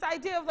this, is this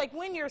idea of, like,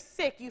 when you're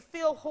sick, you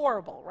feel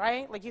horrible,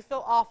 right? Like, you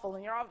feel awful,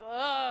 and you're all,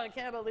 oh, I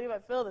can't believe I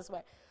feel this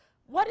way.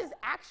 what is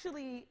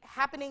actually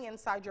happening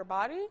inside your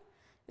body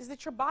is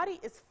that your body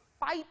is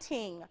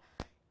fighting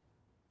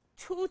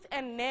tooth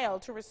and nail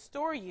to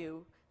restore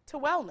you to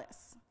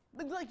wellness.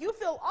 Like you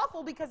feel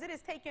awful because it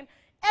has taken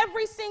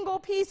every single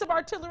piece of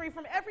artillery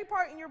from every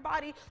part in your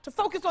body to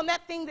focus on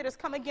that thing that has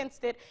come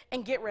against it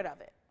and get rid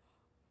of it.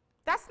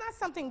 That's not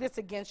something that's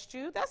against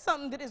you. That's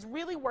something that is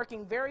really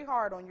working very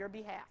hard on your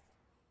behalf.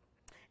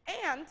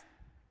 And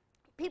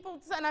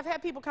I've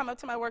had people come up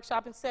to my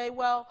workshop and say,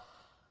 well,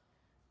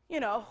 you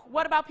know,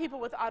 what about people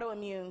with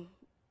autoimmune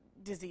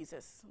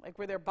diseases, like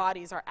where their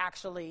bodies are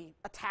actually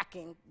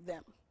attacking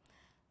them?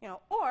 You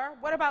know, or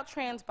what about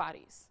trans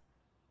bodies,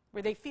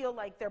 where they feel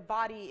like their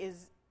body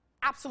is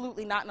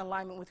absolutely not in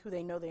alignment with who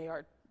they know they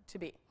are to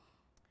be?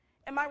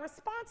 And my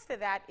response to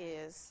that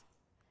is,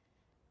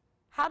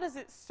 how does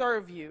it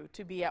serve you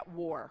to be at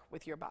war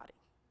with your body?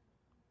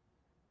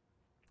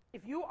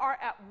 If you are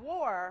at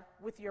war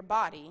with your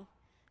body,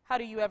 how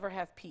do you ever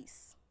have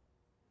peace?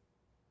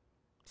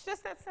 It's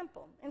just that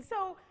simple. And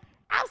so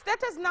that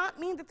does not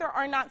mean that there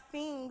are not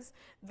things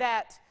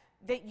that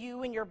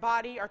you and your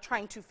body are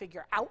trying to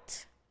figure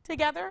out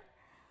together,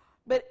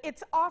 but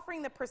it's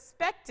offering the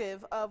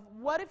perspective of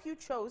what if you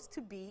chose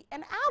to be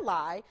an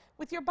ally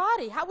with your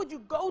body? How would you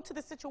go to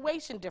the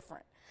situation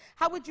different?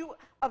 How would you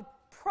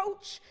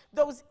approach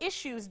those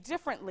issues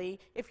differently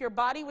if your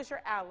body was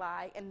your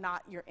ally and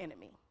not your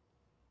enemy?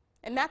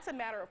 And that's a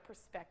matter of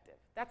perspective.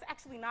 That's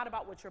actually not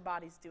about what your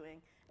body's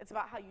doing. It's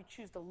about how you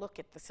choose to look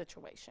at the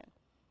situation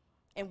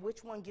and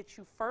which one gets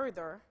you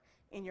further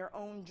in your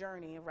own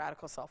journey of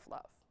radical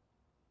self-love.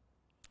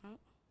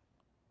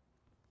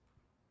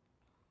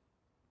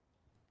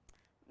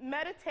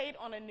 Meditate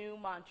on a new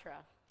mantra.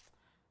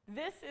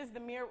 This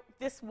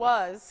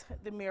was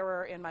the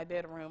mirror in my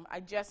bedroom. I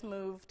just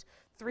moved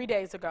 3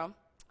 days ago.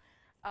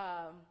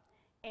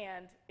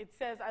 And it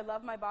says, I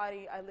love my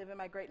body, I live in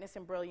my greatness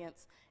and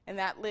brilliance. And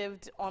that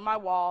lived on my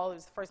wall. It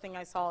was the first thing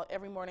I saw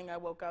every morning I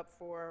woke up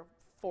for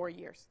 4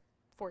 years.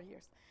 4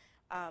 years.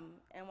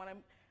 And when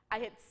I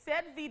had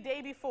said the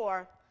day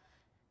before,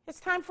 it's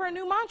time for a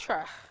new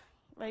mantra.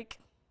 Like,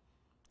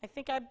 I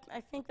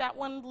think that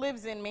one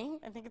lives in me.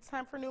 I think it's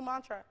time for a new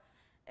mantra.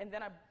 And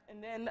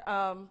then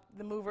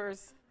the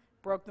movers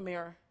broke the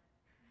mirror.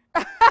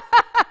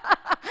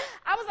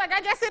 I was like,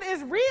 I guess it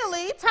is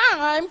really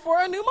time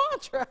for a new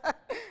mantra.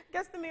 I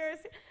guess the mirror is.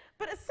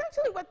 But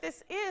essentially what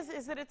this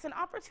is that it's an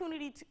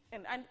opportunity to,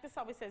 and this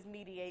always says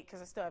mediate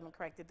because I still haven't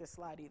corrected this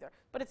slide either,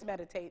 but it's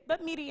meditate,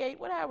 but mediate,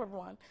 whatever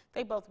one,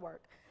 they both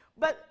work.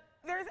 But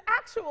there's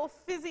actual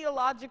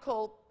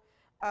physiological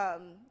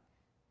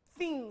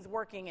things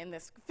working in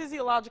this,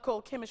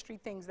 physiological chemistry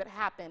things that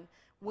happen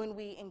when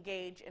we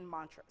engage in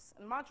mantras.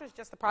 And mantra is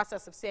just the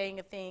process of saying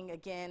a thing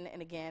again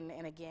and again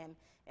and again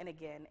and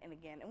again and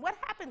again. And what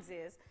happens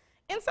is,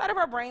 inside of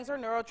our brains are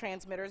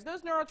neurotransmitters.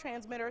 Those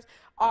neurotransmitters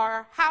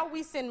are how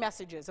we send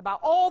messages about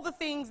all the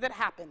things that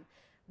happen.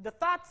 The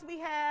thoughts we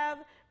have,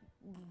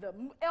 the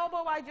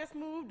elbow I just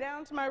moved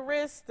down to my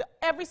wrist,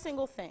 every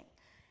single thing.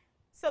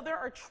 So there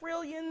are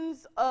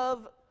trillions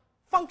of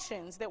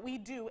functions that we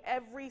do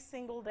every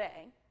single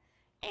day.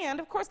 And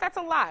of course that's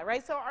a lie,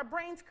 right? So our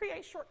brains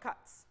create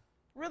shortcuts,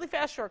 really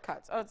fast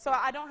shortcuts. So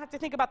I don't have to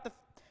think about the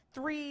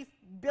 3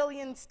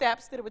 billion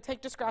steps that it would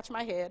take to scratch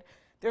my head.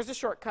 There's a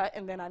shortcut,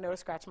 and then I know to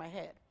scratch my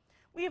head.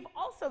 We have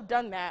also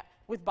done that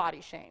with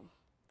body shame,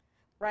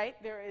 right?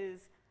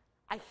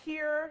 I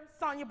hear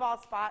Sonya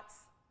bald spots,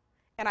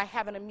 and I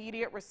have an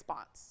immediate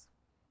response,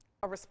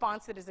 a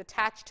response that is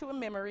attached to a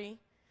memory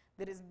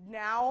that is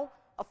now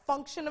a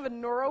function of a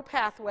neural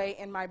pathway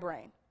in my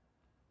brain.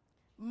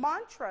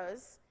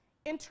 Mantras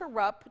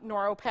interrupt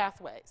neural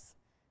pathways.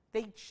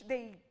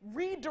 They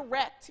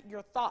redirect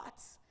your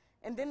thoughts,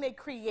 and then they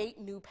create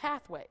new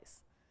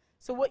pathways.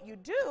 So what you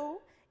do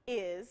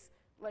is,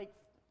 like,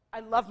 I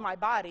love my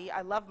body,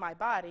 I love my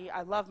body,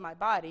 I love my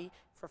body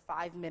for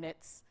 5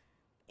 minutes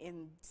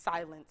in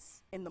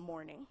silence in the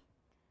morning.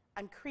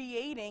 I'm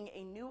creating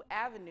a new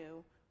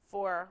avenue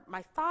for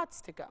my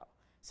thoughts to go.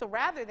 So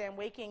rather than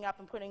waking up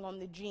and putting on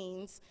the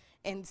jeans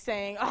and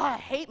saying, oh, I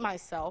hate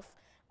myself,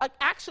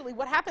 actually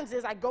what happens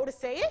is I go to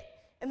say it,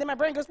 and then my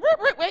brain goes,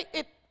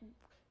 wait,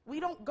 we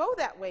don't go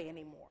that way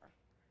anymore.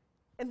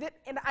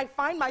 And I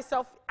find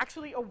myself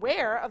actually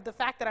aware of the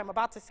fact that I'm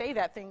about to say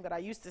that thing that I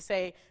used to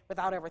say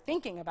without ever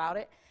thinking about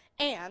it.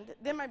 And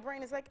then my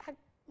brain is like,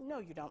 no,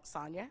 you don't,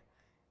 Sonya.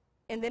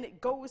 And then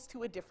it goes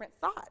to a different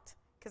thought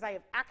because I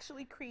have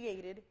actually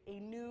created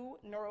a new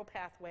neural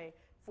pathway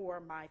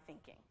for my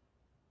thinking.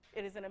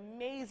 It is an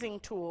amazing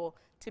tool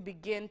to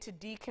begin to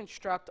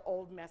deconstruct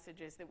old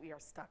messages that we are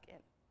stuck in.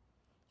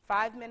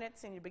 5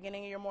 minutes in the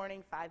beginning of your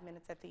morning, 5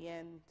 minutes at the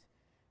end.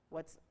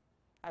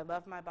 I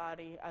love my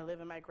body, I live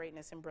in my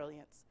greatness and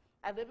brilliance.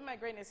 I live in my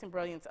greatness and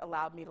brilliance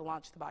allowed me to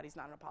launch The Body's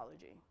Not an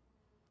Apology.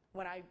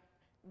 When I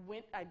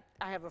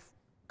have a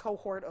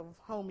cohort of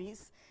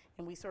homies,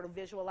 and we sort of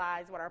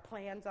visualize what our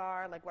plans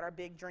are, like what our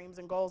big dreams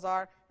and goals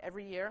are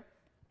every year.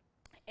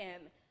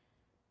 And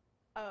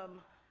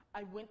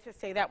I went to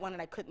say that one,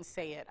 and I couldn't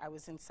say it. I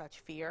was in such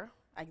fear.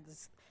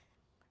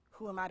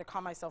 who am I to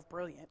call myself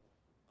brilliant?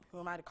 Who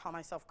am I to call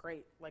myself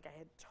great? Like, I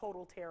had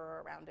total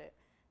terror around it.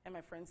 And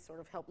my friends sort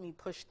of helped me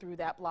push through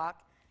that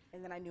block.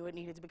 And then I knew it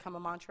needed to become a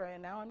mantra,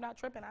 and now I'm not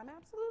tripping. I'm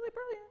absolutely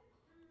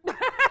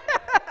brilliant.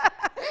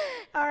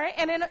 All right,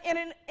 and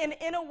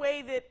in a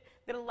way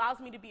that allows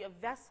me to be a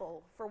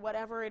vessel for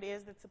whatever it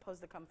is that's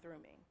supposed to come through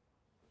me,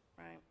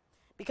 right?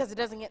 Because it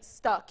doesn't get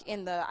stuck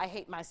in the I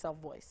hate myself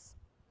voice,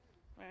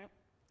 right?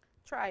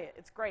 Try it,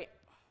 it's great.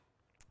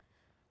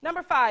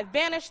 Number 5,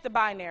 banish the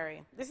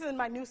binary. This is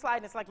my new slide,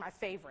 and it's like my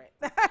favorite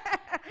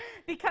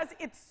because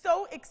it's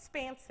so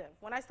expansive.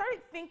 When I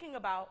started thinking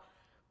about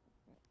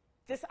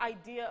this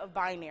idea of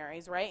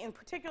binaries, right, and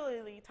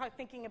particularly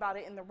thinking about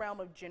it in the realm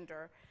of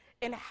gender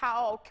and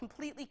how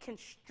completely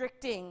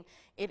constricting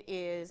it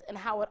is and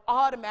how it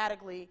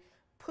automatically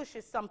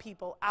pushes some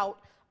people out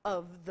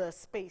of the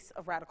space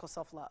of radical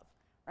self-love,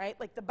 right?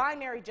 Like the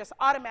binary just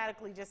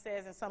automatically just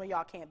says, and some of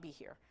y'all can't be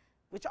here,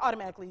 which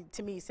automatically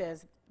to me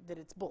says that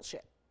it's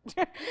bullshit.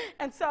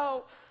 And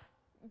so,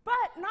 but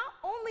not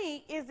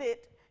only is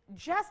it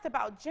just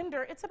about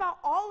gender, it's about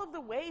all of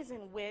the ways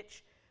in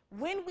which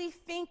when we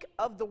think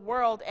of the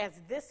world as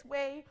this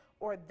way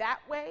or that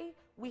way,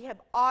 we have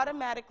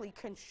automatically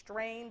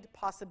constrained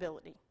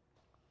possibility.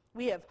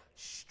 We have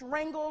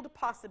strangled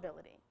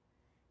possibility.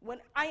 When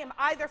I am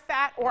either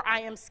fat or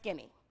I am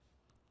skinny.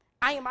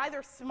 I am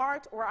either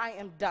smart or I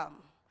am dumb.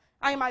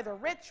 I am either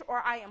rich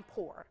or I am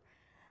poor.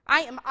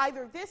 I am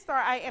either this or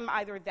I am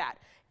either that.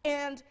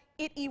 And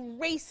it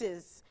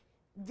erases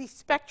the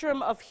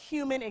spectrum of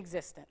human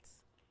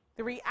existence.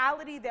 The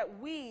reality that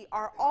we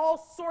are all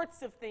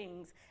sorts of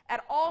things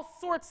at all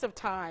sorts of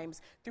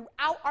times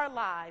throughout our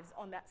lives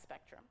on that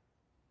spectrum.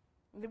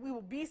 And that we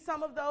will be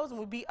some of those and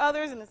we'll be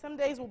others, and then some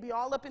days we'll be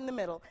all up in the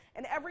middle.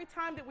 And every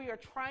time that we are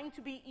trying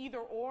to be either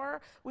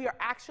or, we are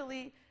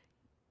actually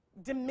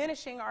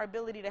diminishing our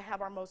ability to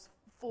have our most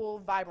full,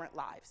 vibrant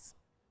lives.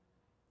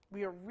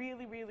 We are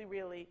really, really,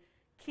 really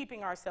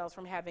keeping ourselves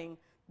from having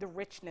the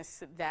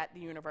richness that the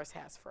universe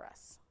has for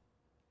us.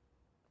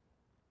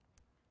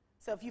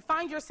 So if you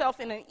find yourself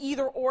in an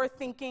either-or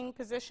thinking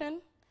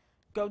position,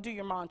 go do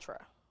your mantra.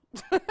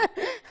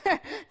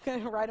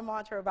 Write a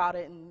mantra about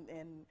it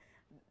and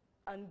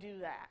undo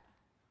that.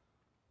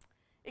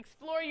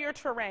 Explore your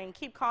terrain.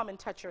 Keep calm and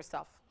touch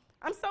yourself.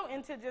 I'm so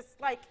into just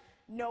like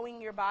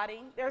knowing your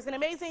body. There's an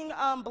amazing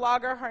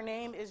blogger. Her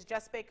name is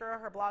Jess Baker.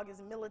 Her blog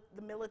is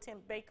The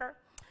Militant Baker.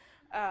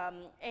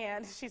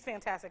 And she's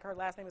fantastic. Her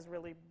last name is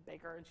really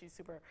Baker, and she's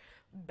super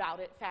about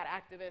it, fat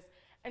activist.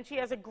 And she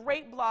has a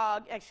great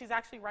blog, and she's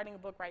actually writing a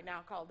book right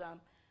now called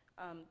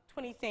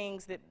 20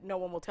 Things That No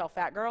One Will Tell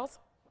Fat Girls.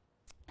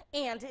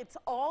 And it's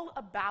all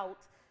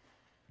about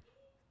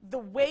the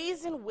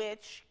ways in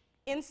which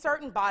in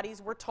certain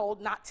bodies we're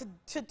told not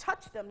to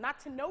touch them, not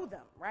to know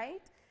them,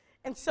 right?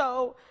 And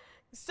so,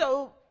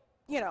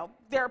 you know,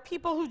 there are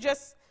people who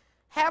just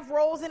have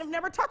roles and have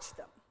never touched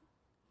them,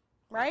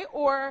 right?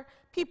 Or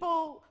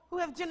people who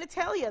have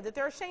genitalia that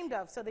they're ashamed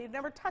of, so they've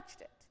never touched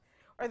it.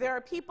 Or there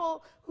are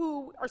people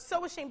who are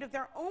so ashamed of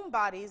their own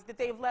bodies that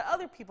they've let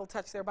other people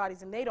touch their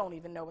bodies and they don't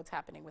even know what's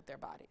happening with their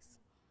bodies,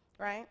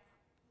 right?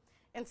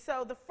 And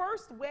so the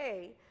first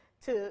way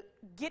to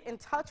get in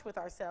touch with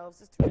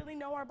ourselves is to really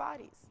know our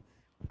bodies.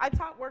 I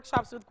taught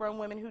workshops with grown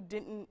women who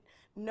didn't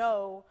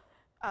know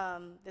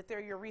that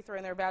their urethra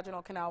and their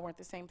vaginal canal weren't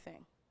the same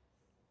thing.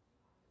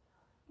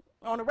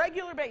 On a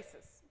regular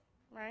basis,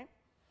 right?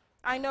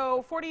 I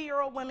know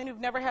 40-year-old women who've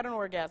never had an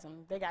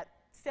orgasm. They got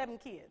 7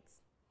 kids,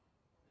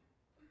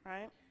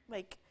 right?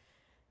 Like,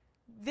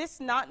 this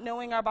not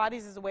knowing our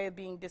bodies is a way of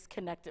being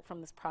disconnected from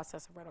this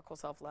process of radical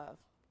self-love.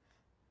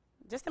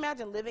 Just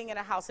imagine living in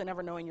a house and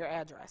never knowing your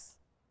address.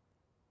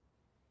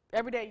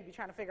 Every day you'd be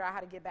trying to figure out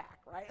how to get back,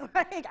 right?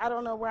 Like, I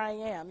don't know where I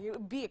am. It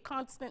would be a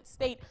constant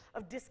state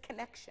of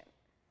disconnection.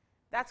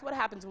 That's what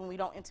happens when we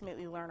don't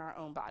intimately learn our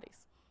own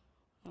bodies.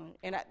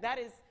 And that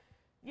is,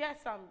 yes,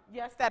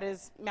 that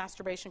is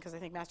masturbation, because I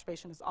think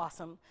masturbation is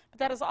awesome. But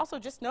that is also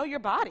just know your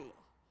body.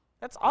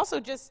 That's also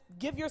just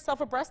give yourself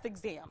a breast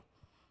exam.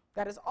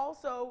 That is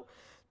also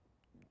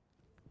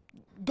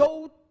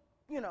go,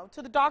 you know,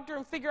 to the doctor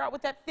and figure out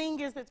what that thing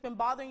is that's been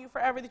bothering you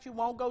forever that you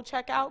won't go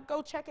check out.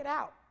 Go check it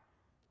out.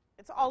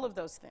 It's all of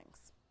those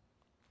things.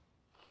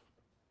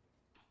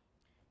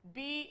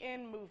 Be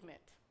in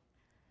movement.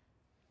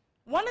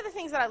 One of the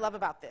things that I love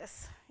about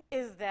this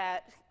is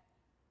that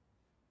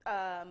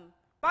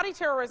body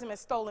terrorism has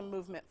stolen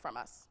movement from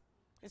us.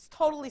 It's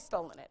totally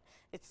stolen it.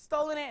 It's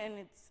stolen it, and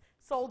it's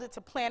sold it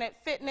to Planet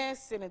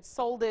Fitness, and it's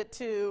sold it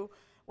to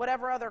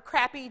whatever other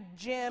crappy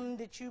gym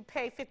that you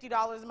pay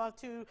 $50 a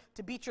month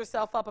to beat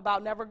yourself up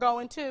about never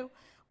going to.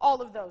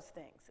 All of those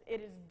things.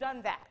 It has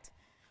done that.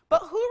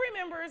 But who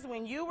remembers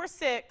when you were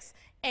 6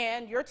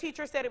 and your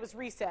teacher said it was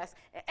recess,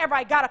 and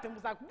everybody got up and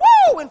was like,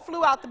 woo, and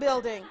flew out the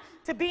building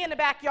to be in the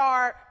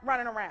backyard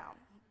running around?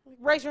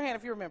 Raise your hand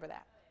if you remember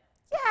that.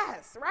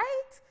 Yes,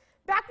 right?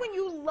 Back when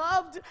you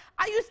loved,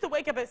 I used to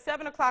wake up at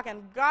 7 o'clock,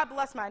 and God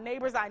bless my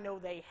neighbors, I know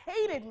they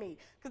hated me,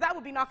 because I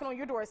would be knocking on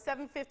your door at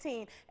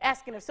 7:15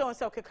 asking if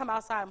so-and-so could come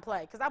outside and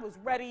play, because I was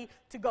ready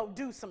to go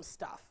do some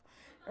stuff,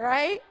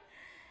 right?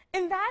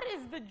 And that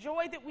is the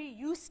joy that we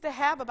used to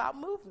have about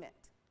movement.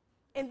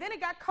 And then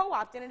it got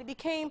co-opted, and it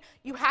became,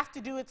 you have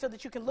to do it so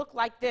that you can look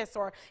like this,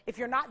 or if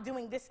you're not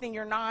doing this thing,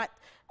 you're not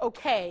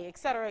okay, et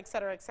cetera, et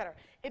cetera, et cetera.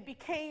 It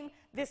became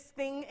this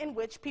thing in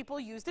which people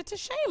used it to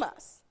shame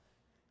us.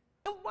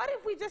 And what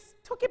if we just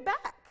took it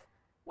back?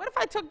 What if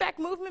I took back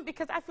movement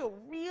because I feel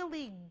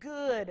really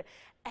good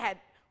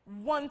at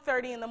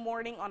 1:30 in the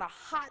morning on a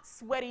hot,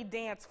 sweaty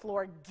dance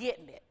floor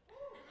getting it?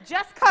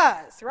 Just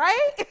cuz,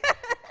 right?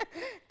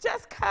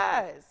 Just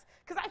cuz.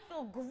 Because I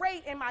feel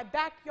great in my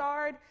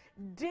backyard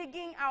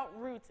digging out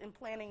roots and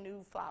planting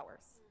new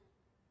flowers.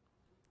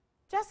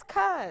 Just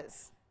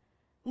cuz.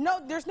 No,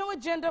 there's no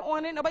agenda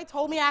on it. Nobody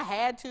told me I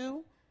had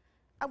to.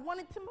 I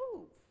wanted to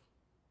move,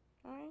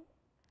 all right?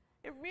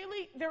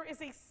 There is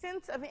a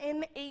sense of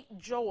innate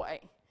joy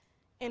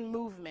in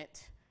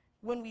movement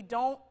when we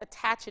don't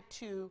attach it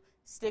to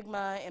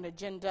stigma and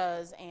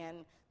agendas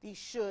and these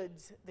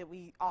shoulds that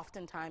we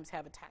oftentimes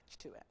have attached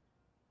to it.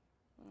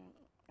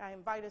 I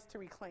invite us to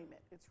reclaim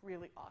it. It's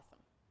really awesome.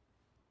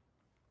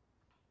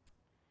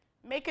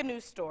 Make a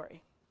new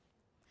story.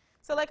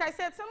 So like I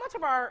said, so much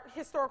of our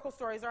historical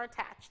stories are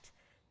attached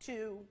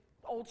to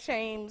old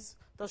shames,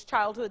 those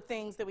childhood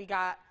things that we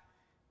got.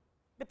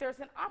 But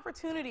there's an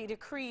opportunity to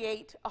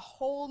create a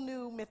whole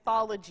new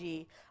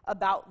mythology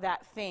about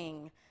that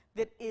thing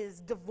that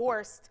is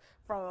divorced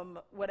from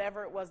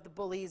whatever it was the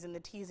bullies and the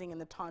teasing and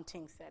the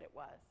taunting said it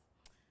was.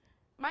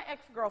 My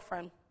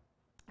ex-girlfriend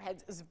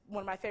is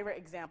one of my favorite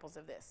examples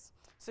of this.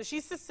 So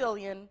she's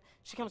Sicilian.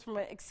 She comes from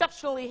an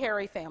exceptionally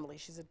hairy family.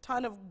 She's a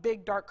ton of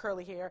big, dark,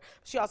 curly hair.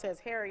 She also has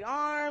hairy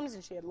arms,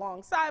 and she had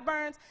long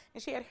sideburns,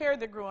 and she had hair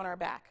that grew on her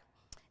back.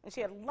 And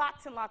she had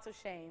lots and lots of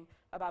shame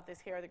about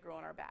this hair that grew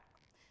on her back.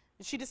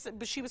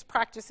 But she was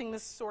practicing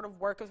this sort of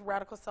work of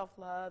radical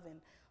self-love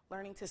and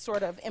learning to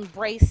sort of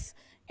embrace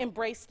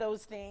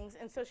those things.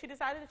 And so she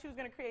decided that she was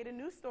going to create a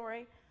new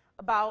story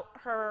about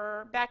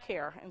her back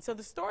hair. And so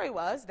the story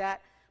was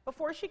that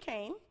before she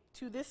came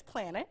to this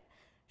planet,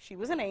 she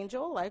was an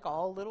angel, like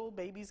all little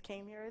babies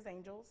came here as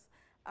angels.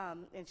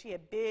 And she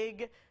had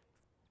big,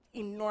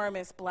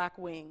 enormous black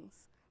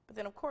wings. But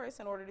then, of course,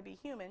 in order to be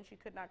human, she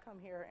could not come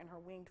here in her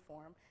winged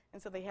form.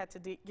 And so they had to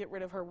get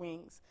rid of her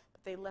wings.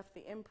 But they left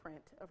the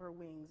imprint of her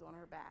wings on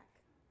her back.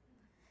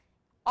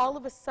 All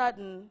of a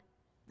sudden,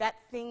 that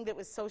thing that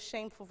was so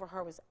shameful for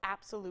her was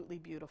absolutely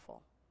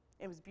beautiful.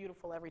 It was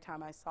beautiful every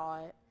time I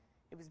saw it.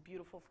 It was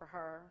beautiful for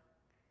her.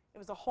 It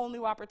was a whole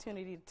new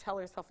opportunity to tell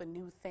herself a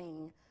new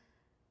thing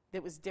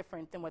that was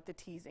different than what the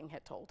teasing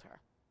had told her.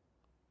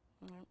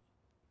 Mm-hmm.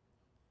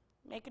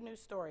 Make a new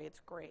story. It's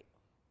great.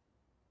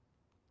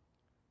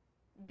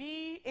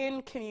 Be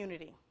in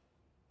community.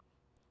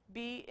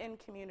 Be in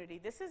community.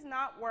 This is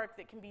not work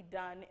that can be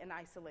done in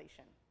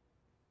isolation.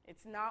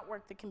 It's not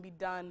work that can be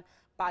done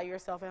by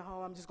yourself at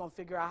home. I'm just going to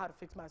figure out how to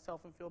fix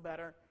myself and feel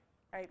better.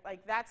 Right?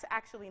 Like, that's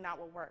actually not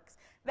what works.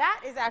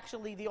 That is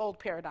actually the old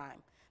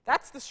paradigm.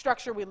 That's the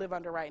structure we live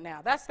under right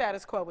now. That's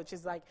status quo, which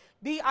is like,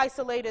 be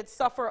isolated,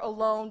 suffer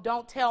alone,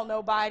 don't tell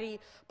nobody,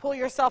 pull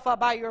yourself up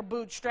by your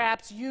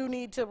bootstraps, you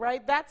need to,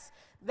 right?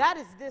 That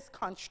is this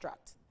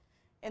construct.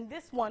 And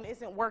this one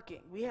isn't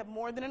working. We have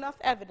more than enough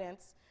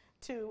evidence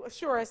to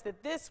assure us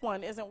that this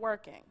one isn't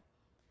working.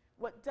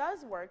 What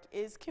does work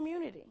is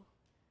community,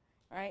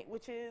 right?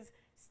 Which is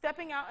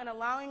stepping out and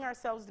allowing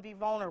ourselves to be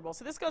vulnerable.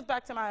 So this goes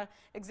back to my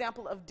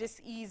example of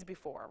dis-ease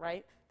before,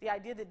 right? The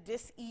idea that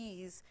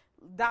dis-ease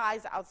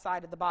dies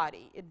outside of the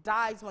body. It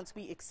dies once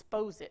we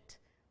expose it.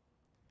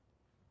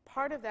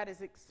 Part of that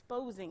is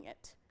exposing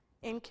it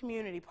in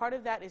community. Part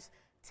of that is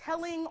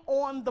telling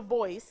on the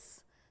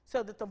voice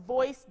so that the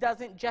voice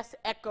doesn't just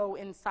echo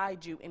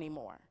inside you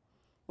anymore.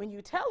 When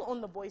you tell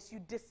on the voice, you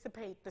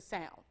dissipate the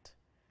sound.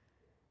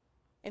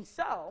 And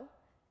so,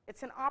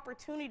 it's an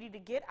opportunity to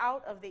get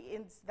out of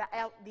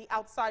the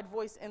outside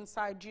voice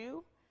inside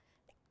you,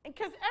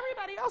 because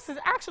everybody else is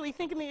actually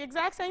thinking the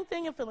exact same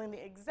thing and feeling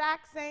the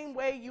exact same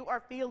way you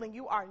are feeling.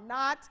 You are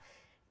not,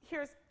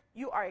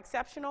 you are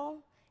exceptional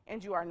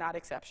and you are not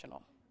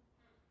exceptional.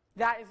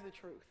 That is the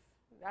truth.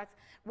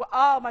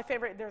 My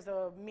favorite, there's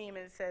a meme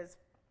and it says,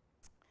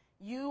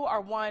 you are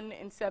 1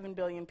 in 7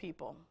 billion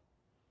people,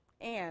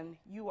 and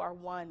you are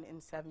 1 in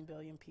 7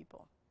 billion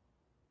people.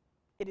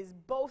 It is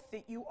both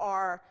that you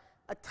are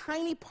a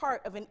tiny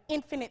part of an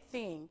infinite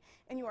thing,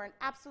 and you are an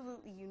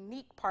absolutely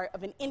unique part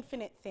of an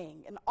infinite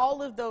thing, and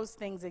all of those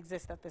things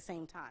exist at the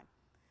same time.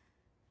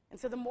 And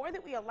so the more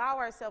that we allow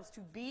ourselves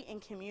to be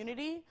in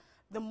community,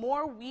 the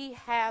more we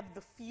have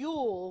the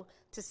fuel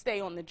to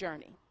stay on the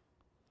journey.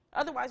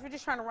 Otherwise, we're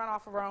just trying to run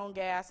off of our own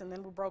gas, and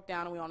then we're broke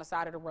down and we're on the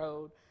side of the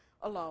road,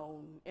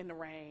 alone, in the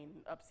rain,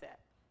 upset.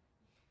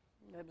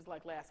 It was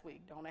like last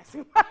week. Don't ask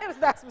me why it was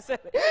that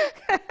specific.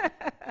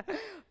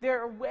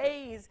 There are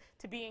ways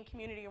to be in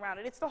community around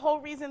it. It's the whole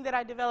reason that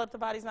I developed The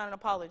Body's Not an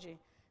Apology,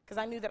 because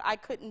I knew that I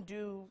couldn't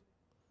do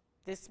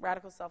this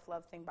radical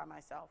self-love thing by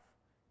myself.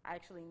 I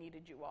actually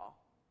needed you all.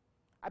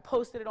 I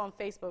posted it on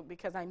Facebook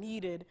because I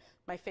needed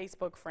my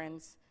Facebook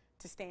friends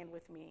to stand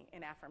with me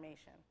in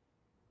affirmation.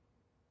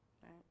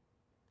 Right?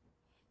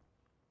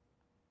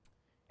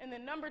 And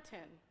then number 10,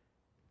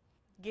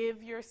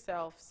 give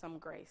yourself some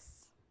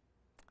grace.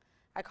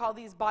 I call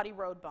these body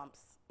road bumps,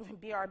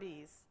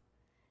 BRBs.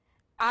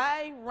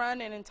 I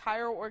run an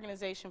entire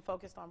organization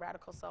focused on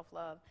radical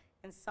self-love,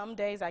 and some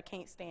days I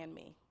can't stand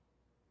me.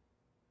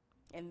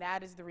 And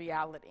that is the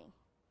reality.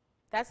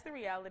 That's the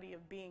reality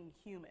of being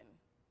human,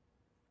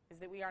 is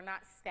that we are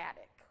not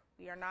static.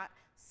 We are not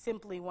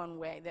simply one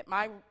way. That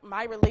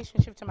my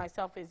relationship to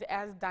myself is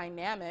as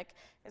dynamic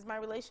as my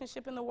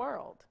relationship in the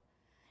world.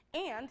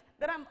 And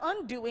that I'm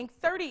undoing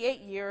 38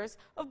 years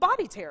of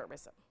body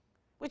terrorism,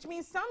 which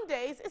means some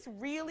days it's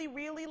really,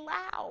 really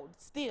loud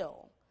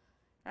still,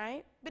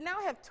 right? But now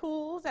I have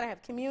tools, and I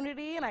have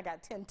community, and I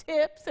got 10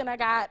 tips, and I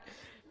got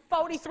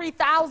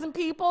 43,000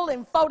 people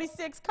in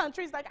 46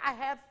 countries. Like, I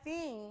have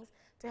things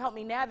to help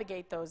me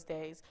navigate those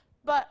days.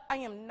 But I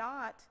am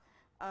not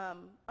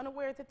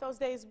unaware that those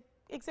days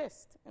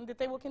exist and that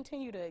they will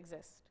continue to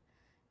exist.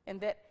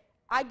 And that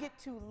I get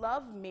to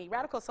love me.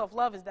 Radical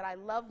self-love is that I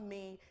love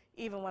me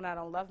even when I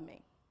don't love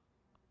me.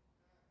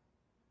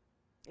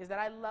 Is that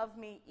I love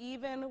me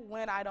even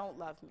when I don't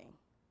love me.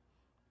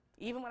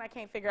 Even when I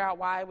can't figure out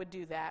why I would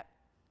do that,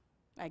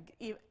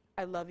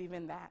 I love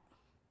even that.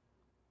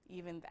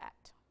 Even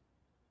that.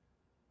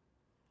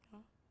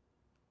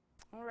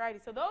 All righty,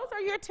 so those are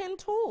your 10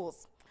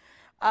 tools.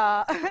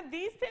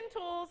 These 10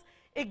 tools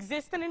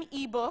exist in an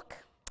ebook.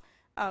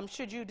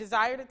 Should you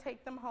desire to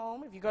take them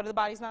home, if you go to the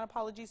Body's Not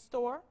Apologies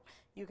store,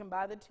 you can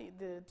buy the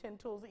 10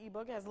 Tools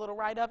ebook. It has a little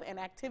write-up and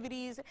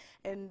activities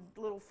and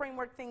little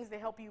framework things to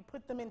help you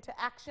put them into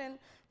action,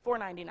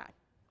 $4.99.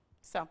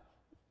 So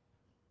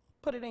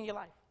put it in your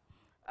life.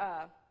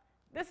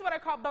 This is what I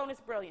call bonus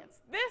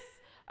brilliance. This,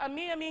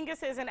 Mia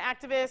Mingus is an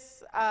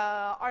activist,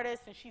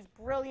 artist, and she's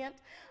brilliant.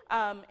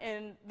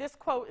 And this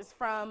quote is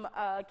from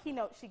a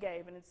keynote she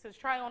gave, and it says,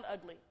 "Try on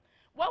ugly.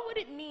 What would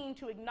it mean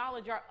to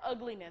acknowledge our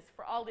ugliness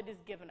for all it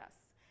has given us?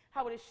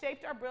 How it has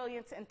shaped our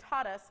brilliance and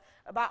taught us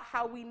about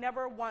how we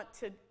never want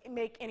to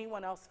make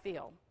anyone else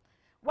feel?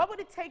 What would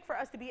it take for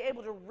us to be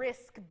able to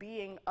risk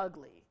being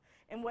ugly,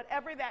 and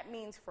whatever that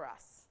means for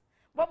us?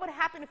 What would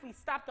happen if we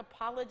stopped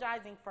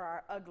apologizing for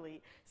our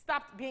ugly,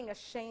 stopped being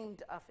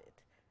ashamed of it?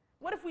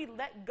 What if we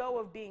let go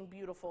of being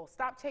beautiful,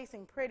 stop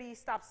chasing pretty,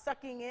 stop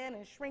sucking in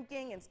and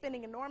shrinking and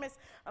spending enormous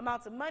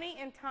amounts of money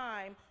and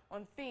time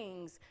on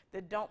things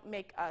that don't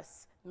make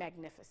us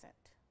magnificent?"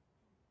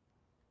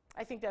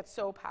 I think that's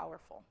so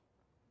powerful.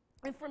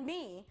 And for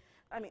me,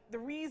 I mean, the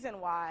reason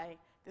why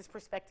this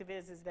perspective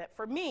is that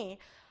for me,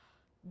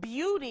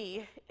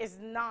 beauty is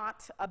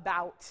not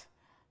about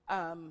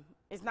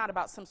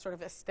some sort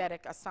of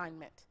aesthetic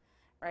assignment,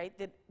 right?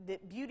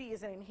 That beauty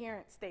is an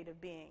inherent state of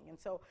being. And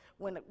so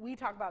when we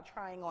talk about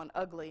trying on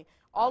ugly,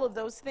 all of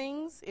those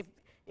things,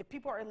 if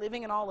people are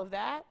living in all of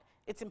that,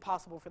 it's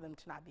impossible for them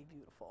to not be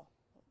beautiful.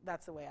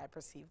 That's the way I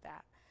perceive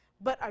that.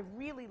 But I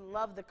really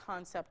love the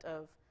concept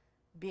of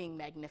being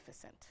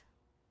magnificent,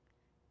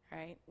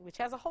 right? Which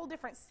has a whole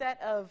different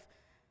set of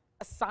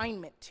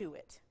assignment to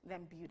it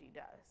than beauty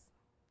does.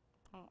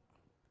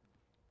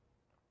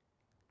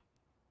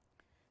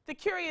 The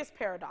curious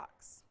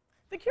paradox.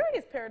 The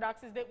curious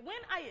paradox is that when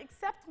I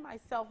accept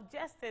myself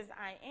just as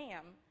I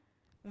am,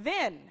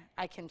 then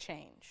I can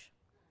change.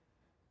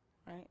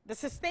 Right? The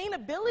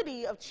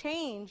sustainability of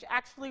change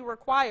actually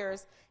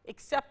requires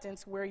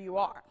acceptance where you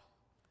are.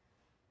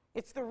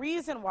 It's the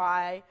reason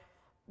why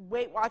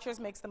Weight Watchers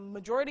makes the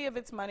majority of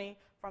its money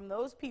from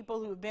those people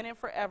who have been in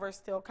forever,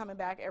 still coming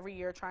back every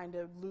year trying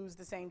to lose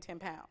the same 10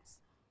 pounds.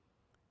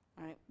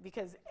 Right?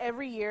 Because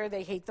every year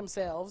they hate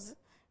themselves,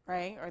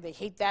 right? Or they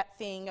hate that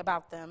thing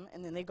about them,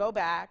 and then they go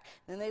back,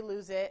 and then they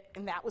lose it,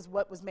 and that was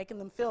what was making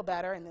them feel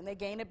better, and then they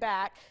gain it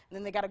back, and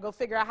then they got to go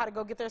figure out how to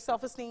go get their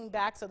self-esteem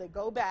back, so they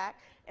go back,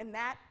 and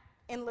that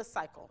endless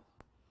cycle,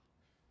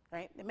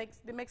 right? It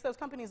makes those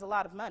companies a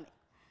lot of money,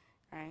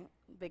 right?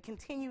 That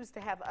continues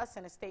to have us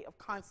in a state of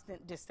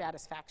constant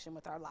dissatisfaction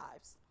with our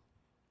lives.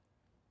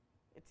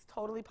 It's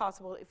totally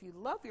possible if you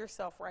love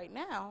yourself right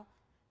now,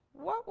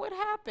 what would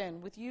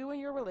happen with you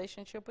and your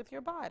relationship with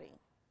your body?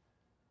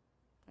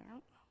 Yeah.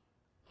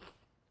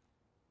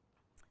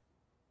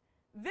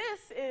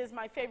 This is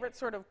my favorite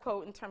sort of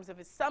quote in terms of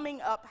it summing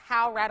up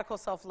how radical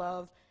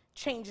self-love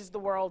changes the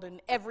world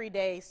in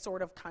everyday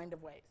sort of kind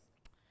of ways.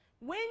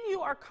 When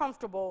you are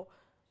comfortable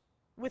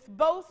with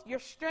both your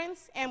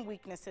strengths and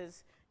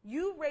weaknesses,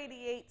 you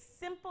radiate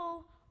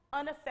simple,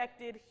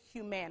 unaffected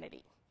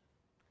humanity.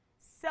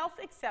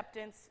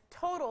 Self-acceptance,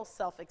 total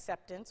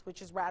self-acceptance,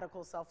 which is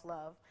radical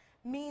self-love,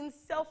 means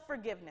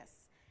self-forgiveness.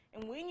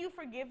 And when you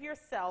forgive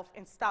yourself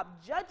and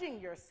stop judging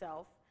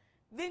yourself,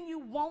 then you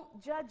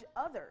won't judge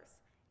others,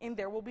 and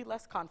there will be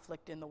less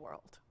conflict in the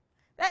world.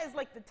 That is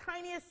like the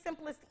tiniest,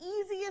 simplest,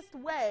 easiest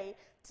way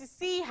to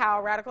see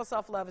how radical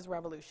self-love is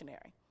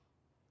revolutionary.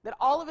 That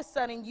all of a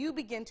sudden you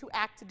begin to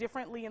act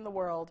differently in the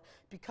world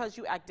because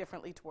you act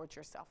differently towards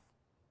yourself.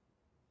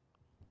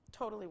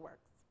 Totally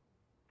works.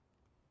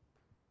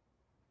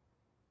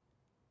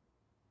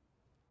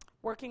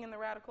 Working in the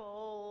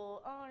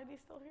radical, oh, are they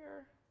still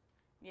here?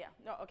 Yeah,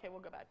 no, okay, we'll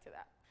go back to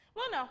that.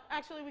 Well, no,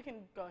 actually, we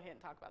can go ahead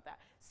and talk about that.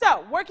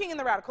 So, working in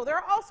the radical, there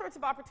are all sorts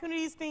of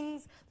opportunities,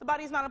 things the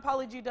Body Is Not an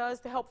Apology does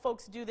to help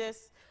folks do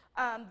this.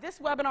 This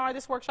webinar,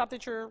 this workshop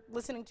that you're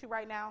listening to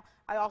right now,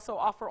 I also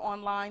offer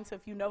online. So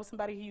if you know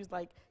somebody who's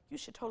like, you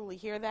should totally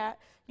hear that,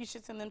 you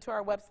should send them to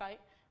our website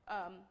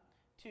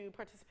to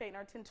participate in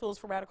our 10 Tools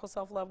for Radical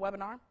Self-Love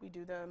webinar. We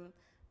do them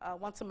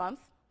once a month.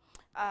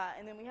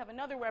 And then we have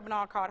another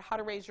webinar called How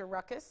to Raise Your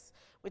Ruckus,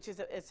 which is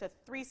it's a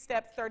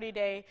 3-step,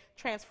 30-day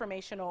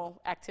transformational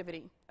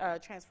activity,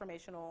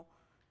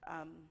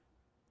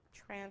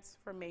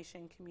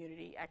 transformation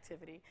community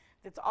activity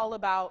that's all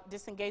about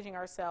disengaging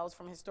ourselves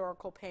from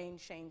historical pain,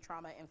 shame,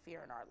 trauma, and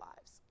fear in our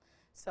lives.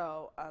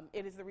 So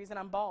it is the reason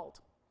I'm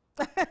bald.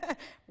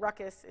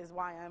 Ruckus is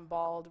why I'm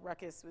bald.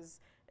 Ruckus was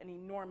an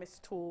enormous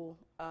tool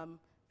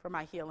for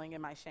my healing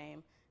and my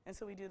shame. And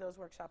so we do those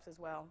workshops as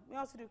well. We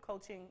also do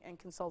coaching and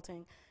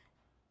consulting.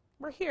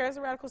 We're here as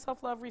a radical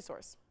self-love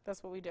resource.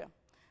 That's what we do.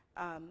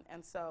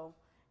 And so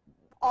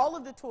all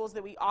of the tools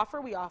that we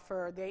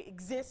offer, they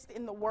exist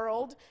in the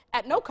world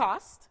at no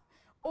cost.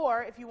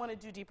 Or if you want to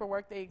do deeper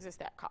work, they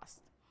exist at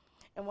cost.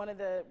 And one of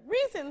the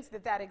reasons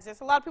that that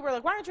exists, a lot of people are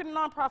like, why aren't you a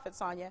nonprofit,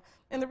 Sonya?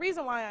 And the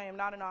reason why I am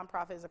not a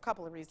nonprofit is a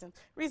couple of reasons.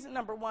 Reason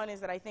number one is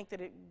that I think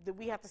that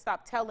we have to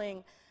stop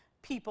telling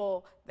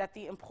people that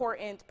the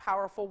important,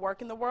 powerful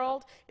work in the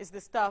world is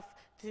the stuff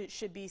that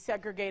should be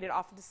segregated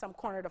off into some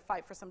corner to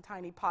fight for some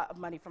tiny pot of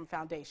money from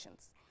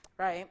foundations,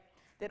 right?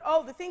 That,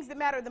 oh, the things that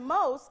matter the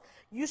most,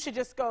 you should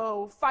just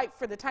go fight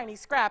for the tiny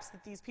scraps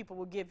that these people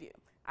will give you.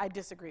 I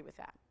disagree with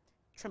that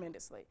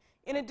tremendously.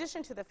 In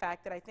addition to the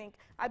fact that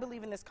I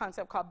believe in this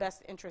concept called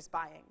best interest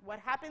buying. What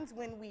happens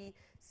when we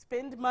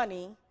spend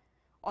money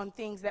on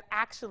things that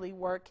actually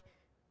work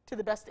to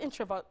the best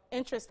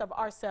interest of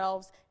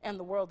ourselves and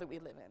the world that we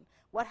live in?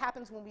 What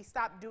happens when we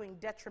stop doing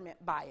detriment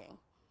buying,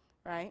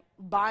 right?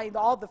 Buy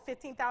all the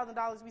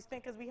 $15,000 we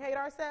spent because we hate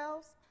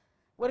ourselves?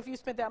 What if you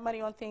spent that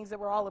money on things that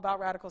were all about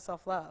radical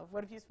self-love?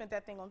 What if you spent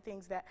that thing on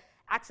things that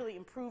actually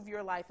improve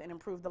your life and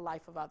improve the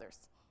life of others,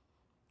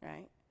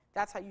 right?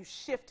 That's how you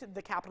shift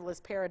the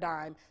capitalist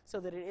paradigm so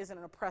that it isn't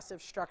an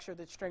oppressive structure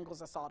that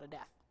strangles us all to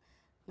death.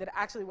 That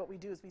actually what we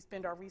do is we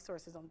spend our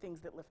resources on things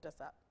that lift us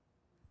up.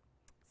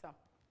 So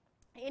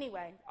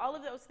anyway, all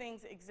of those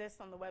things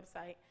exist on the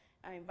website.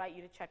 I invite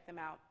you to check them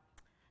out.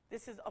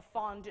 This is a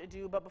fond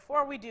ado, but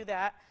before we do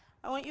that,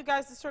 I want you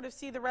guys to sort of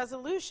see the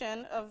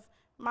resolution of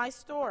my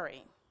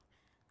story.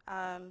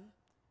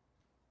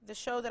 The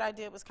show that I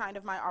did was kind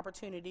of my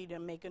opportunity to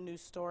make a new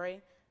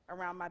story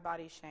around my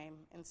body shame,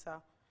 and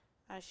so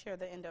I share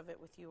the end of it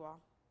with you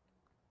all.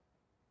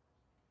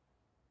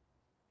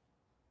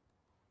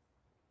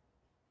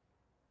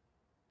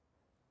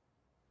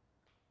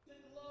 The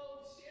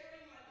globe,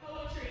 sharing my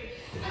poetry.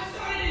 I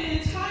started an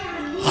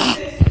entire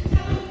movement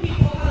telling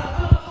people how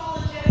to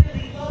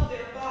unapologetically love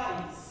their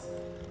bodies.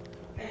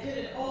 I did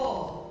it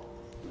all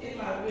in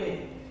my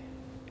wig.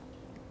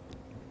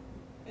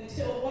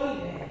 Until one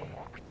day,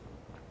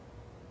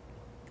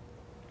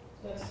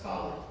 let's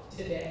call it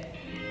today,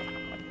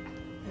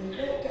 I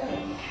woke up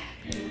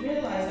and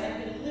realized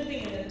I'd been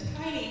living in a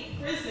tiny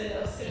prison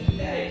of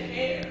synthetic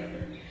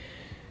hair.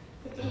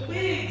 But the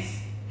wigs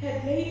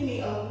had made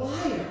me a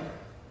liar.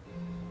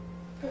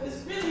 I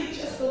was really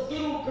just a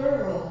little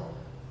girl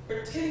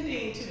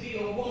pretending to be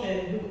a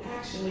woman who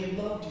actually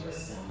loved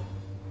herself.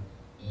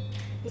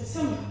 But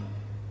some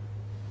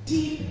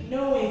deep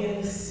knowing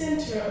in the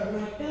center of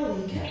my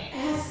belly kept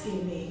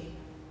asking me,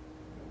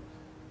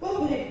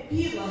 what would it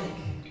be like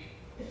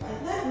if I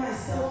let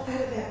myself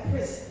out of that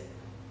prison?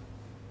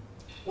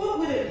 What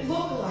would it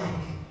look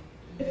like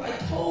if I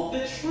told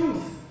the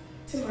truth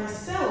to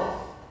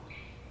myself,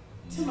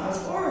 to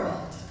my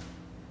world?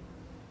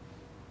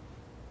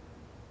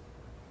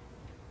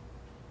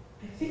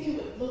 I think it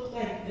would look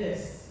like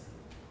this.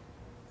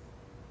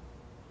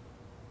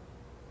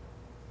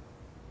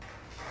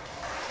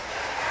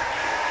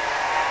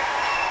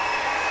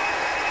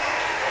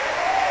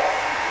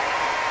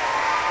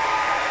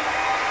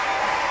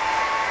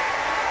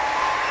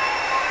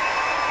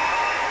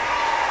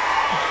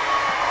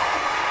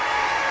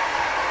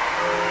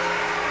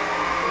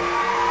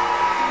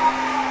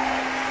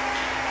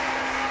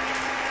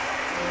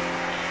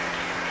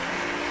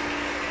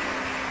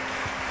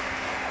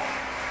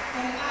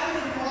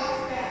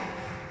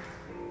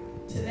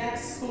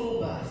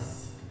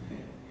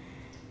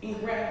 And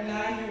grab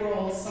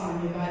 9-year-old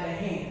Sonya by the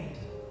hand,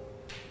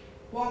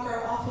 walk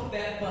her off of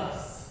that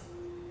bus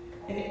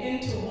and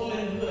into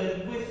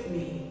womanhood with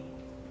me,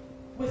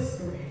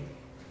 whispering,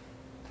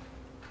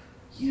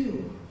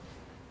 you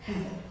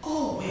have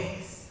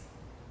always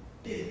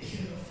been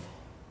beautiful.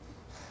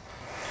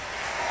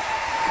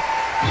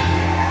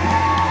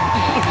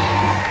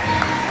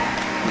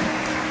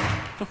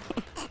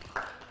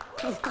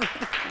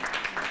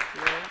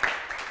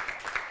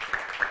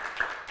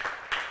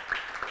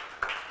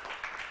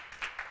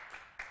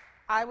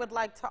 I would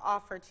like to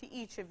offer to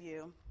each of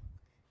you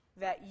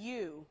that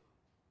you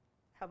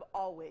have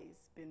always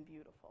been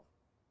beautiful.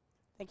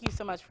 Thank you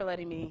so much for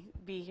letting me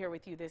be here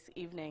with you this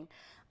evening.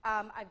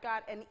 I've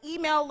got an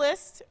email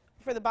list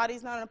for The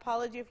Body's Not an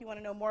Apology if you want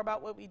to know more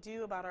about what we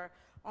do, about our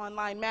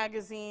online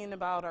magazine,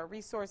 about our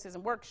resources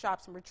and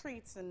workshops and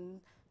retreats and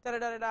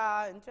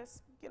da-da-da-da-da, and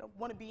just,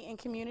 want to be in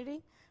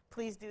community.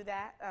 Please do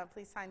that.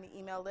 Please sign the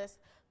email list.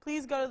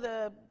 Please go to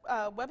the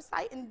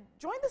website and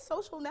join the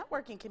social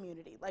networking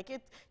community.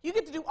 You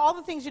get to do all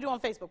the things you do on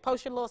Facebook.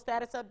 Post your little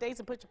status updates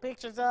and put your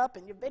pictures up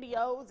and your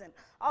videos and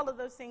all of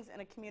those things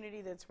in a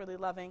community that's really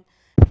loving.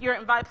 You're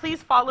invited.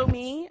 Please follow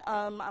me.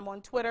 I'm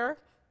on Twitter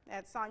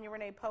at Sonya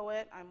Renee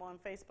Poet. I'm on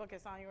Facebook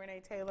at Sonya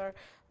Renee Taylor.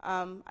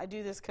 I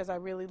do this because I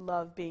really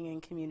love being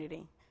in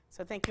community.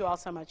 So thank you all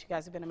so much. You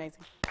guys have been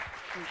amazing.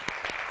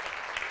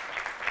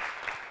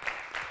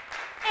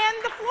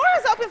 And the floor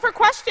is open for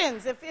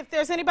questions. If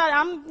there's anybody,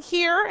 I'm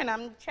here and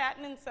I'm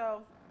chatting, and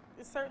so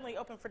it's certainly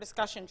open for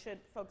discussion should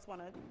folks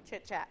want to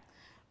chit-chat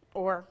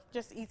or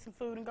just eat some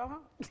food and go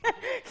home.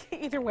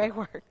 Either way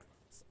works.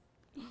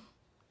 I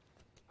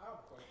have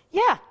a question.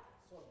 Yeah.